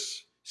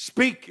faithless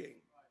speaking.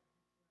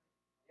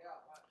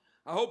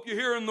 I hope you're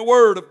hearing the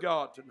word of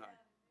God tonight.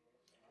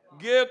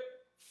 Get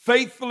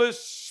faithless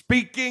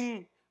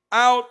speaking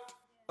out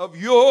of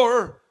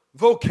your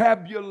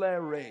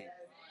vocabulary.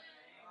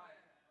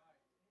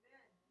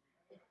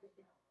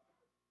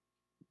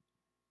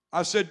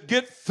 I said,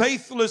 get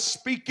faithless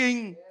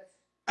speaking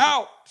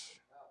out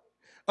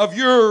of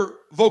your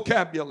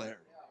vocabulary.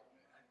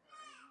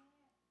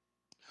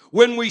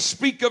 When we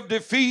speak of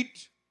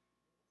defeat,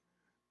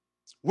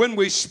 when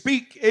we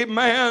speak,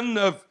 amen,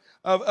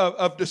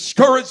 of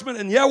discouragement,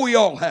 and yeah, we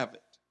all have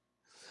it.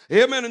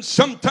 Amen. And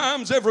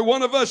sometimes every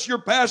one of us,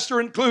 your pastor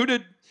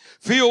included,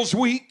 feels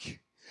weak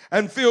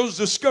and feels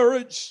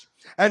discouraged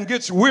and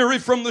gets weary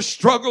from the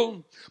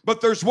struggle. But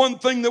there's one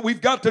thing that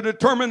we've got to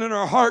determine in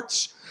our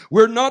hearts.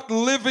 We're not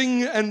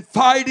living and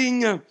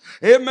fighting,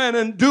 amen,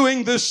 and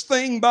doing this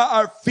thing by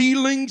our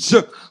feelings,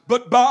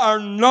 but by our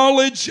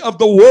knowledge of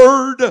the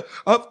Word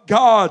of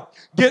God.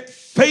 Get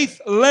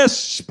faithless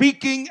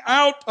speaking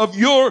out of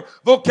your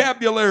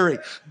vocabulary.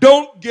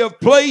 Don't give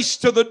place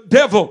to the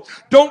devil.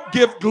 Don't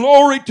give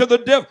glory to the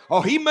devil.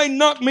 Oh, he may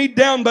knock me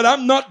down, but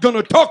I'm not going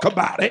to talk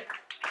about it.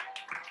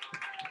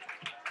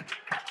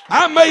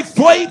 I may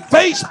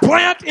face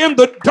plant in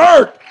the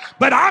dirt,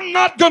 but I'm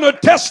not going to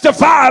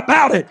testify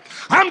about it.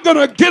 I'm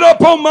going to get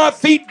up on my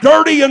feet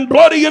dirty and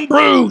bloody and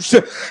bruised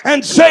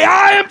and say,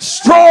 I am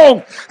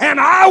strong and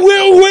I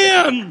will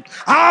win.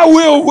 I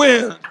will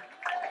win.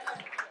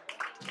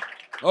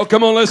 Oh,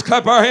 come on, let's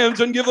clap our hands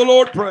and give the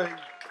Lord praise.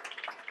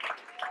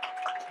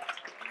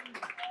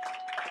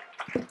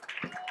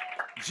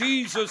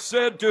 Jesus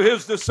said to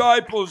his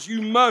disciples,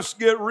 you must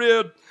get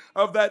rid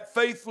of that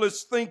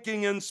faithless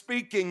thinking and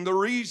speaking. The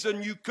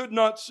reason you could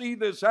not see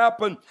this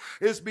happen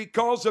is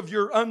because of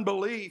your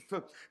unbelief.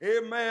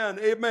 Amen.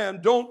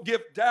 Amen. Don't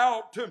give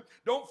doubt.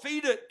 Don't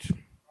feed it.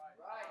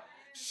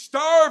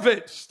 Starve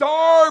it.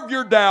 Starve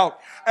your doubt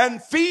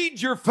and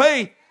feed your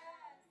faith.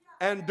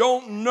 And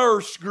don't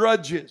nurse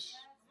grudges.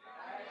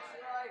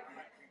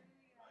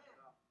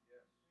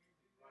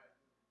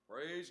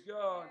 Praise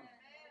God.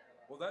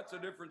 Well, that's a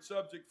different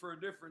subject for a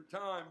different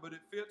time, but it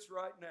fits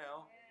right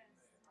now.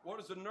 What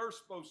is a nurse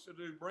supposed to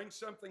do? Bring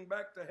something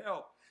back to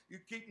health. You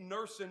keep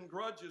nursing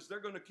grudges,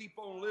 they're going to keep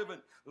on living.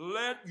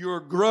 Let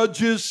your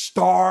grudges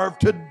starve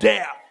to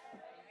death.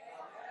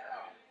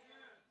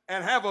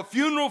 And have a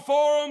funeral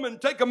for them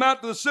and take them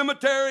out to the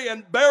cemetery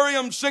and bury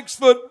them 6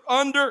 foot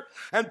under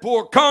and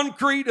pour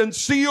concrete and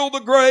seal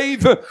the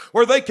grave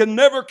where they can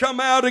never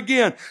come out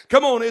again.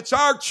 Come on, it's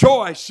our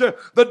choice.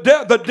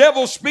 The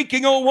devil's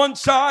speaking on one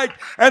side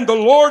and the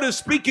Lord is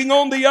speaking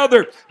on the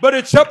other. But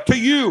it's up to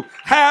you.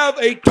 Have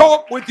a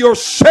talk with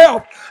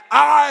yourself.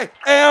 I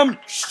am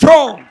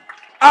strong.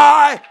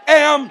 I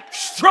am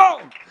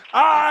strong.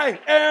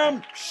 I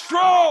am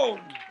strong.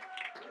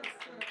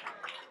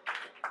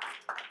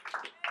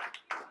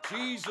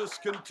 Jesus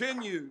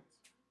continued.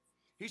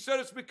 He said,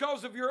 it's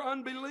because of your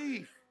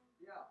unbelief.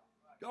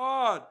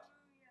 God,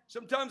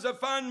 sometimes I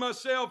find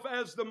myself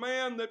as the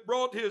man that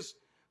brought his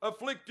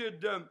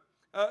afflicted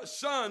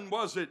son,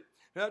 was it,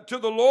 to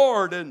the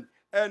Lord. And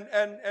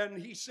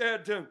he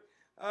said,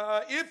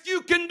 if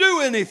you can do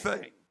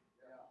anything.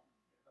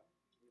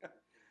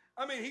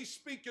 I mean, he's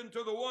speaking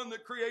to the one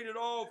that created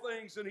all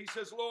things, and he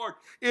says, Lord,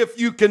 if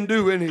you can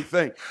do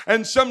anything.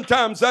 And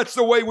sometimes that's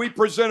the way we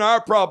present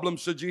our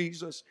problems to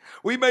Jesus.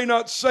 We may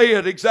not say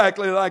it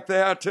exactly like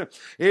that.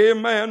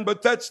 Amen.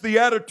 But that's the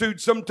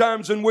attitude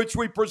sometimes in which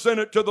we present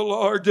it to the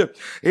Lord.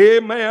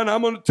 Amen.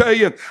 I'm going to tell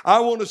you, I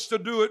want us to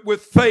do it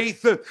with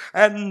faith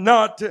and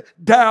not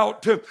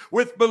doubt,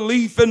 with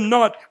belief and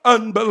not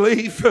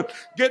unbelief.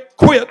 Get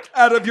quit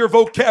out of your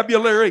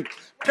vocabulary.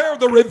 Tear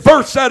the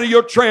reverse out of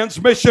your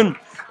transmission.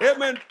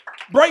 Amen.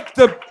 Break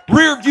the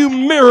rear view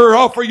mirror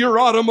off of your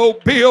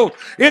automobile.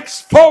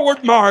 It's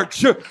forward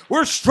march.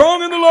 We're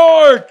strong in the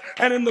Lord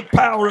and in the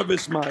power of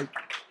his might.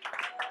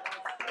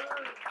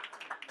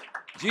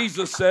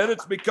 Jesus said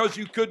it's because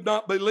you could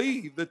not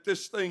believe that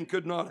this thing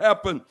could not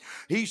happen.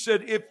 He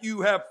said, if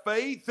you have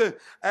faith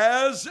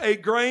as a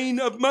grain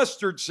of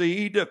mustard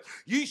seed,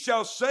 ye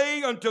shall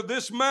say unto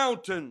this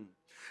mountain,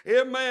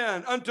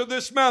 amen, unto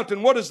this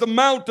mountain. What is the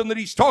mountain that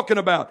he's talking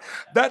about?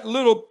 That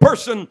little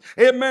person,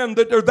 amen,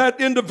 that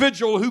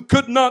individual who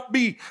could not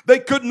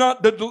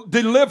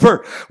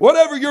deliver.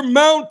 Whatever your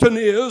mountain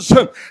is,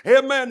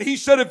 amen, he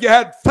said if you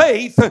had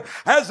faith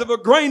as of a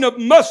grain of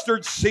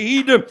mustard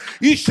seed,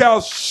 you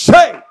shall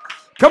say,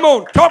 come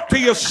on, talk to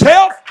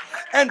yourself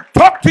and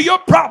talk to your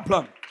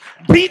problem.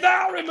 Be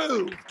thou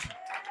removed.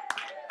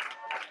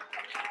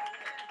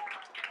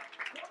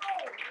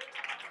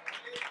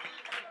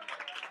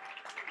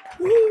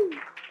 Woo.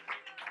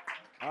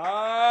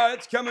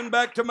 It's coming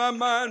back to my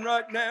mind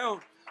right now.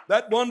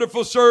 That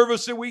wonderful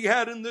service that we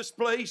had in this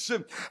place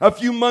a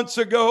few months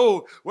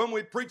ago when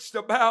we preached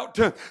about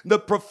the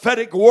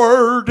prophetic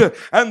word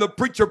and the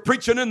preacher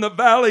preaching in the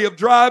valley of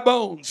dry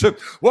bones.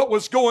 What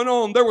was going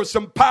on? There was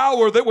some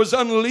power that was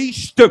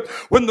unleashed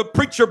when the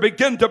preacher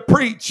began to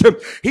preach.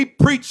 He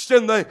preached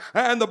and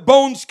the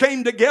bones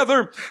came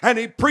together, and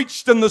he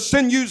preached and the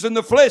sinews and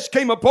the flesh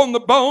came upon the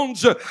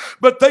bones,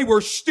 but they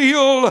were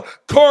still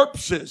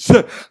corpses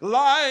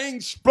lying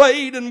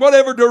splayed in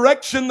whatever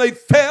direction they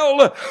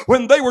fell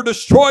when they were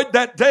destroyed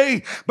that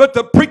day. But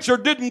the preacher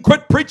didn't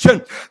quit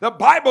preaching. The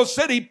Bible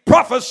said he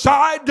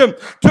prophesied to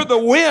the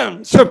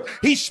winds.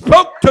 He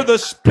spoke to the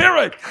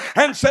spirit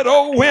and said,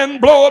 oh wind,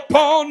 blow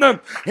upon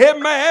them,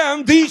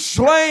 amen, these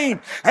slain,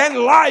 and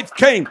life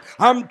came.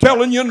 I'm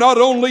telling you, not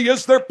only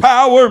is there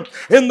power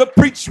in the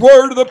preached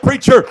word of the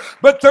preacher,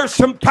 but there's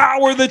some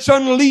power that's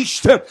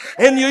unleashed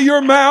in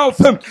your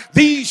mouth.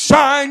 These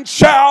signs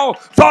shall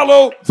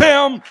follow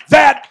them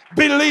that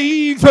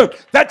believe.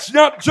 That's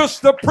not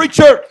just the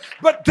preacher,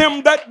 but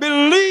them that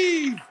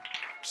believe.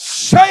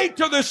 Say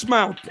to this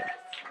mountain,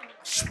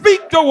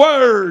 speak the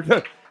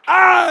word,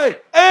 I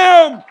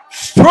am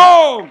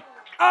strong.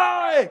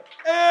 I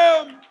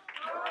am.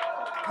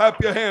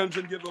 Clap your hands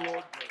and give the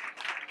Lord praise.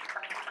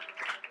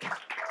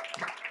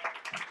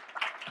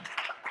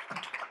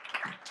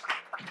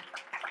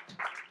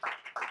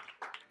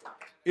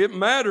 It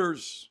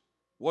matters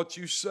what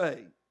you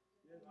say.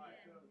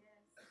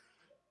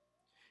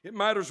 It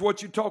matters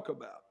what you talk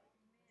about.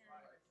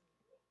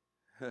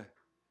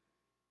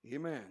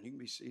 Amen. You can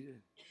be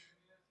seated.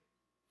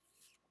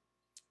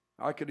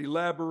 I could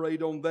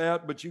elaborate on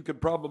that, but you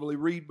could probably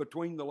read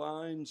between the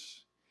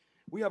lines.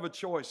 We have a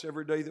choice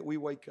every day that we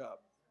wake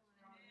up.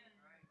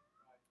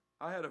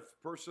 I had a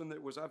person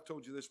that was, I've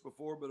told you this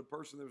before, but a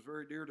person that was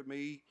very dear to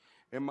me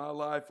in my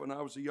life when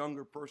I was a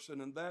younger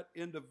person. And that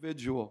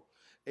individual,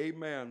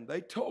 amen, they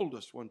told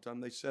us one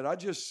time, they said,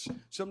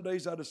 some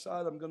days I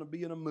decide I'm going to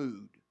be in a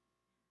mood.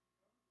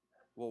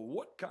 Well,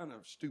 what kind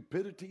of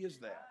stupidity is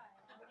that?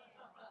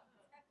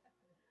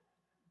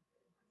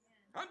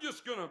 I'm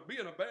just going to be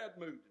in a bad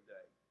mood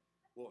today.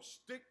 Well,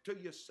 stick to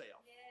yourself.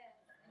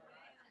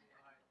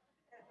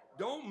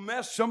 Don't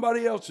mess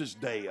somebody else's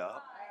day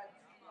up.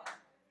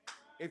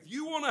 If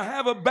you want to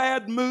have a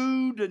bad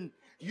mood and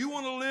you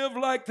want to live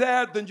like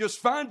that, then just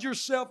find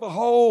yourself a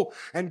hole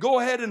and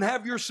go ahead and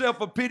have yourself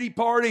a pity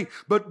party,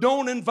 but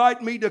don't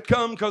invite me to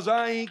come because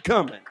I ain't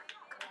coming.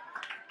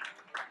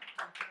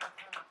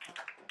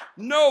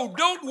 No,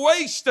 don't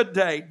waste a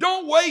day.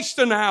 Don't waste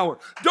an hour.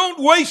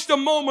 Don't waste a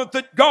moment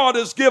that God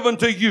has given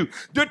to you.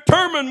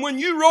 Determine when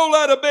you roll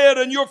out of bed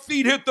and your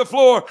feet hit the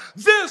floor,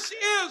 this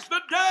is the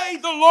day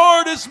the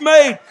Lord has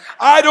made.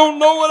 I don't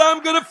know what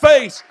I'm going to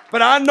face,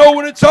 but I know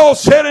when it's all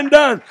said and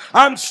done,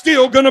 I'm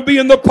still going to be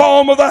in the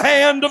palm of the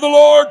hand of the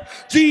Lord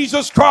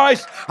Jesus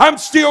Christ. I'm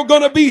still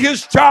going to be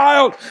His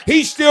child.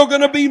 He's still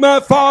going to be my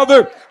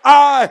Father.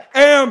 I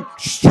am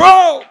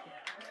strong.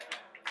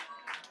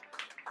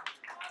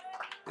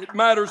 It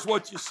matters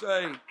what you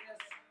say.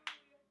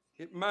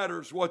 It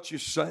matters what you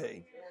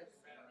say.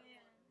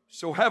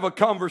 So have a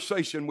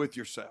conversation with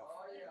yourself.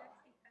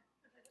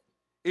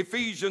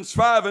 Ephesians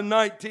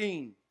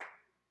 5:19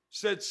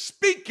 said,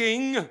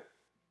 speaking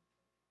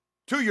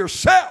to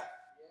yourself.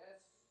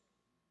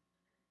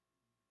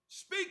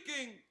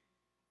 Speaking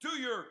to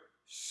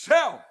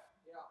yourself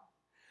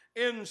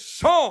in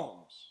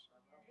psalms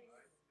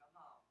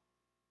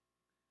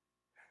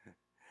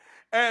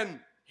and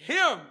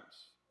hymns.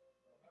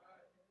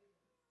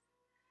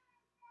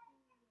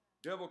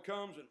 Devil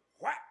comes and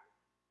whack.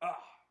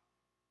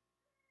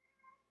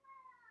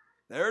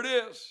 There it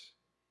is.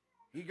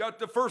 He got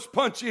the first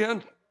punch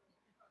in.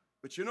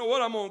 But you know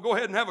what? I'm going to go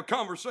ahead and have a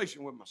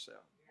conversation with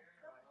myself.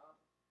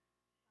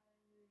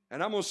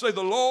 And I'm going to say,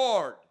 the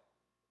Lord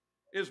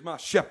is my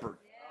shepherd.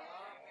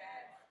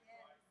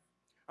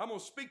 I'm going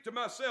to speak to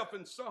myself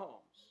in Psalms.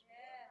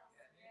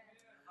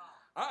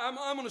 I'm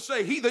going to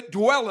say, he that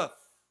dwelleth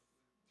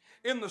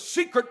in the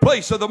secret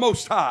place of the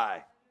Most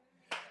High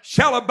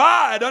shall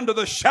abide under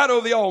the shadow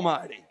of the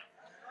Almighty.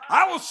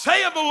 I will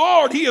say of the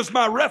Lord, He is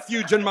my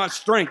refuge and my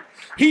strength.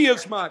 He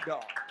is my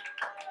God.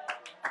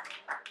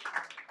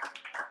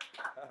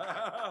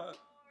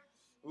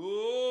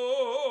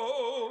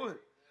 Oh,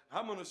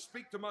 I'm going to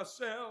speak to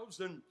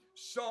myself in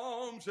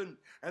psalms and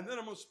then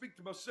I'm going to speak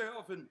to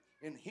myself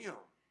in hymns.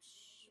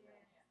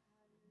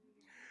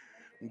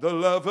 The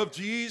love of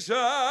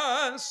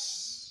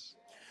Jesus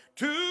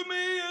to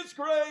me is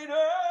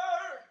greater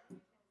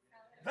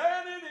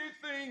than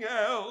anything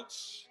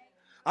else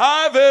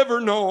I've ever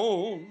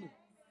known.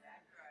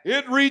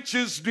 It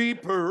reaches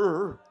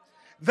deeper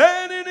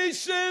than any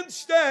sin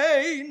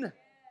stain,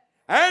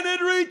 and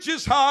it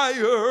reaches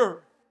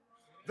higher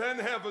than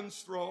heaven's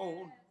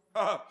throne.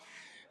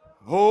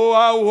 Oh,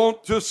 I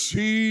want to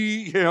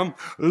see Him,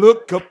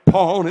 look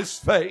upon His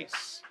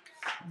face,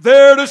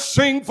 there to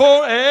sing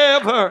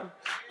forever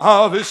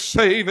of His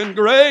saving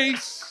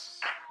grace.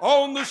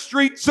 On the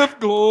streets of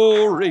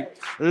glory,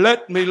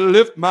 let me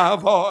lift my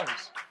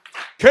voice.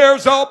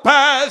 Cares all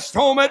past,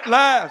 home at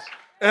last,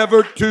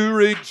 ever to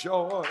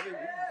rejoice.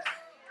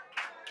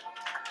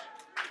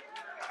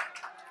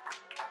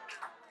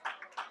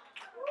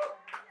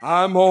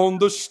 I'm on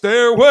the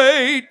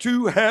stairway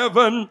to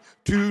heaven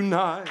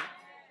tonight.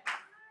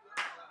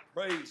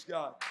 Praise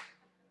God.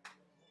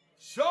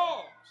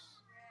 Psalms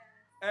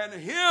and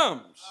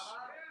hymns.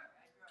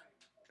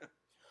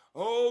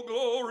 Oh,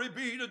 glory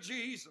be to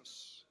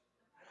Jesus.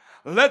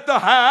 Let the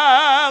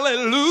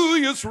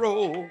hallelujahs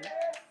roll.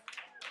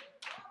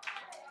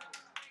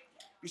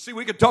 You see,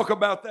 we could talk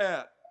about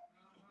that.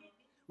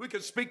 We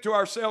could speak to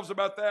ourselves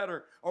about that,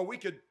 or we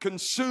could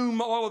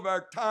consume all of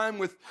our time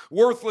with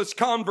worthless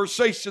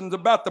conversations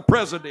about the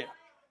president.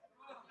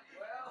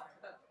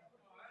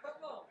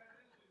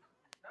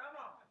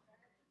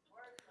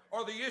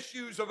 Or the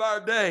issues of our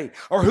day,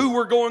 or who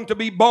we're going to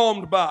be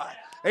bombed by.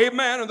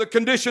 Amen. Or the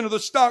condition of the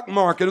stock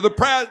market, or the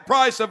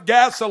price of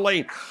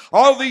gasoline.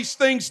 All these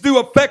things do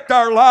affect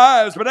our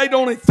lives, but they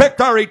don't affect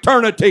our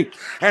eternity.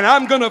 And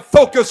I'm going to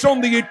focus on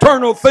the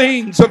eternal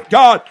things of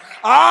God.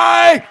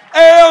 I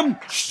am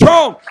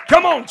strong.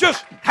 Come on,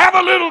 just have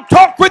a little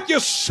talk with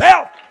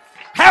yourself.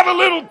 Have a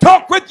little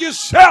talk with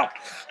yourself.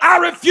 I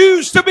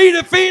refuse to be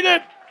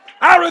defeated.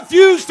 I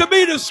refuse to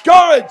be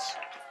discouraged.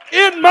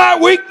 In my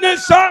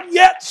weakness, I'm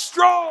yet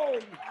strong.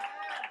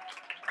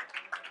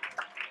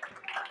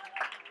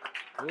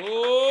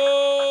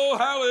 Oh,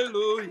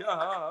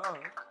 hallelujah.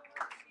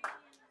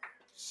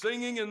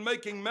 Singing and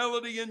making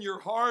melody in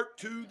your heart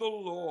to the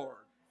Lord.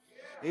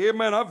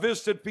 Amen. I've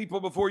visited people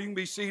before. You can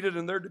be seated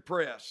and they're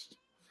depressed.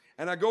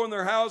 And I go in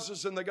their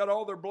houses and they got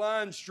all their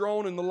blinds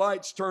drawn and the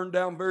lights turned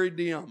down very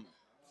dim.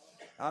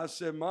 I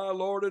said, my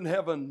Lord in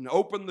heaven,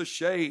 open the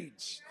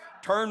shades.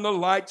 Turn the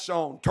lights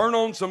on. Turn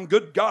on some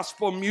good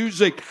gospel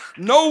music.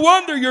 No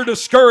wonder you're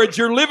discouraged.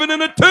 You're living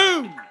in a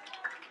tomb.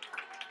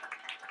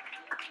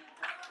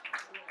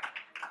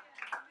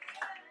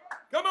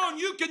 Come on,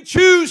 you can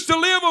choose to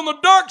live on the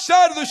dark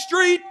side of the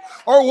street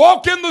or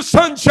walk in the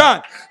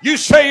sunshine. You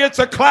say it's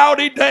a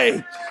cloudy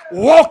day.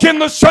 Walk in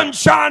the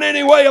sunshine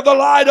anyway of the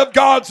light of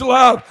God's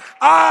love.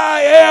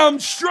 I am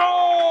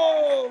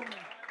strong.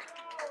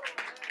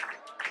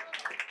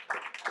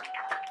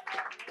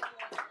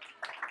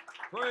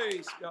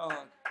 Praise God.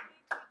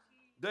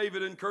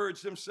 David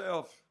encouraged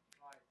himself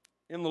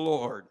in the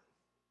Lord.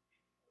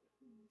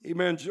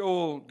 Amen.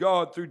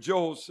 God through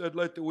Joel said,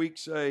 let the weak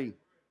say,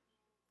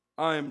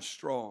 I am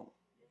strong.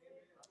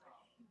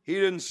 He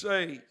didn't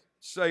say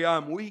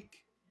I'm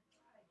weak.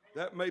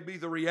 That may be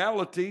the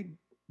reality,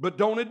 but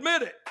don't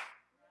admit it.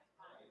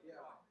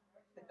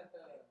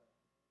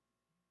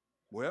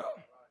 Well,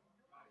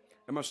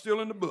 am I still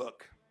in the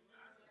book?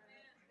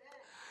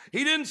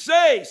 He didn't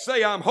say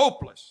I'm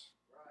hopeless.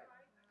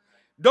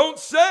 Don't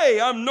say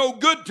I'm no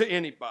good to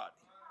anybody.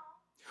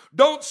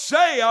 Don't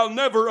say I'll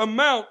never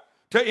amount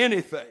to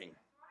anything.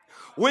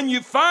 When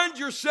you find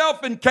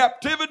yourself in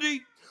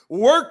captivity,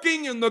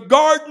 working in the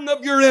garden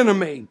of your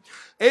enemy,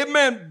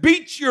 amen,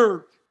 beat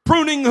your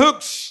pruning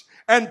hooks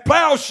and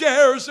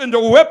plowshares into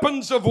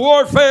weapons of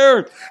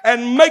warfare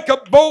and make a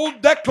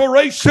bold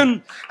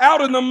declaration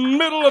out in the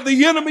middle of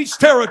the enemy's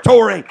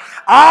territory.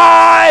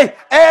 I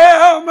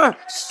am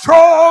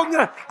strong.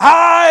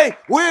 I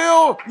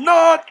will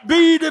not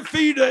be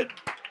defeated.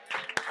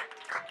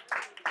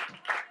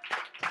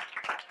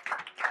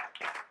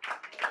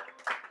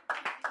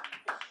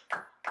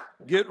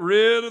 Get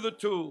rid of the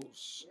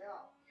tools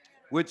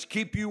which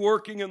keep you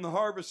working in the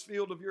harvest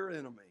field of your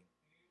enemy.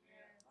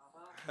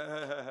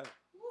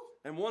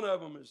 And one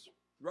of them is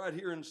right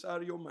here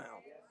inside of your mouth.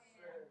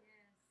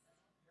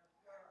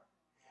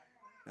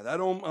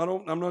 Now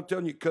I'm not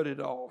telling you cut it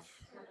off.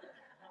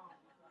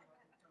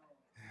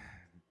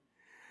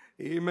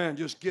 Amen.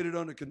 Just get it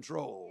under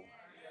control.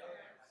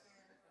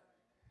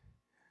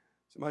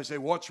 Somebody say,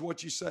 watch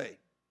what you say.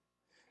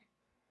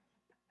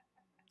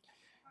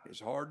 It's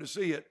hard to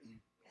see it,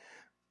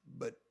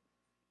 but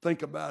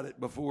think about it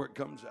before it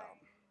comes out.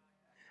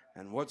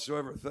 And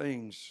whatsoever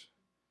things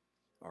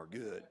are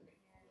good,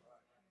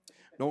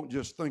 don't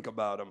just think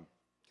about them,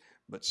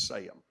 but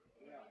say them.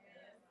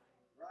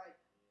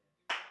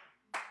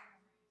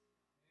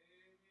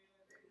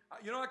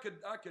 You know, I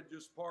could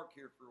just park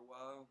here for a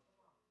while.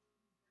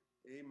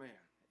 Amen.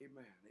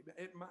 Amen.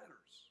 It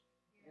matters.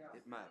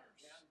 It matters.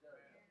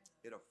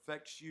 It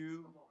affects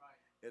you.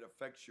 It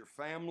affects your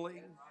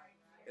family.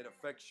 It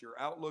affects your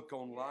outlook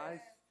on life.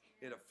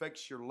 It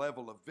affects your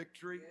level of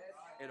victory.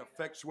 It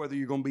affects whether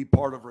you're going to be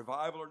part of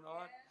revival or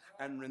not.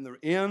 And in the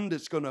end,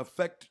 it's going to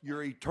affect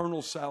your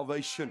eternal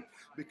salvation.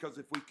 Because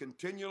if we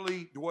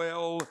continually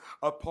dwell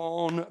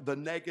upon the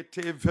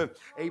negative,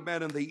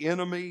 amen, and the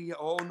enemy,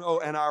 oh no,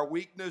 and our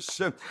weakness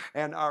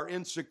and our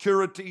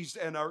insecurities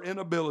and our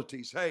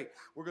inabilities, hey,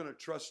 we're going to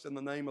trust in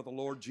the name of the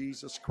Lord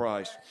Jesus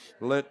Christ.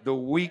 Let the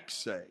weak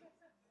say,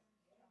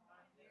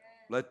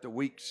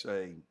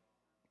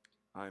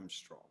 I'm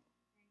strong.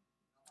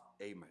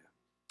 Amen.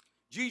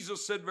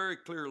 Jesus said very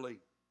clearly,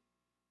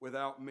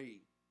 without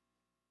me,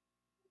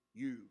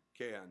 you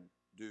can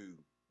do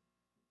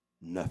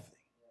nothing.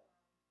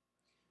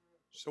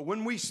 So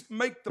when we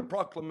make the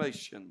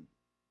proclamation,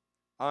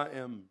 I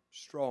am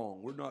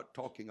strong, we're not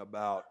talking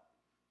about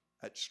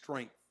that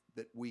strength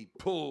that we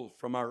pull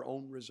from our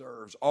own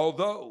reserves,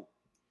 although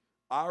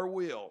our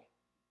will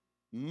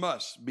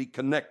must be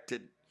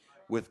connected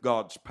with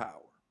God's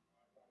power.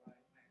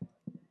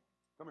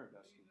 Come here,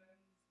 Dusty.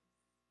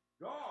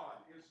 God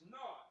is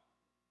not.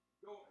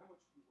 How much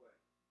do you weigh?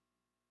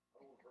 I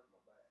don't want to hurt my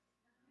back.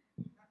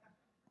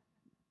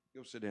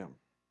 Go sit down.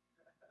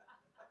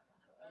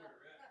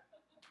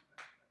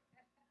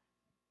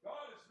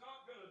 God is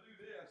not going to do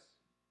this.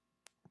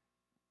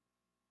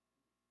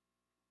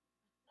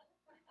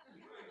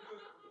 You ain't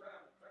good from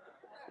time to time.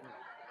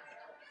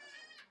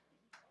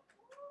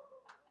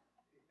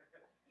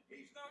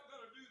 He's not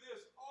going to do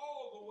this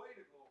all the way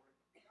to glory.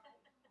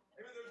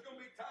 Amen. There's going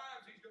to be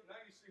times he's going to.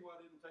 Now you see why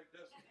I didn't take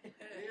this.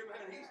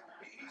 Amen.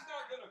 He's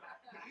not going to.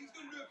 He's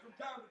going to do it from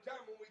time to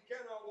time when we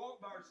cannot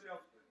walk by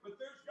ourselves. But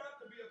there's got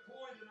to be a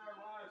point in our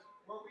lives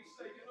where we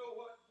say, you know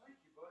what? Thank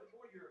you, buddy.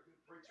 Boy, you're a good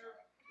preacher.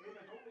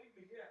 Amen. Don't leave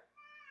me yet.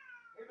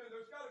 Amen.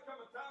 There's got to come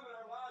a time in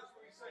our lives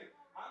where we say,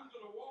 I'm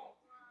going to walk.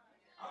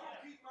 I'm going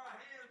to keep my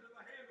hand in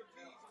the hand of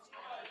Jesus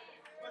Christ.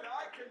 But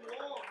I can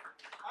walk.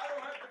 I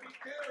don't have to be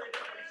carried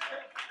every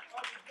step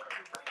of the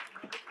journey. Thank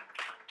you, buddy.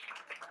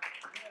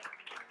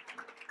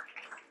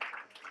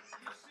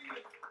 You see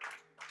it.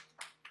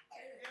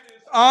 It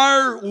is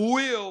our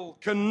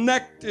will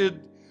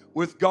connected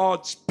with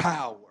God's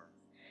power.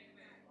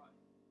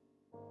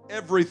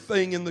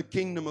 Everything in the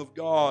kingdom of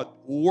God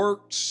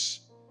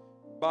works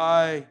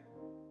by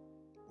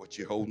what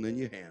you're holding in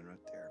your hand right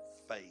there,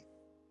 faith.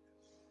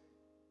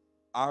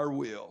 our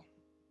will,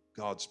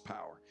 God's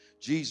power.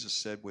 Jesus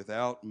said,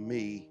 without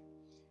me,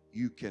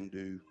 you can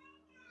do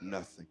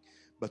nothing.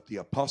 But the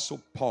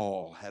Apostle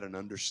Paul had an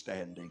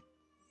understanding.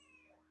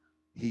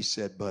 He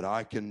said, but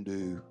I can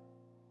do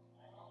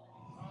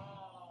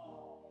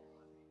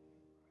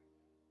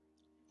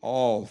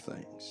all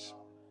things.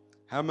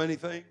 How many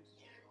things?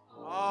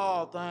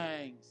 All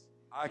things.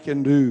 I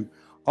can do.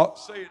 Oh,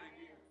 say it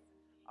again.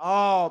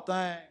 All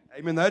things.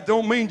 Amen. That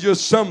don't mean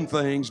just some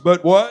things,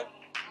 but what?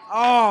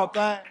 All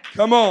things.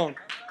 Come on.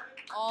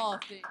 All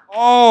things.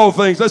 All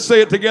things. Let's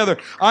say it together.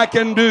 I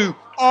can do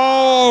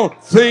all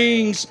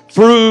things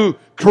through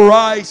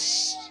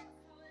Christ.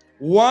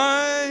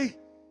 Why?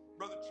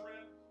 Brother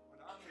Trent, when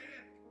I'm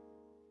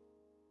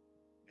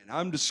in and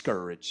I'm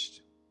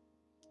discouraged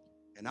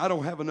and I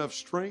don't have enough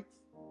strength,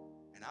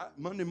 and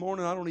Monday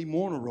morning I don't even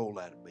want to roll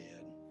out of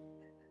bed.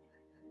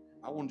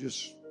 I want to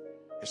just,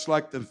 it's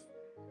like the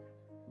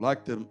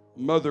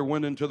mother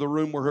went into the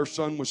room where her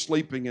son was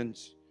sleeping and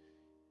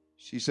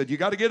she said, you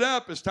got to get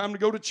up. It's time to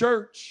go to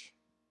church.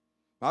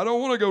 I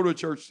don't want to go to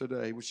church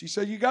today. Well, she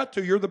said, you got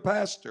to. You're the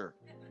pastor.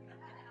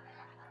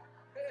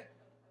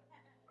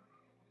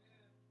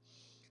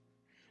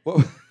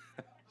 Well,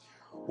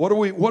 what do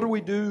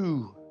we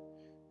do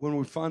when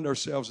we find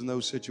ourselves in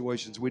those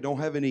situations? We don't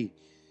have any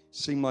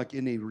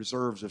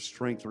reserves of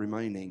strength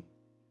remaining.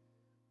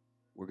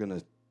 We're going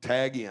to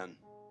tag in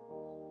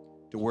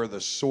to where the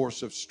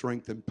source of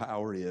strength and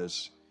power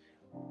is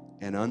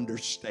and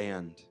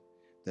understand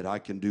that I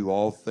can do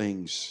all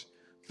things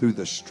through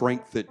the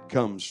strength that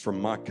comes from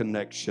my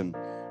connection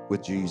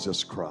with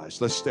Jesus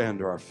Christ. Let's stand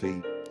to our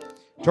feet.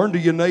 Turn to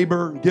your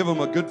neighbor and give him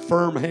a good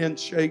firm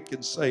handshake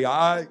and say,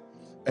 I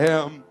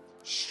am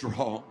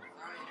strong.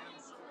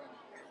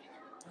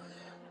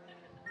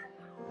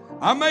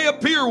 I may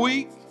appear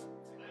weak.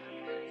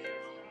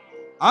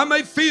 I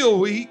may feel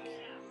weak.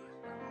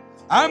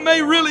 I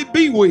may really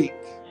be weak.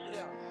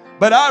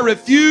 But I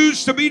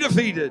refuse to be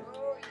defeated.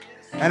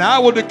 And I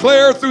will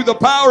declare through the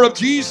power of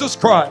Jesus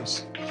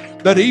Christ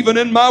that even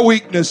in my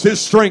weakness, His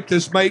strength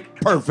is made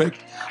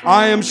perfect.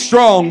 I am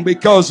strong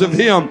because of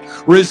Him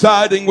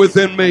residing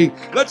within me.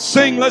 Let's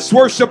sing, let's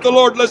worship the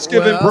Lord, let's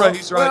give Him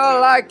praise. Right?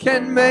 Well, I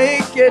can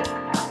make it.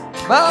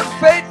 My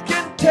faith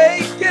can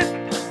take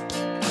it.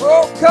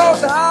 Oh,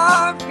 'cause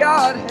I've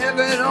got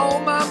heaven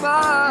on my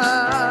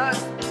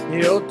mind.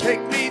 He'll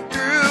take me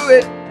through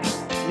it.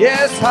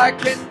 Yes, I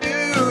can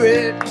do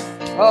it.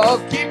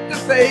 Oh, keep the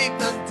faith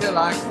until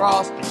I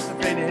cross the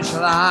finish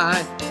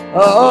line.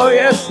 Oh,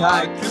 yes,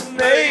 I can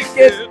make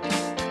it.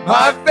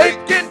 My faith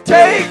can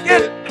take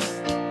it.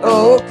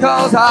 Oh,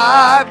 'cause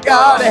I've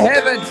got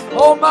heaven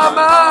on my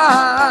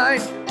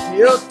mind.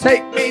 He'll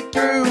take me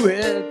through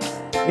it.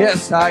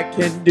 Yes, I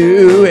can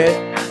do it.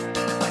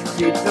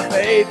 Keep the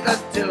faith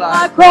until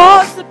I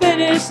cross the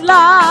finish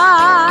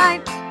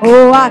line.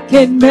 Oh, I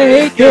can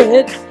make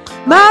it.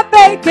 My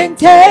faith can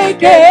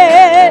take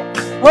it.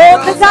 Oh,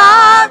 'cause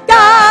I've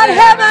got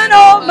heaven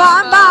on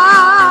my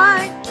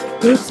mind.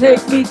 He'll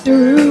take me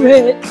through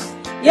it.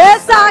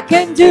 Yes, I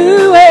can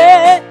do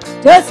it.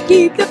 Just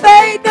keep the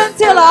faith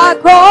until I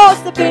cross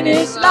the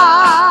finish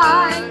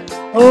line.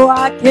 Oh,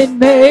 I can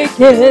make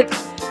it.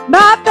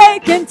 My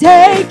faith can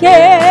take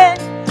it.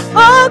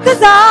 Oh,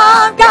 'cause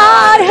I've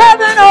got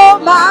heaven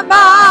on my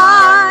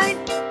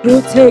mind.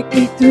 He'll take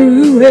me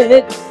through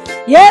it.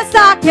 Yes,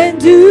 I can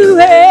do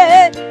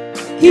it.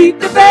 Keep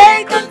the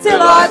faith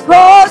until I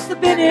cross the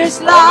finish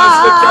line.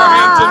 Let's lift our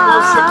hands and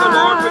worship the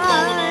Lord with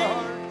all of our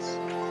hearts.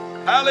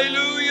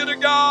 Hallelujah to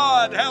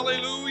God.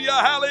 Hallelujah,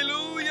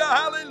 hallelujah,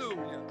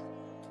 hallelujah.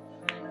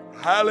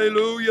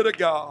 Hallelujah to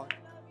God.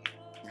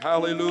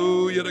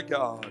 Hallelujah to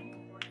God.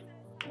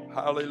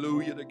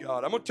 Hallelujah to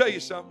God. I'm going to tell you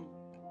something.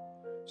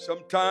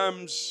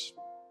 Sometimes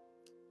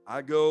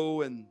I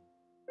go and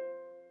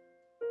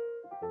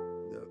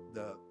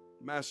the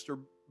master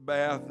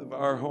bath of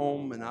our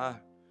home, and I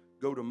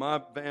go to my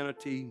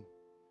vanity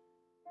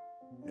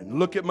and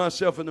look at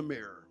myself in the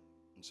mirror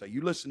and say,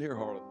 you listen here,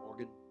 Harlan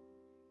Morgan,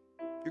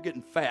 you're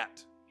getting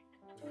fat.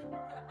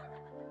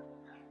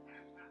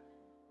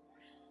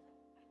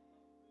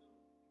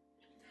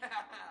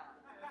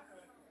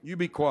 You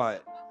be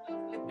quiet.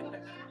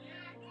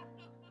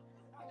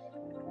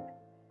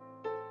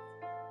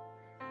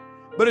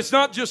 But it's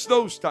not just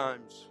those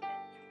times.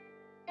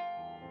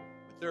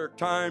 But there are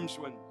times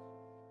when,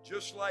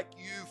 just like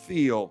you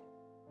feel,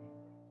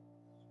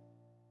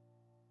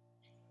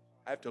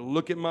 I have to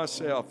look at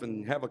myself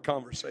and have a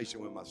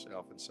conversation with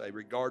myself and say,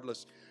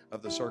 regardless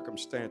of the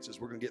circumstances,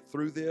 we're going to get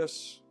through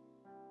this.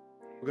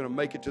 We're going to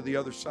make it to the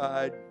other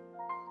side.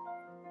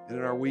 And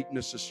in our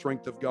weakness, the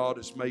strength of God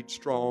is made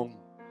strong.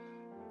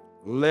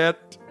 I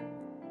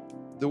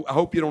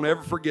hope you don't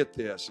ever forget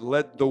this.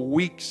 Let the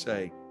weak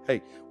say,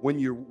 hey, when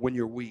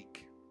you're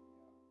weak,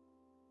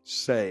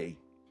 say,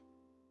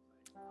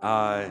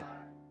 I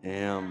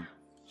am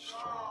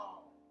strong.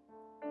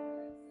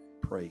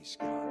 Praise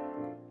God.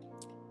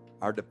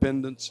 Our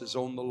dependence is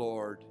on the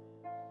Lord,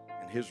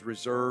 and His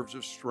reserves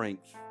of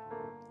strength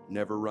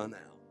never run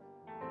out.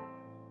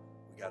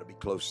 We got to be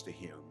close to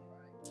Him.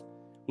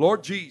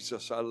 Lord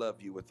Jesus, I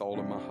love you with all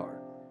of my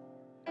heart.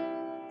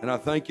 And I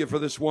thank you for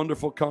this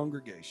wonderful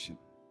congregation.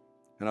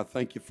 And I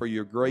thank you for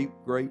your great,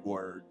 great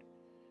word.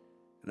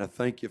 And I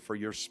thank you for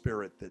your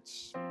spirit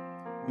that's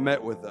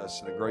met with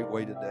us in a great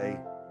way today.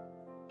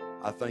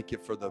 I thank you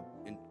for the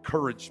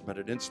encouragement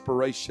and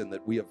inspiration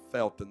that we have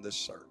felt in this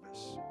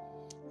service.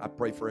 I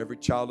pray for every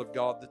child of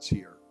God that's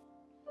here.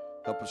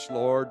 Help us,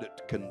 Lord,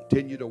 to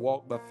continue to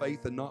walk by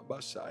faith and not by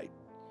sight.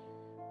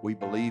 We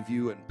believe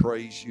you and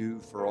praise you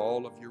for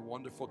all of your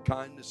wonderful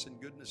kindness and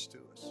goodness to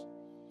us.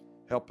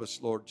 Help us,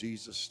 Lord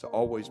Jesus, to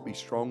always be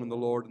strong in the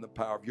Lord and the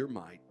power of your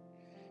might.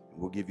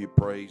 And we'll give you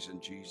praise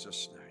in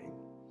Jesus' name.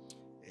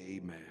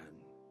 Amen.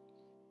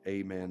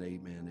 Amen,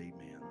 amen,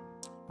 amen.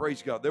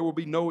 Praise God. There will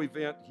be no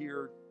event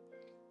here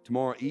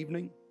tomorrow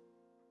evening.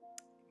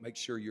 Make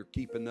sure you're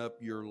keeping up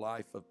your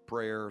life of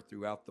prayer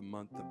throughout the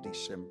month of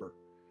December.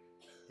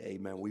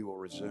 Amen. We will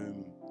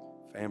resume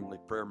family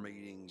prayer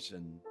meetings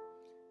and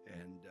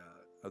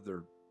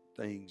other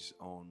things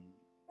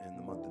in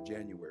the month of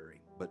January.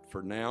 But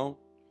for now,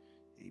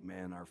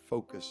 amen, our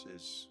focus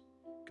is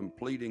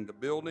completing the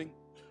building.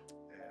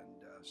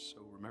 And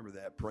so remember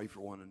that. Pray for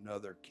one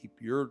another.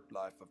 Keep your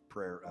life of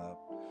prayer up.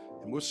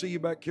 And we'll see you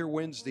back here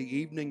Wednesday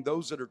evening.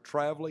 Those that are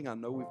traveling, I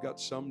know we've got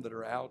some that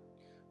are out,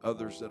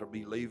 others that will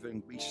be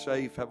leaving. Be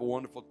safe. Have a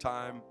wonderful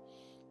time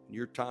in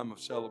your time of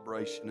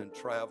celebration and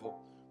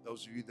travel.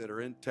 Those of you that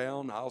are in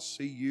town, I'll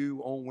see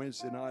you on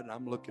Wednesday night, and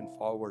I'm looking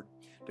forward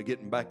to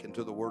getting back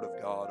into the Word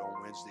of God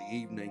on Wednesday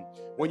evening.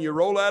 When you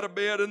roll out of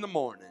bed in the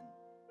morning,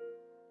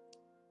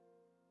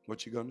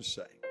 what you going to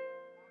say?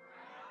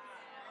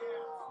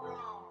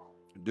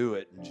 Do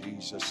it in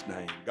Jesus'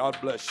 name. God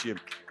bless you.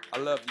 I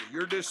love you.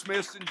 You're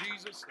dismissed in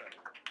Jesus' name.